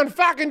down,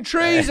 fucking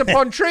trees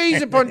upon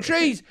trees upon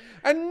trees.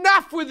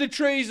 Enough with the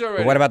trees already.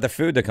 But what about the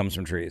food that comes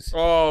from trees?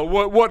 Oh,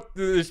 what?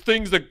 There's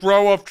things that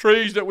grow off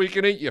trees that we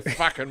can eat, you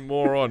fucking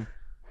moron.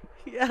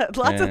 Yeah,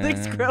 lots of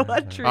things grow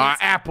on trees.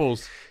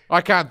 Apples. I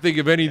can't think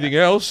of anything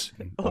else.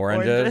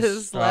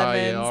 Oranges.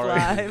 Lemons,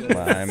 orange.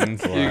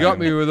 limes. You got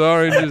me with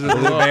oranges and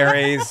limes.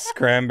 Blueberries,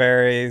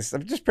 cranberries,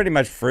 just pretty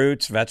much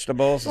fruits,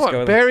 vegetables. Let's go What,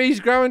 with berries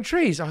growing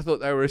trees? I thought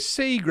they were a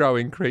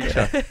sea-growing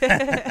creature.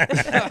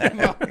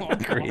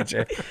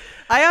 creature.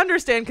 I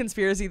understand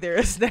conspiracy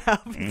theorists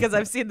now because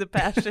I've seen the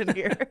passion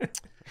here.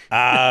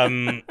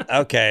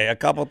 Okay, a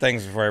couple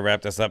things before I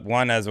wrap this up.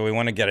 One is we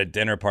want to get a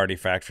dinner party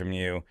fact from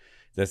you.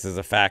 This is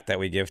a fact that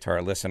we give to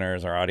our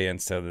listeners, our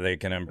audience, so that they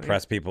can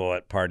impress people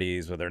at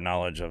parties with their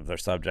knowledge of their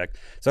subject.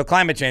 So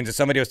climate change, if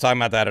somebody was talking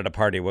about that at a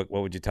party, what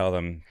would you tell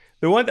them?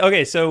 So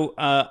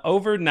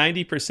over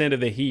 90%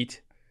 of the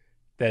heat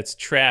that's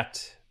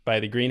trapped by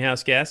the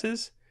greenhouse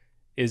gases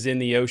is in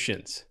the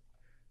oceans.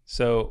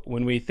 So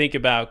when we think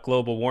about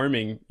global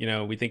warming,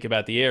 we think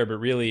about the air, but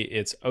really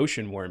it's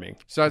ocean warming.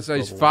 So it's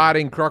those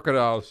farting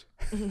crocodiles.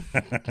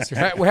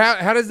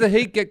 How does the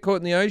heat get caught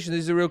in the ocean?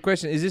 This is a real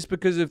question. Is this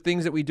because of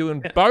things that we do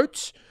in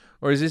boats?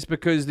 Or is this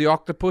because the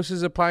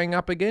octopuses are playing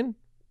up again?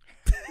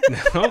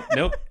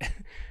 Nope.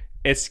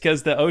 It's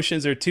because the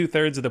oceans are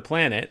 2/3 of the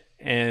planet.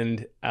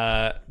 And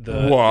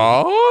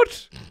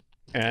What?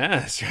 Yeah,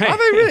 that's right. Are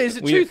they really? Is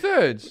it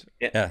 2/3?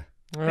 Yeah.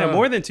 Yeah,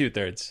 more than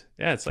 2/3.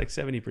 Yeah, it's like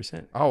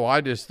 70%. Oh, I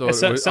just thought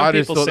Some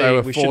they people say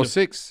were we should've-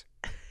 4/6.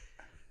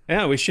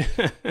 Yeah, we should.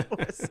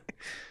 4/6.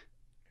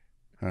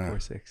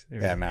 6.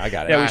 Yeah, man, I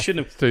got it. Yeah, we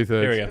shouldn't have. 2/3.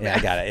 There we go. Yeah, I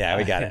got it. Yeah,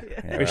 we got it.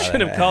 Yeah, We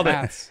shouldn't have called it.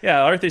 Maths.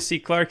 Yeah, Arthur C.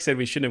 Clarke said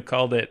we shouldn't have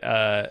called it.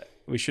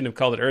 We shouldn't have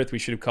called it Earth. We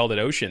should have called it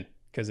ocean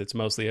because it's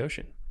mostly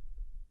ocean.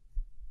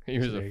 He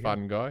was a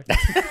fun guy.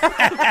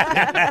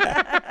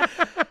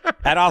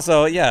 And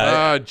also,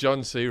 yeah.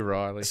 John C.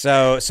 Reilly.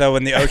 So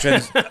when the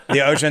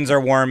oceans are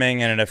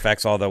warming and it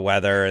affects all the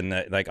weather and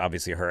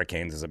obviously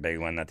hurricanes is a big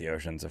one that the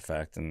oceans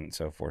affect and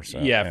so forth. So,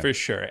 yeah, for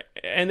sure.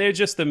 And they're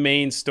just the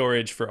main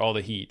storage for all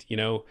the heat.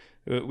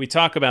 We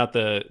talk about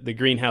the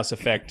greenhouse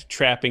effect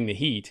trapping the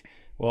heat.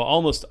 Well,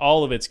 almost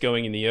all of it's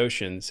going in the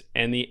oceans,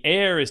 and the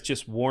air is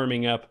just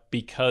warming up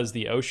because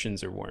the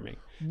oceans are warming.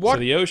 So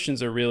the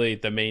oceans are really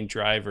the main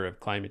driver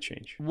of climate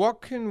change.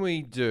 What can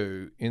we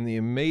do in the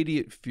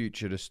immediate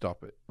future to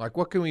stop it? Like,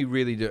 what can we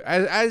really do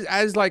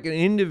as like an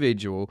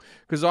individual?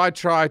 Because I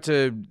try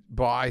to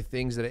buy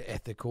things that are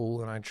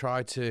ethical, and I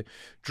try to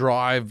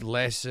drive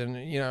less, and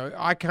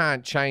I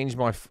can't change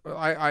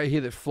I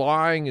hear that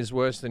flying is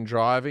worse than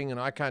driving, and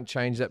I can't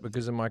change that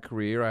because of my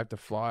career. I have to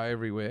fly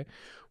everywhere.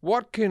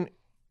 What can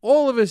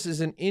all of us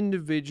as an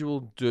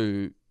individual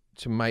do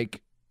to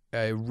make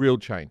a real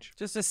change?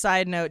 Just a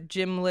side note,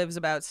 Jim lives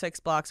about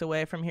 6 blocks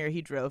away from here.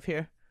 He drove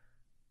here.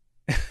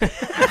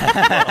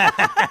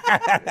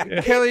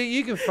 Kelly,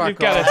 you can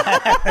fuck off.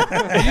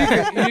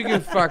 You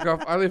can fuck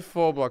off. I live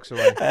 4 blocks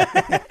away.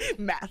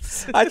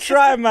 Maths. I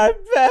try my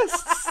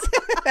best.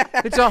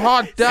 It's a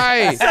hot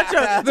day.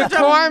 The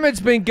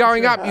climate's been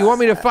going up. You want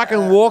me to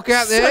fucking walk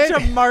out there?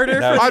 Such a martyr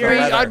No, for it's the your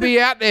earth. I'd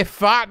be out there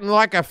farting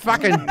like a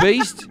fucking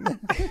beast.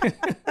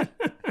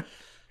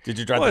 Did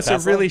you drive Well, the it's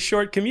Tesla? a really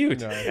short commute.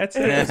 That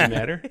doesn't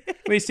matter.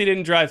 At least he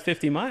didn't drive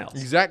 50 miles.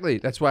 Exactly.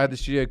 That's why I had the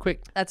studio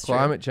quick. That's true.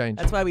 Climate change.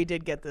 That's why we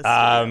did get this.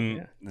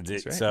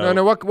 That's right. So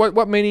No.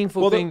 What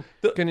meaningful Well, thing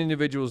can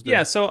individuals do?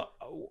 Yeah, so,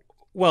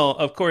 well,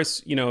 of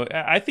course,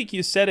 I think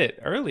you said it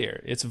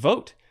earlier. It's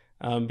vote.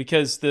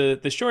 Because the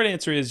short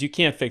answer is you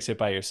can't fix it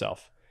by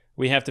yourself.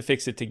 We have to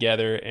fix it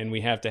together, and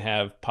we have to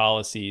have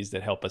policies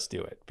that help us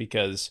do it.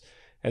 Because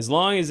as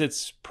long as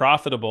it's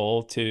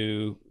profitable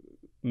to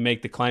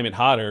make the climate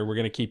hotter, we're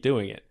going to keep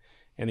doing it.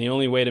 And the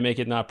only way to make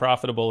it not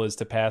profitable is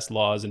to pass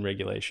laws and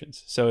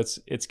regulations. So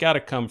it's got to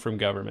come from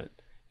government.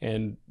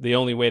 And the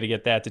only way to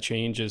get that to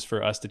change is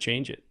for us to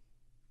change it.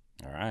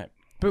 all right.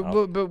 But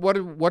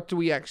what do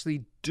we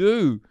actually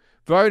do?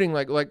 Voting,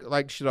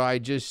 like, should I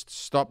just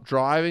stop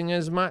driving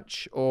as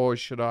much, or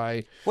should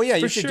I? Well, yeah,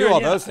 you For should sure, do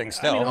all yeah. those things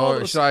still. I mean, all Or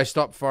those- should I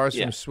stop Forrest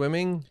Yeah. from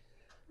swimming?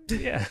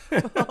 Yeah.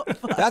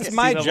 That's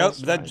my Sea joke.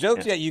 level's The fine.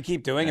 joke that you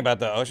keep doing about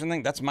the ocean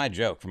thing, that's my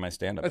joke for my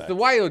stand-up That's act. the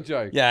whale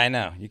joke. Yeah, I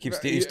know. You keep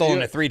You- you've stolen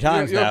you- it 3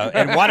 times you're- now,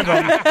 and one of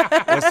them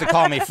was to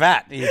call me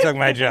fat. You took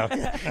my joke.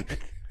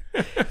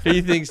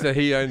 He thinks that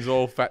he owns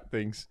all fat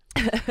things.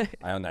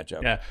 I own that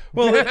joke. Yeah.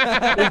 Well,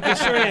 the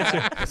short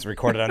answer. It's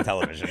recorded on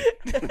television.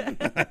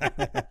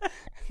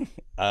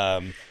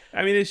 I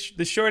mean,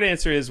 the short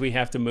answer is we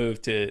have to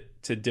move to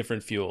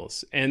different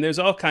fuels, and there's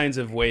all kinds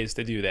of ways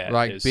to do that.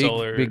 Like There's big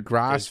solar, big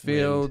grass there's wind.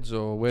 fields,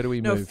 or where do we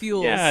No move?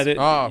 fuels. Yeah,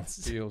 Oh,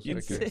 fields.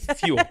 it's Okay.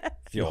 fuel.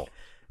 Fuel.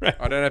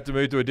 I don't have to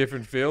move to a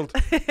different field.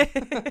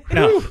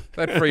 No,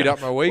 That freed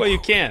up my week. well, you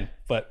can,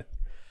 but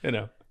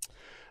But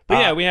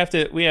yeah, we have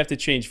to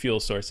change fuel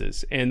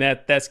sources, and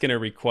that's going to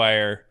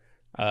require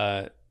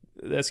the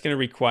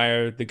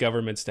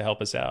governments to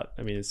help us out.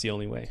 I mean, it's the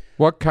only way.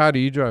 What car do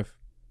you drive?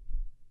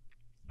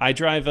 I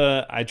drive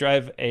a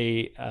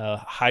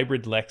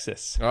hybrid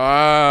Lexus.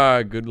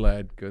 Ah, good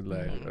lad.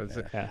 That's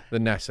Yeah. the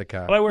NASA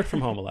car. But I work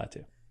from home a lot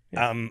too.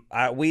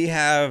 We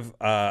have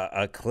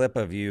a clip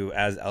of you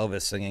as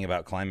Elvis singing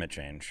about climate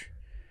change.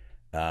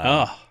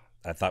 Oh,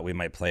 I thought we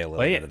might play a little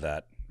Play bit it. of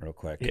that real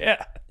quick.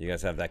 yeah. You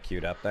guys have that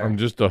queued up there? I'm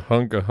just a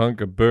hunk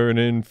of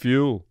burning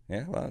fuel.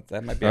 Yeah, well,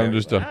 that might be. I'm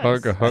just a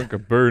hunk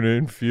of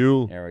burning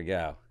fuel. Here we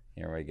go.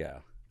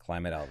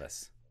 Climate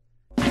Elvis.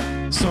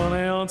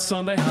 Sunny on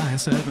Sunday, high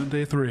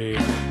 73.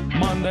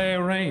 Monday,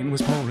 rain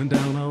was pouring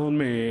down on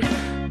me.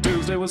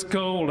 Tuesday was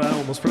cold, I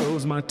almost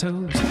froze my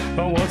toes.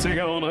 Oh, what's it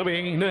gonna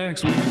be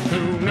next week?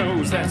 Who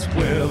knows? That's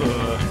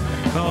weather.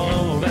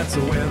 Oh, that's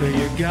the weather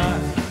you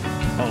got.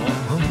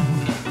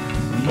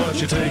 But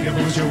you take a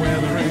bunch of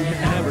weather and you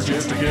average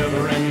it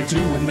together and you're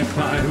doing the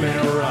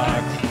climate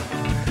rock.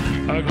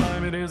 A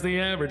climate is the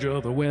average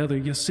of the weather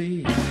you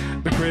see.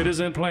 The critters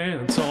and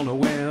plants all know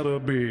where to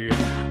be.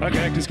 A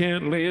cactus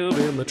can't live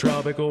in the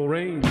tropical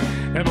rain,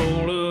 and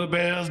polar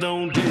bears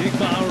don't dig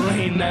by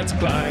rain. That's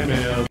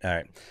climate. All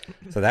right.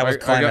 So that was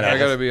climate I Elvis.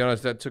 got to be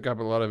honest, that took up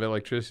a lot of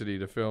electricity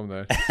to film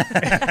that.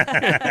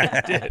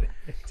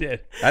 It did.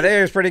 I think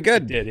it was pretty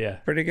good. Did, yeah.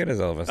 Pretty good as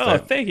Elvis. Oh,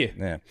 thank you.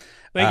 Yeah.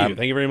 Thank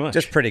you very much.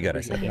 Just pretty good,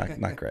 I said.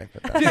 Not great.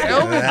 But Did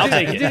Elvis, I'll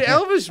take it. did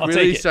Elvis I'll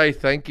really take it. say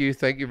thank you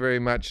very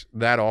much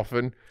that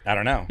often? I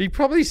don't know. He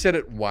probably said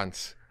it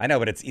once. I know,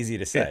 but it's easy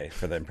to say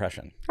for the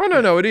impression. Oh,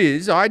 no, it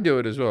is. I do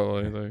it as well.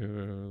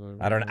 I'm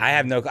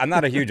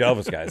not a huge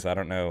Elvis guy, so I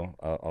don't know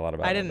a lot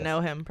about I didn't Elvis.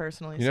 know him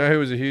personally. You know who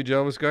was a huge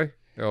Elvis guy?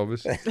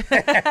 Elvis.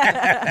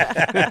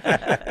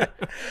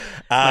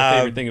 my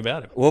favorite thing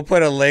about it. We'll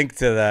put a link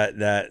to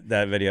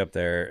that video up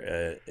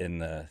there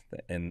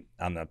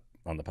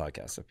on the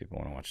podcast if people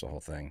want to watch the whole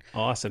thing.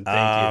 Awesome.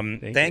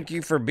 Thank you. Thank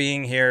you for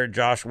being here,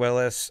 Josh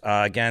Willis.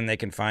 Again, they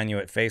can find you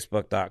at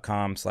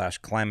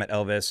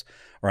facebook.com/climateelvis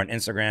or on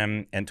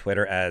Instagram and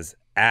Twitter as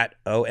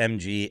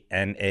 @OMGNASA.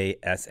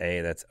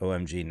 That's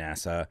OMG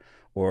NASA.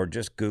 Or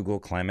just Google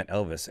Climate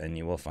Elvis and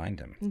you will find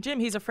him. Jim,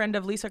 he's a friend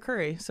of Lisa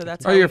Curry, so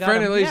that's. Oh, how you're a we got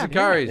friend him. of Lisa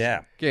Curry's?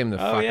 Yeah. Get him the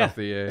Oh, fuck yeah. off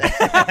the air.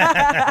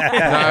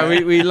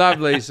 No, we love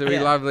Lisa. We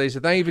love Lisa.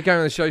 Thank you for coming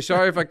on the show.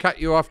 Sorry if I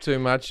cut you off too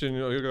much and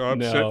you're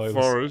upset No, it was-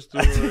 Forrest.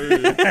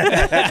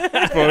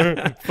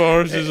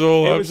 Forrest is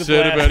all It was a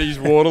upset blast. about his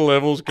water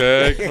levels,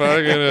 Gag.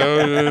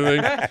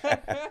 Fucking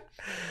hell.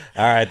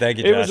 All right, thank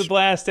you, It Josh. was a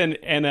blast,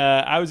 and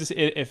I was just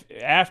if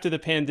after the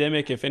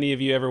pandemic, if any of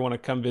you ever want to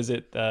come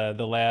visit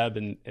the lab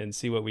and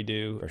see what we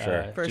do, For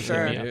sure. For just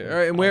sure. hit me up. All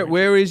right, and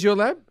where is your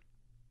lab?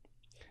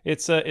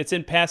 It's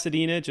in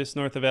Pasadena, just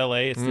north of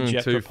LA. It's the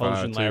Jet Too far,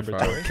 Propulsion too far,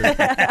 Laboratory. too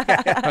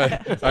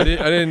far. I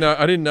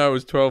didn't know it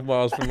was 12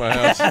 miles from my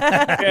house.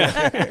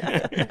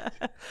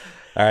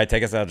 All right,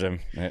 take us out, Jim.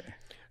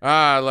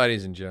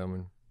 Ladies and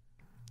gentlemen,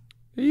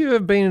 have you ever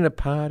been in a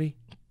party,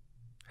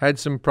 had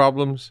some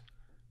problems,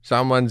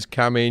 someone's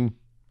come in,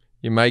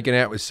 you're making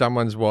out with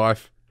someone's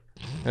wife,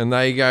 and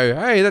they go,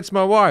 "Hey, that's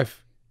my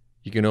wife."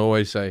 You can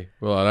always say,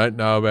 "Well, I don't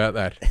know about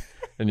that,"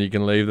 and you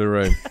can leave the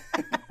room.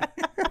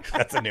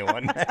 That's a new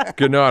one.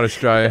 Good night,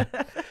 Australia.